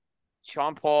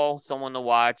 Sean Paul, someone to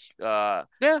watch. Yeah.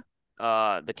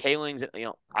 The Kalings,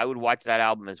 I would watch that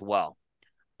album as well.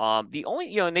 The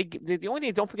only, and the only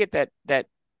thing, don't forget that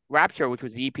Rapture, which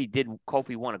was the EP, did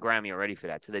Kofi won a Grammy already for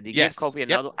that. So they did give Yes. Kofi Yep.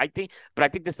 another. But I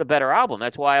think this is a better album.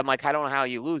 That's why I'm like, I don't know how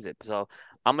you lose it. So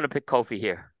I'm gonna pick Kofi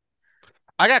here.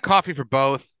 I got coffee for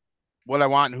both what I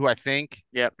want and who I think.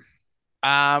 Yep.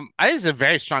 I think it's a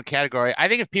very strong category. I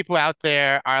think if people out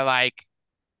there are like,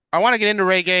 I want to get into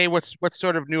reggae, what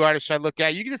sort of new artists should I look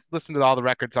at? You can just listen to all the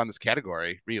records on this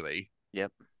category, really,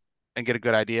 Yep. and get a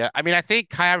good idea. I mean, I think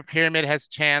Kyra Pyramid has a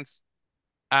chance.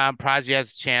 Prodigy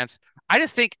has a chance. I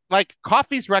just think like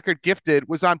Coffee's record Gifted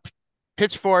was on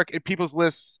Pitchfork and people's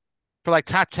lists for like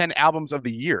top 10 albums of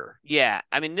the year. Yeah.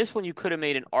 I mean, this one you could have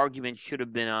made an argument should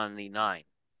have been on the nine.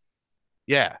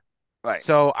 Yeah. Right.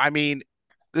 So I mean,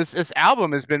 this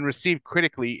album has been received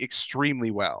critically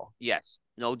extremely well. Yes.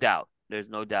 No doubt. There's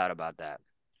no doubt about that.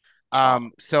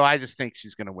 So I just think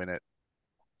she's gonna win it,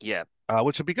 Yeah.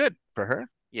 which will be good for her.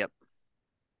 Yep.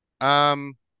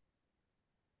 Um,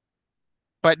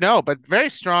 but no, but very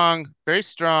strong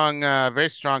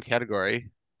category.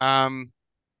 Um,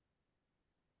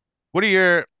 what are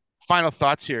your final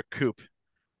thoughts here, Coop?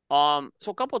 So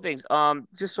a couple of things.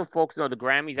 Just so folks know, the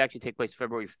Grammys actually take place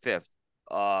February 5th,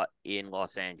 in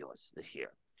Los Angeles this year.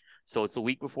 So it's the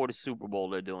week before the Super Bowl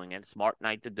they're doing it. Smart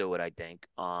night to do it, I think.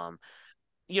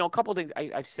 A couple of things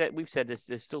we've said this.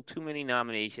 There's still too many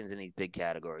nominations in these big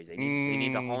categories. They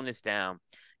need to Mm, hone this down,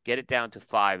 get it down to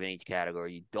 5 in each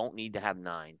category. You don't need to have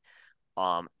 9.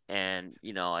 And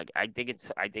like I think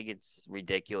it's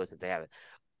ridiculous that they have it.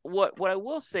 What I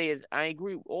will say is I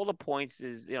agree with all the points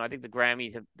is I think the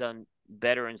Grammys have done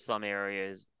better in some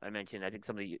areas. I mentioned I think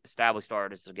some of the established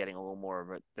artists are getting a little more of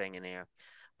a thing in there,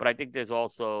 but I think there's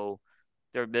also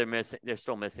they're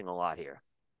still missing a lot here.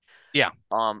 yeah.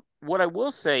 What I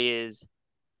will say is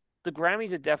the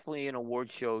Grammys are definitely an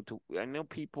award show. I know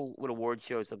people with award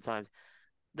shows sometimes.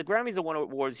 The Grammys are one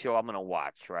awards show I'm gonna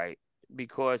watch, right?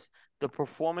 Because the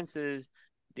performances,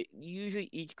 usually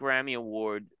each Grammy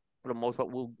award for the most part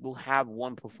will have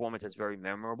one performance that's very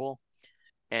memorable,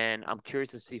 and I'm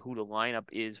curious to see who the lineup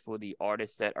is for the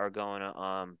artists that are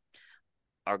gonna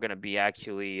be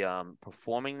actually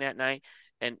performing that night.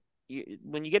 And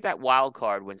when you get that wild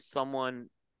card, when someone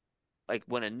like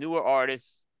when a newer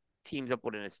artist teams up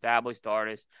with an established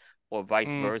artist or vice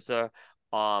Mm, versa,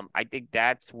 I think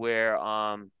that's where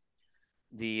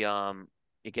the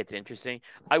it gets interesting.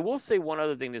 I will say one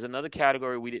other thing. There's another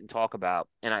category we didn't talk about,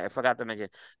 and I forgot to mention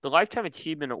the Lifetime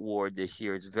Achievement Award this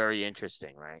year is very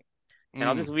interesting, right? And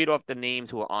I'll mm, just read off the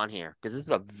names who are on here because this is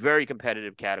a very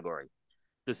competitive category.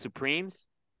 The Supremes,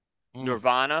 mm.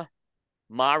 Nirvana,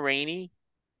 Ma Rainey,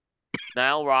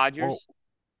 Nile Whoa, Rodgers,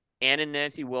 Ann and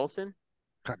Nancy Wilson,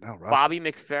 God, now Rogers. Bobby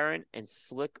McFerrin, and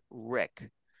Slick Rick.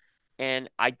 And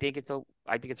I think it's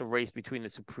a race between the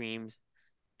Supremes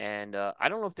and I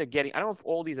don't know if they're getting. I don't know if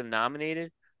all these are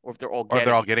nominated or if they're all Or they're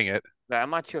getting all it. getting it.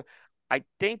 I'm not sure. I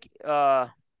think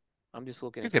I'm just I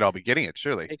looking think at they'd this. all be getting it,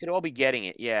 surely. They could all be getting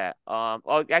it. Yeah.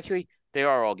 Oh, actually, they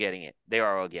are all getting it. They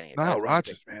are all getting it. Nile That's my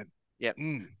mistake. Rogers, man. Yep.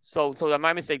 Mm. So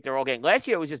my mistake. They're all getting. Last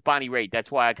year it was just Bonnie Raitt.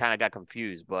 That's why I kind of got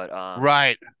confused. But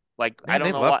Right. like I Man,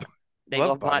 don't they know what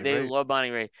love Bonnie They Raitt. love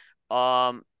Bonnie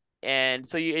Raitt. And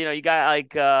so you got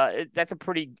like that's a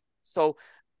pretty. So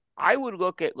I would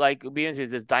look at like being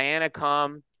honest, does Diana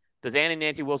come? Does Ann and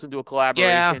Nancy Wilson do a Yeah.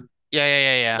 collaboration?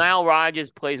 Yeah. Nile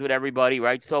Rodgers plays with everybody,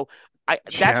 right? So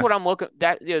that's Yeah. what I'm looking.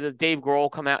 Does Dave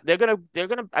Grohl come out? They're gonna.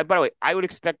 By the way, I would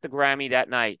expect the Grammy that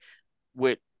night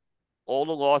with all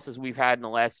the losses we've had in the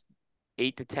last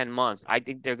 8 to 10 months. I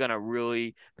think they're gonna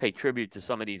really pay tribute to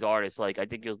some of these artists. Like I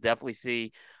think you'll definitely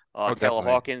see Oh, Taylor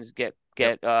definitely. Hawkins get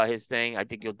Yep. get his thing. I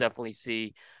think you'll definitely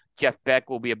see Jeff Beck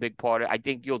will be a big part of it. I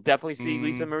think you'll definitely see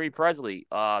Lisa Mm, Marie Presley.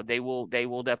 They will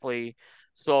definitely.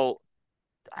 So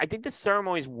I think the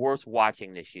ceremony is worth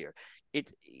watching this year.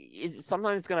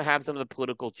 Sometimes it's going to have some of the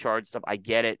political charge stuff. I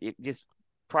get it. It just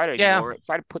try to Yeah. ignore it.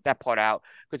 Try to put that part out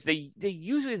because they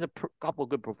usually has a couple of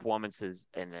good performances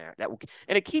in there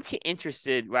and it keeps you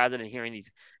interested rather than hearing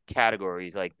these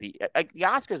categories like the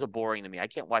Oscars are boring to me. I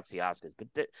can't watch the Oscars, but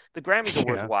the Grammys are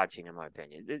worth Yeah. watching in my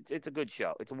opinion. It's a good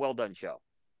show. It's a well done show.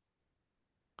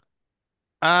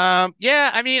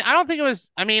 Yeah, I mean, I don't think it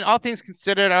was, I mean, all things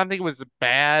considered, I don't think it was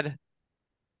bad.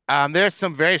 There's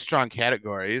some very strong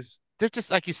categories. There's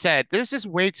just, like you said, there's just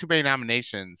way too many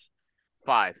nominations.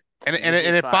 Five, And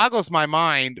usually it five. boggles my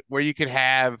mind where you could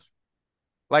have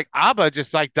like ABBA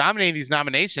just like dominating these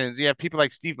nominations. You have people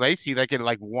like Steve Lacy that get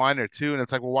like one or two, and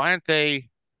it's like, well, why aren't they?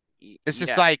 It's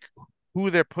just Yeah, like who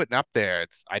they're putting up there.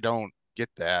 I don't get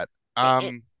that.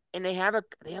 and, and they have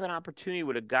an opportunity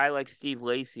with a guy like Steve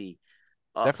Lacy,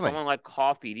 Definitely. someone like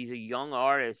Coffee. He's a young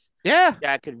artist Yeah.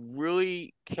 that could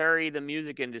really carry the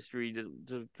music industry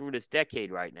through this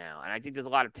decade right now. And I think there's a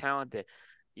lot of talent that,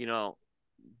 you know,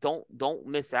 don't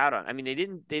miss out on. I mean, they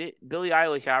didn't. Billie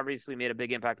Eilish obviously made a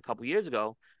big impact a couple years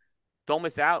ago. Don't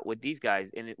miss out with these guys.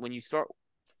 And when you start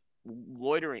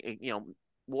loitering,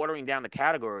 watering down the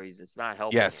categories, it's not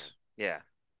helping you. Yes. Yeah,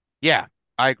 Yeah.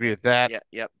 I agree with that. yeah,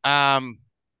 yep. Um,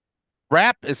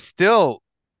 Rap is still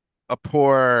a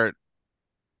poor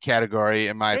category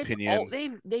in my opinion.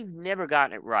 They've never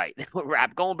gotten it right with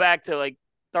rap. Going back to like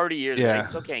 30 years ago, they Yeah.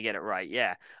 still can't get it right.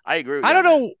 Yeah, I agree with I you don't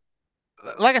on that. know.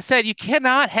 Like I said, you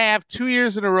cannot have 2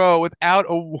 years in a row without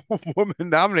a woman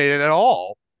nominated at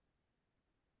all.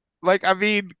 Like, I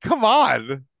mean, come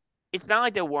on. It's not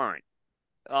like they weren't.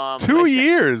 When I two said,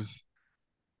 years.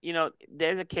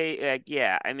 there's a case.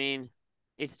 Yeah, I mean,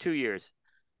 it's 2 years,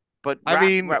 but I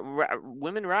mean,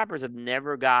 women rappers have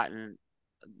never gotten.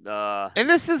 and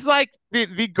this is like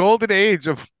the golden age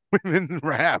of women in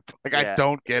rap. Like, I Yeah,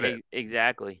 don't get it.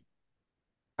 exactly.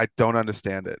 I don't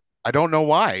understand it. I don't know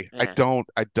why. Yeah. I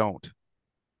don't.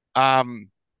 Um,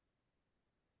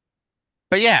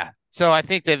 but yeah, so I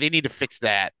think that they need to fix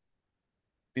that.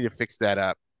 Need to fix that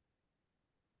up.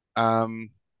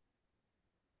 Um,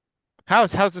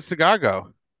 how's the cigar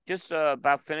go? Just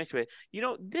about finished with.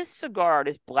 This cigar,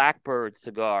 this Blackbird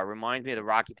cigar, reminds me of the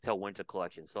Rocky Patel Winter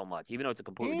Collection so much, even though it's a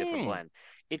completely different Mm, blend.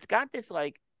 It's got this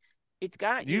like, it's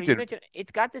got you you did. mentioned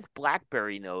it's got this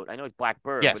blackberry note. I know it's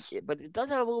Blackbird, but Yes. it does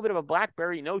have a little bit of a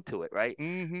blackberry note to it, right?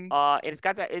 Hmm. And it's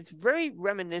got that. It's very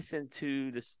reminiscent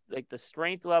to this, like the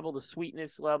strength level, the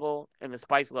sweetness level, and the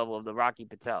spice level of the Rocky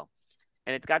Patel.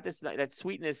 And it's got this that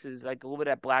sweetness is like a little bit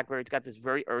of that blackberry. It's got this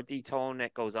very earthy tone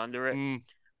that goes under it. Mm.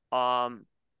 Um,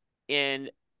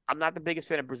 and I'm not the biggest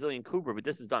fan of Brazilian Cooper, but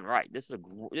this is done right. This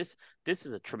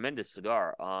is a tremendous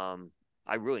cigar.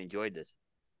 I really enjoyed this.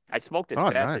 I smoked it Oh,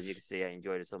 fast, as you nice. can see. I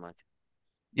enjoyed it so much.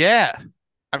 Yeah.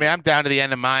 I mean, Yeah, I'm down to the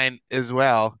end of mine as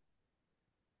well.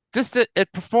 Just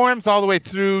it performs all the way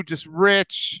through, just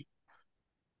rich.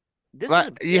 this is Like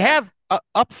a you yeah. have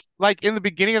up like in the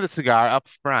beginning of the cigar up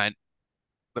front,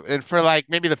 and for like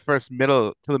maybe the first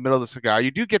middle to the middle of the cigar,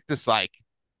 you do get this like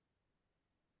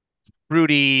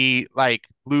fruity, like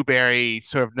blueberry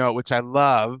sort of note, which I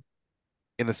love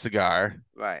in a cigar.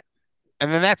 Right.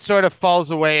 And then that sort of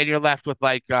falls away, and you're left with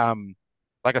like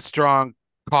a strong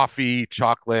coffee,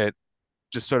 chocolate,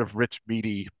 just sort of rich,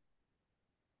 meaty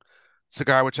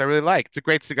cigar, which I really like. It's a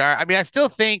great cigar. I mean, I still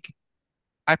think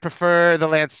I prefer the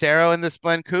Lancero in this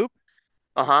blend coupe.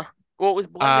 Uh-huh. Well, it was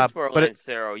blended for a But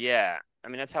Lancero, yeah. I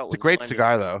mean, that's how it it's a was great blended.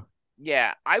 cigar though.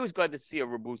 Yeah, I was glad to see a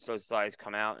Robusto size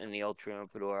come out in the El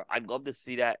Triunfador. I'd love to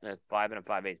see that in a 5 and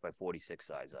 5/8 by 46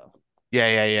 size, though.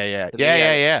 To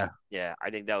me, Yeah. yeah, I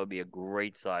think that would be a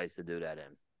great size to do that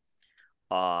in.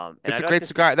 And It's a I'd like great to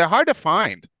see cigar. They're hard to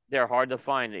find, they're hard to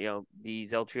find.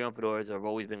 These El Triunfadors have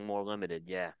always been more limited.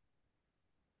 Yeah,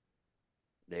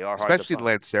 they are hard to especially the find.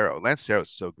 Lancero. Lancero is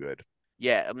so good.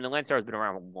 Yeah, I mean the Lancero has been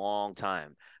around a long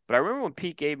time, but I remember when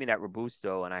Pete gave me that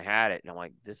Robusto and I had it, and I'm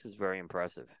like, this is very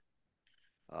impressive.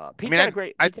 I mean,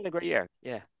 Pete's had a great year.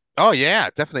 Yeah. oh yeah,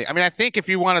 definitely. I mean, I think if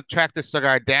you want to track this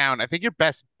cigar down, I think your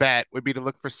best bet would be to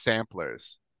look for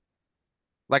samplers,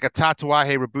 like a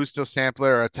Tatuaje Robusto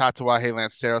sampler or a Tatuaje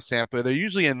Lancero sampler. They're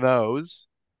usually in those,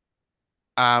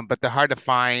 but they're hard to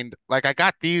find. Like I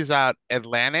got these out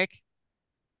Atlantic,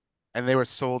 and they were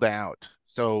sold out.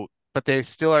 So, but they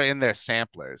still are in their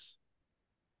samplers.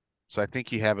 So I think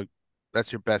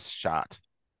that's your best shot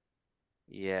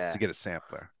is to Yeah. get a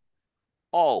sampler.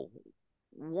 Oh,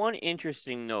 one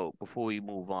interesting note before we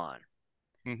move on.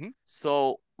 Hmm.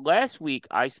 So last week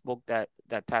I spoke that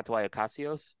Tatuaya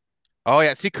Casios. Oh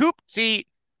yeah. See,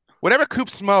 whatever Coop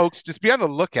smokes, just be on the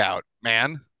lookout,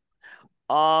 man.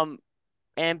 Um,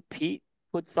 and Pete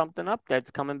put something up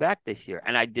that's coming back this year,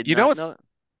 and I did You know not what's know.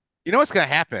 you know what's gonna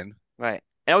happen Right,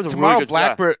 and that was a really tomorrow. good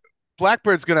cigar.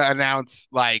 Blackbird's gonna announce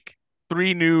like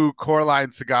 3 new core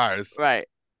line cigars Right.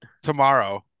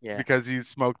 tomorrow Yeah. because you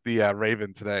smoked the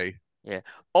Raven today. Yeah.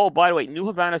 Oh, by the way, New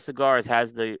Havana Cigars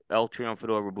has the El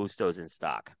Triunfador Robustos in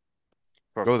stock.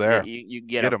 Go there. You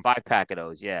get Get a them. 5 pack of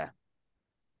those. Yeah.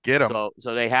 Get them.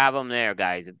 So they have them there,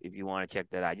 guys. If you want to check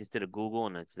that out, I just did a Google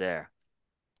and it's there.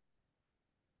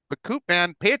 But Coop,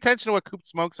 man, pay attention to what Coop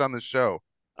smokes on the show.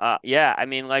 Yeah. I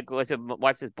mean, like I said,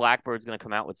 watch this. Blackbird's gonna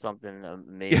come out with something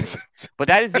Yes, amazing. But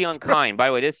that is the that's right. Unkind. By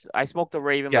the way, this I smoked the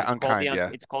Raven, but Yeah, unkind. Yeah,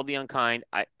 it's called the Unkind.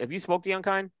 Have you smoked the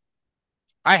Unkind?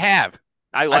 I have.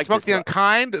 I I like smoked this. the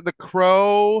unkind, the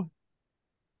crow,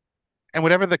 and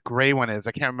whatever the gray one is.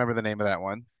 I can't remember the name of that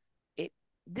one. It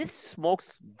this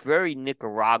smokes very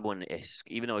Nicaraguan-ish,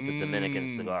 even though it's a Dominican Mm,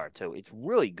 cigar too. It's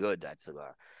really good, that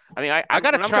cigar. I mean, I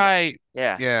gotta when I'm coming, try.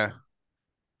 yeah, Yeah,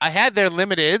 I had their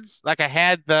limiteds. Like I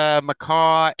had the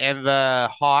macaw and the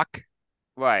hawk.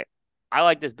 right. I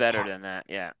like this better than that.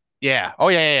 Yeah, Yeah. Oh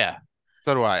yeah.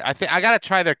 So do I. I think I gotta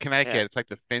try their yeah, Connecticut. It's like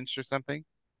the Finch or something.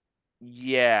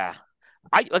 yeah.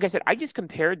 I like I said, I just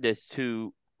compared this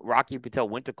to Rocky Patel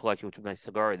Winter Collection, which was my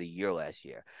cigar of the year last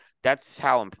year. That's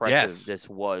how impressive Yes. this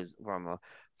was from a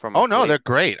Oh no, flavor. they're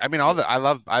great. I mean, all Yeah, the I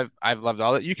love. I've loved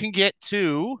all that. You can get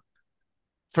two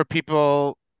for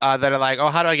people that are like, oh,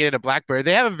 how do I get into Blackbird?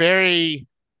 They have a very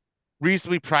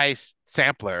reasonably priced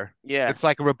sampler. yeah, It's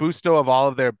like a Robusto of all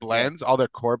of their yeah, blends, all their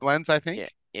core blends, I think. yeah,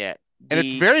 yeah. And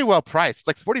it's The very well priced. It's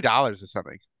like $40 or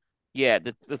something. Yeah,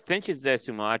 the Finch is their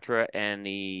Sumatra, and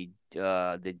the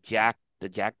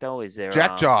Jackdaw is their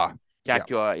Jackjaw. Yeah.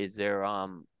 Jackdaw is their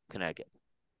Connecticut.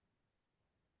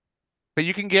 But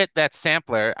you can get that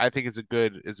sampler, I think is a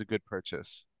good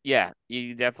purchase. Yeah, you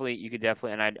could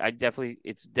definitely, and I definitely,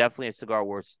 it's definitely a cigar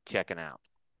worth checking out.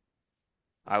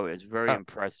 I was very Uh,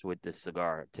 impressed with this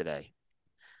cigar today,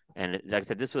 and like I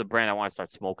said, this is a brand I want to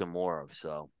start smoking more of.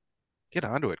 So get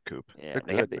onto it, Coop. yeah, They're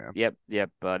they have good, the man. yep.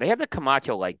 They have the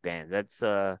Camacho like bands.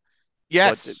 But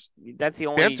Yes. that's the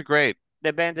Bands are only great.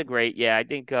 the bands are great. Yeah, I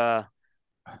think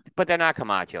but they're not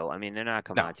Camacho. I mean, they're not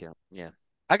No. Camacho. Yeah.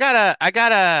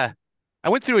 I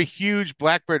went through a huge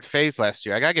Blackbird phase last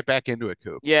year. I gotta get back into it,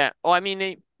 Coop. Yeah. Oh, I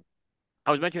mean,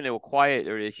 I was mentioning they were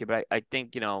quieter this year, but I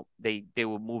think, they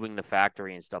were moving the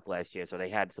factory and stuff last year, so they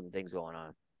had some things going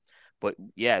on. But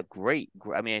yeah, great.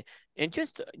 I mean, and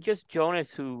just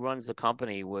Jonas, who runs the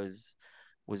company, was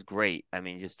great. I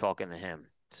mean, just talking to him.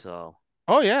 So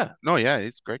Oh yeah. No, yeah,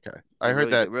 he's a great guy. I he's heard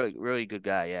really that good, really good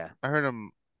guy. Yeah. I heard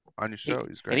him on your show.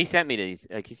 He's And great. he sent me these.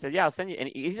 Like he said, yeah, I'll send you. And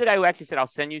he's the guy who actually said, I'll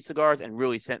send you cigars, and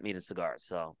really sent me the cigars.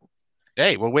 So,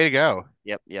 Hey, well, way to go.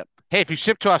 yep. Hey, if you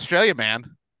ship to Australia, man,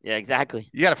 Yeah, exactly.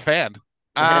 you got a fan.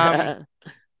 Um,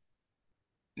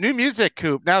 New music,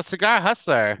 Coop. Now, Cigar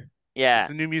Hustler. It's Yeah.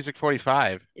 the new music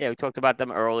 45. Yeah, we talked about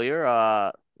them earlier.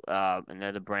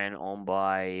 Another brand owned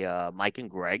by Mike and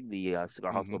Greg, the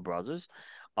Cigar Hustler Hmm. brothers.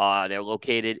 They're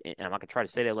located I'm not gonna try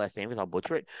to say their last name because I'll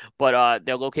butcher it. But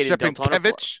they're located in Deltona, Florida.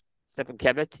 Shepankevich. Stephen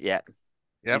Kevich, yeah,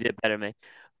 you Yep. did better than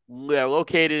me. They're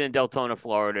located in Deltona,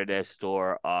 Florida. Their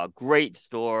store, great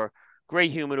store,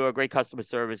 great humidor, great customer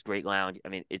service, great lounge. I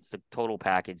mean, it's the total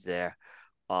package there.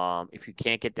 If you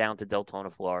can't get down to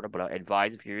Deltona, Florida, but I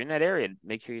advise if you're in that area,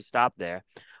 make sure you stop there.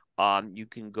 You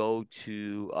can go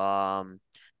to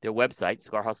their website,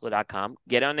 cigarhustler.com,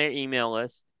 get on their email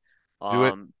list, Do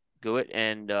it. um, do it,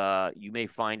 and you may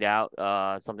find out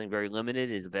something very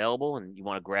limited is available and you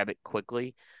want to grab it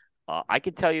quickly. I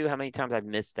can tell you how many times I've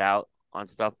missed out on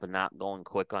stuff but not going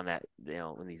quick on that,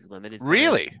 when these limiteds come in.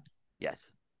 Really?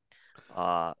 Yes.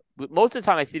 But most of the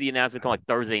time I see the announcement come like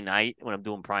Thursday night when I'm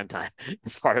doing prime time.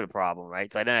 It's part of the problem,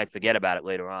 right? So then I forget about it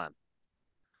later on.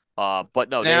 But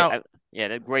no, Now, yeah,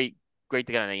 they're great to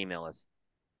get on the email list.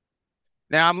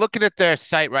 now I'm looking at their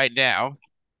site right now.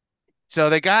 So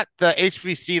they got the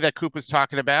HVC that Coop was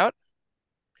talking about.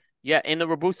 Yeah, and the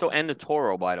Robusto and the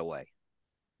Toro, by the way.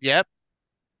 Yep.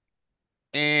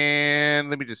 And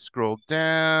let me just scroll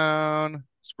down.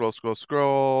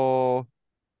 Scroll.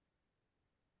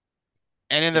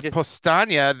 And in They the just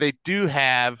Postania, they do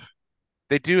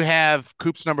have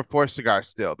Coop's number 4 cigar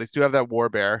still. They still have that War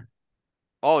Bear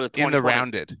Oh, the in the 2020.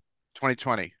 rounded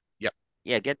 2020. Yep.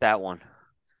 Yeah, get that one.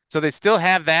 So they still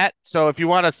have that. So if you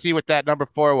want to see what that number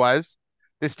 4 was,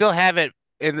 they still have it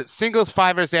in singles,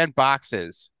 fivers, and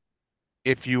boxes.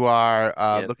 If you are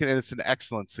Yep. looking at it, it's an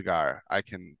excellent cigar. I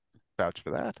can vouch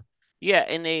for that. Yeah,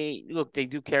 and they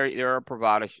do carry there are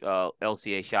Pravada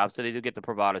LCA shops, so they do get the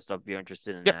Pravada stuff if you're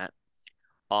interested in Yep. that.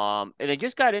 And they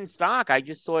just got in stock. I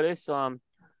just saw this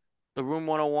the Room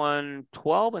 101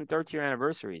 12 and 13 year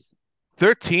anniversaries.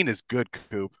 13 is good,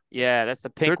 Coop. Yeah, that's the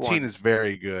pink 13 one. is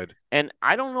very good. And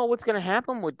I don't know what's gonna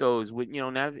happen with those. With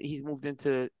now that he's moved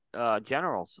into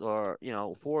generals or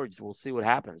Fords, we'll see what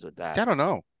happens with that. I don't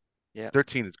know. Yep.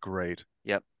 13 is great.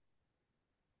 Yep.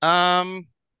 Um,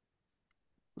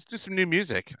 let's do some new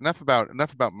music. Enough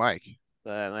about Mike.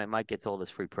 Mike gets all this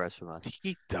free press from us.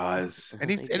 He does. And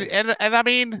He he's did. and I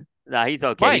mean, Nah, he's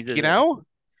okay. Mike, you know,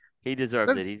 He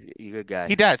deserves it. He's a good guy.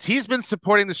 he does. He's been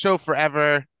supporting the show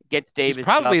forever. Gets He's Davis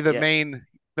stuff. probably the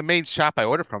Yeah. main shop I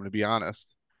order from, to be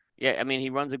honest. Yeah, I mean, he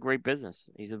runs a great business.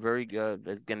 He's a very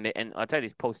good, and I'll tell you,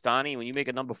 this Postani, when you make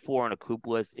a number 4 on a Coop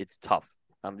list, it's tough.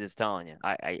 I'm just telling you.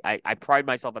 I pride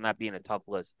myself on not being a tough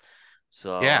list.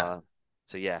 So, Yeah.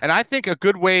 so yeah, And I think a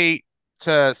good way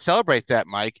to celebrate that,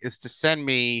 Mike, is to send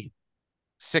me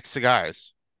 6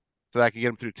 cigars so that I can get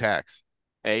them through tax.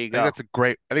 there you I think go. that's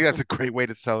a great way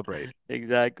to celebrate.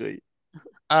 Exactly.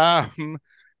 Um,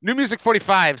 New Music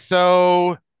 45.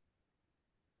 So,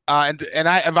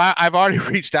 I've already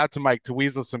reached out to Mike to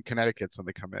weasel some Connecticut's when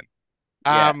they come in.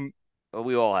 Yeah, well,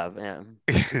 we all have.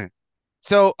 Yeah.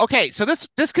 So okay, so this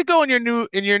could go in your new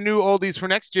oldies for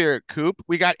next year, Coop.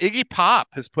 We got Iggy Pop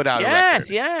has put out a Yes,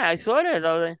 record. yeah, I saw this.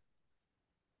 I was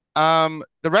like,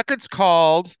 The record's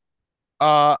called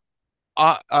uh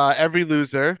Every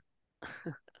Loser.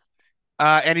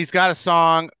 And he's got a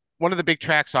song, one of the big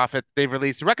tracks off it they've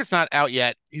released. The record's not out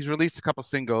yet. He's released a couple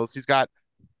singles. He's got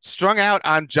Strung Out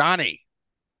on Johnny,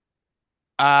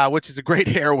 which is a great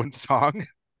heroin song.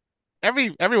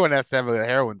 Everyone has to have a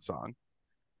heroin song.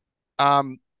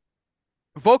 Um,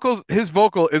 his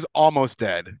vocal is almost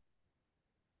dead,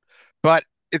 but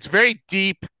it's very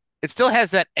deep. It still has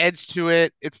that edge to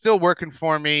it. It's still working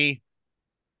for me.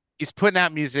 He's putting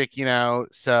out music,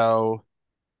 so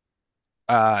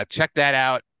check that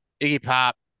out. Iggy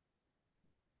Pop.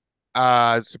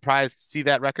 Surprised to see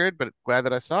that record, but glad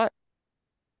that I saw it.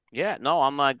 yeah, no,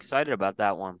 I'm excited about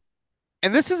that one.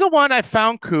 And this is a one I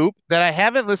found, Coop, that I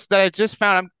haven't listed, that I just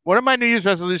found. One of my New Year's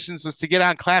resolutions was to get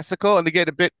on classical and to get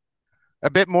a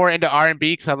bit more into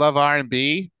R&B because I love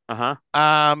R&B. Uh-huh.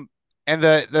 And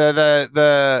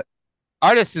the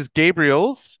artist is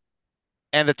Gabriel's,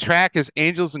 and the track is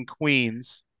Angels and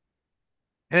Queens.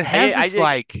 And it has I this did.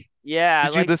 like, Yeah,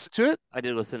 did you listen to it? I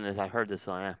did listen to this. I heard this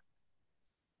song. Yeah.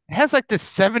 It has like this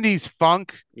 70s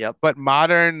funk, Yep. but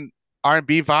modern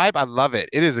R&B vibe. I love it.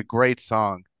 It is a great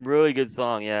song. Really good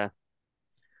song. Yeah.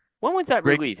 When was that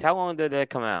Great. released? How long did that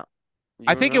come out?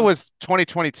 I You think it remember? was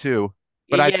 2022,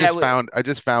 but Yeah, I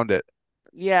just found it.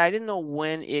 yeah. I didn't know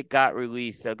when it got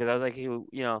released because I was like,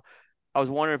 I was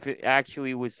wondering if it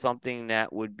actually was something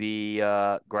that would be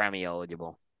Grammy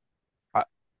eligible.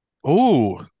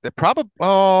 Oh, they probably.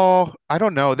 Oh, I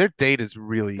don't know. Their date is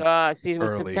really See, it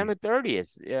was early. September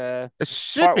 30th. It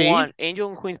should Part be one, Angel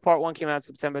and Queens Part One came out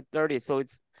September 30th. So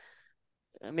it's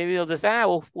maybe they'll just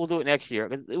we'll do it next year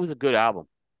because it was a good album.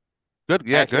 good.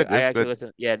 Yeah, good. I It's actually good.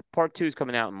 listened. Yeah, Part Two is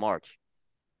coming out in March.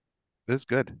 It's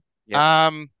good. Yep.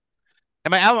 Um,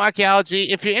 and my album Archaeology.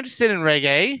 If you're interested in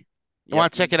reggae and Yep.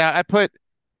 want to check it out,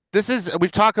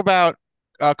 we've talked about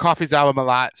Coffee's album a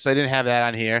lot, so I didn't have that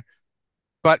on here.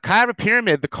 But Kyra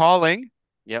Pyramid, The Calling,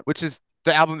 Yep. which is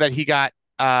the album that he got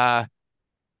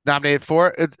nominated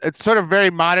for. It's sort of very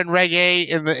modern reggae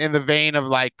in the vein of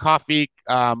like Coffee,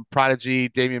 Prodigy,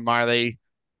 Damian Marley.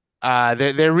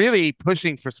 They're really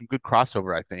pushing for some good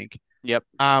crossover, I think. Yep.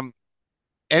 And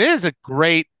it's a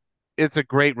great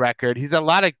record. He's a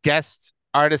lot of guest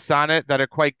artists on it that are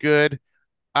quite good.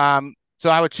 So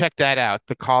I would check that out.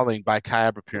 The Calling by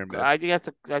Kyabra Pyramid. I think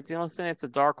that's the only thing that's a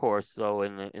dark horse. So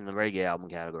in the reggae album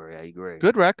category, I agree.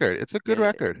 Good record. It's a good It,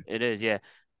 record. it is, yeah.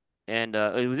 And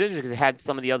it was interesting because it had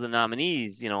some of the other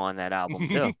nominees, on that album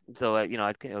too. So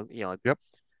Yep.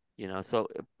 So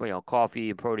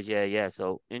Coffee, Protege, yeah.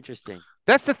 So interesting.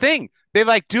 That's the thing. They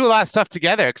like do a lot of stuff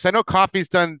together because I know Coffee's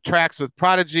done tracks with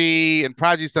Prodigy and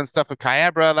Prodigy's done stuff with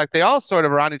Kyabra. Like they all sort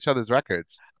of are on each other's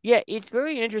records. Yeah, it's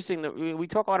very interesting that we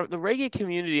talk a lot of the reggae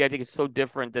community. I think is so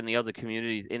different than the other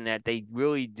communities in that they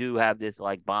really do have this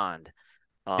like bond.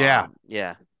 Yeah.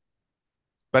 Yeah.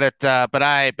 I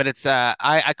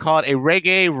call it a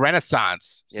reggae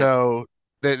renaissance. Yep. So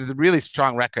the really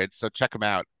strong records. So check them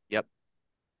out. Yep.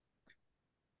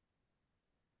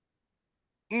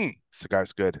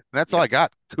 Cigar's good. That's all Yep. I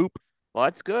got. Coop. Well,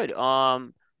 that's good.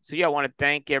 So yeah, I want to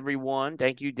thank everyone.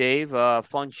 Thank you, Dave.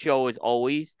 Fun show as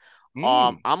always.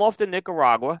 Mm. I'm off to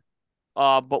Nicaragua.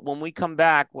 But when we come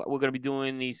back, we're going to be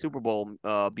doing the Super Bowl,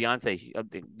 the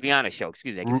Rihanna show.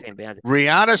 Excuse me, I keep saying Beyonce.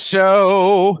 Rihanna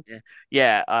show. Yeah.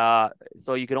 Yeah.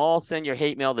 So you can all send your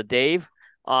hate mail to Dave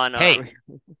on. Hey,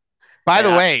 by the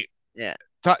way, yeah.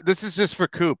 This is just for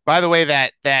Coop. By the way,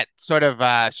 that sort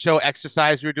of show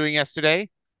exercise we were doing yesterday,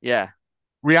 Yeah.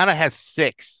 Rihanna has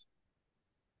six.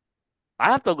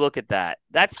 I have to look at that.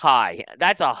 That's high.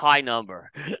 That's a high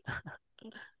number.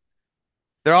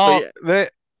 They're So all yeah, the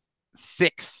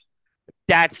six.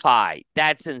 that's high.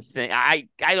 That's insane. I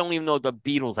don't even know if the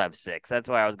Beatles have six. That's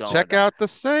why I was going with Check that. out the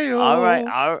All right.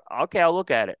 sales. Okay, I'll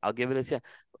look at it. I'll give it a shot.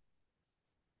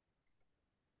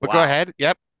 But go Wow. ahead.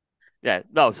 Yep. Yeah.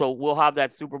 No, so we'll have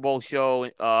that Super Bowl show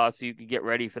so you can get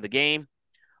ready for the game.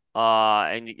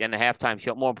 And the halftime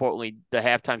show. More importantly, the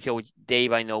halftime show, which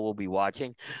Dave I know will be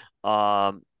watching.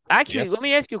 Actually, let Yes.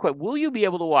 me ask you a question. Will you be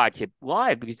able to watch it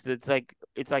live? Because it's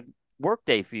like work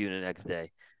day for you the next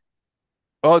day.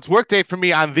 Well, it's work day for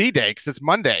me on the day because it's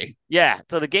Monday. Yeah.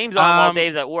 So the game's on while Um.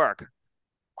 Dave's at work.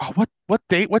 Oh, what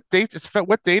date? What dates?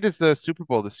 What date is the Super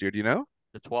Bowl this year? Do you know?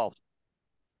 The 12th.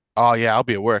 Oh yeah, I'll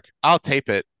be at work. I'll tape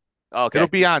it. It'll Okay.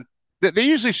 be on. They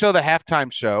usually show the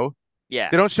halftime show. Yeah.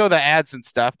 They don't show the ads and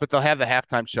stuff, but they'll have the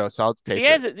halftime show, so I'll tape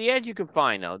it. The ads you can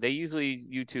find though. They usually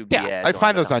YouTube Yeah, the I ads on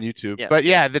find the those top. on YouTube. Yeah. But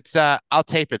Yeah. yeah, that's I'll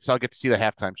tape it, so I'll get to see the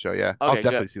halftime show. Yeah, I'll Okay. Good.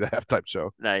 definitely see the halftime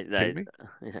show. Nice. Kidding Nice.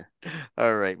 me? Yeah.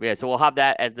 All right. Yeah. So we'll have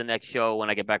that as the next show when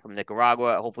I get back from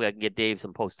Nicaragua. Hopefully, I can get Dave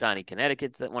some Postani,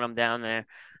 Connecticut when I'm down there.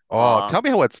 Oh, Um, tell me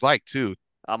how it's like too.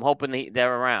 I'm hoping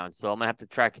they're around, so I'm gonna have to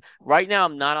track. Right now,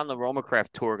 I'm not on the Romacraft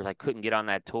tour because I couldn't get on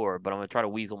that tour, but I'm gonna try to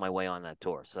weasel my way on that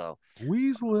tour. So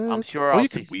Weasel I'm it. sure Oh, I'll you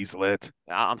see. can weasel it.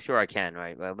 I'm sure I can.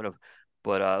 Right, I'm gonna,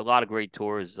 but a lot of great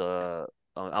tours. I'll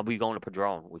be going to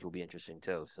Padrone, which will be interesting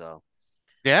too. So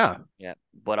Yeah. yeah,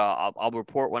 but I'll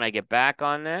report when I get back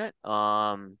on that.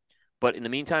 But in the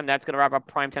meantime, that's gonna wrap up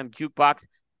Primetime Jukebox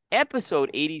episode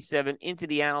 87 into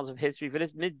the annals of history for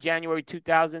this mid January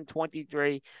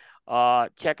 2023.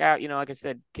 Check out, like I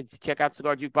said, check out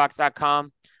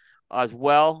cigarjukebox.com as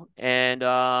well. And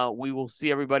we will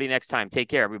see everybody next time. Take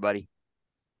care, everybody.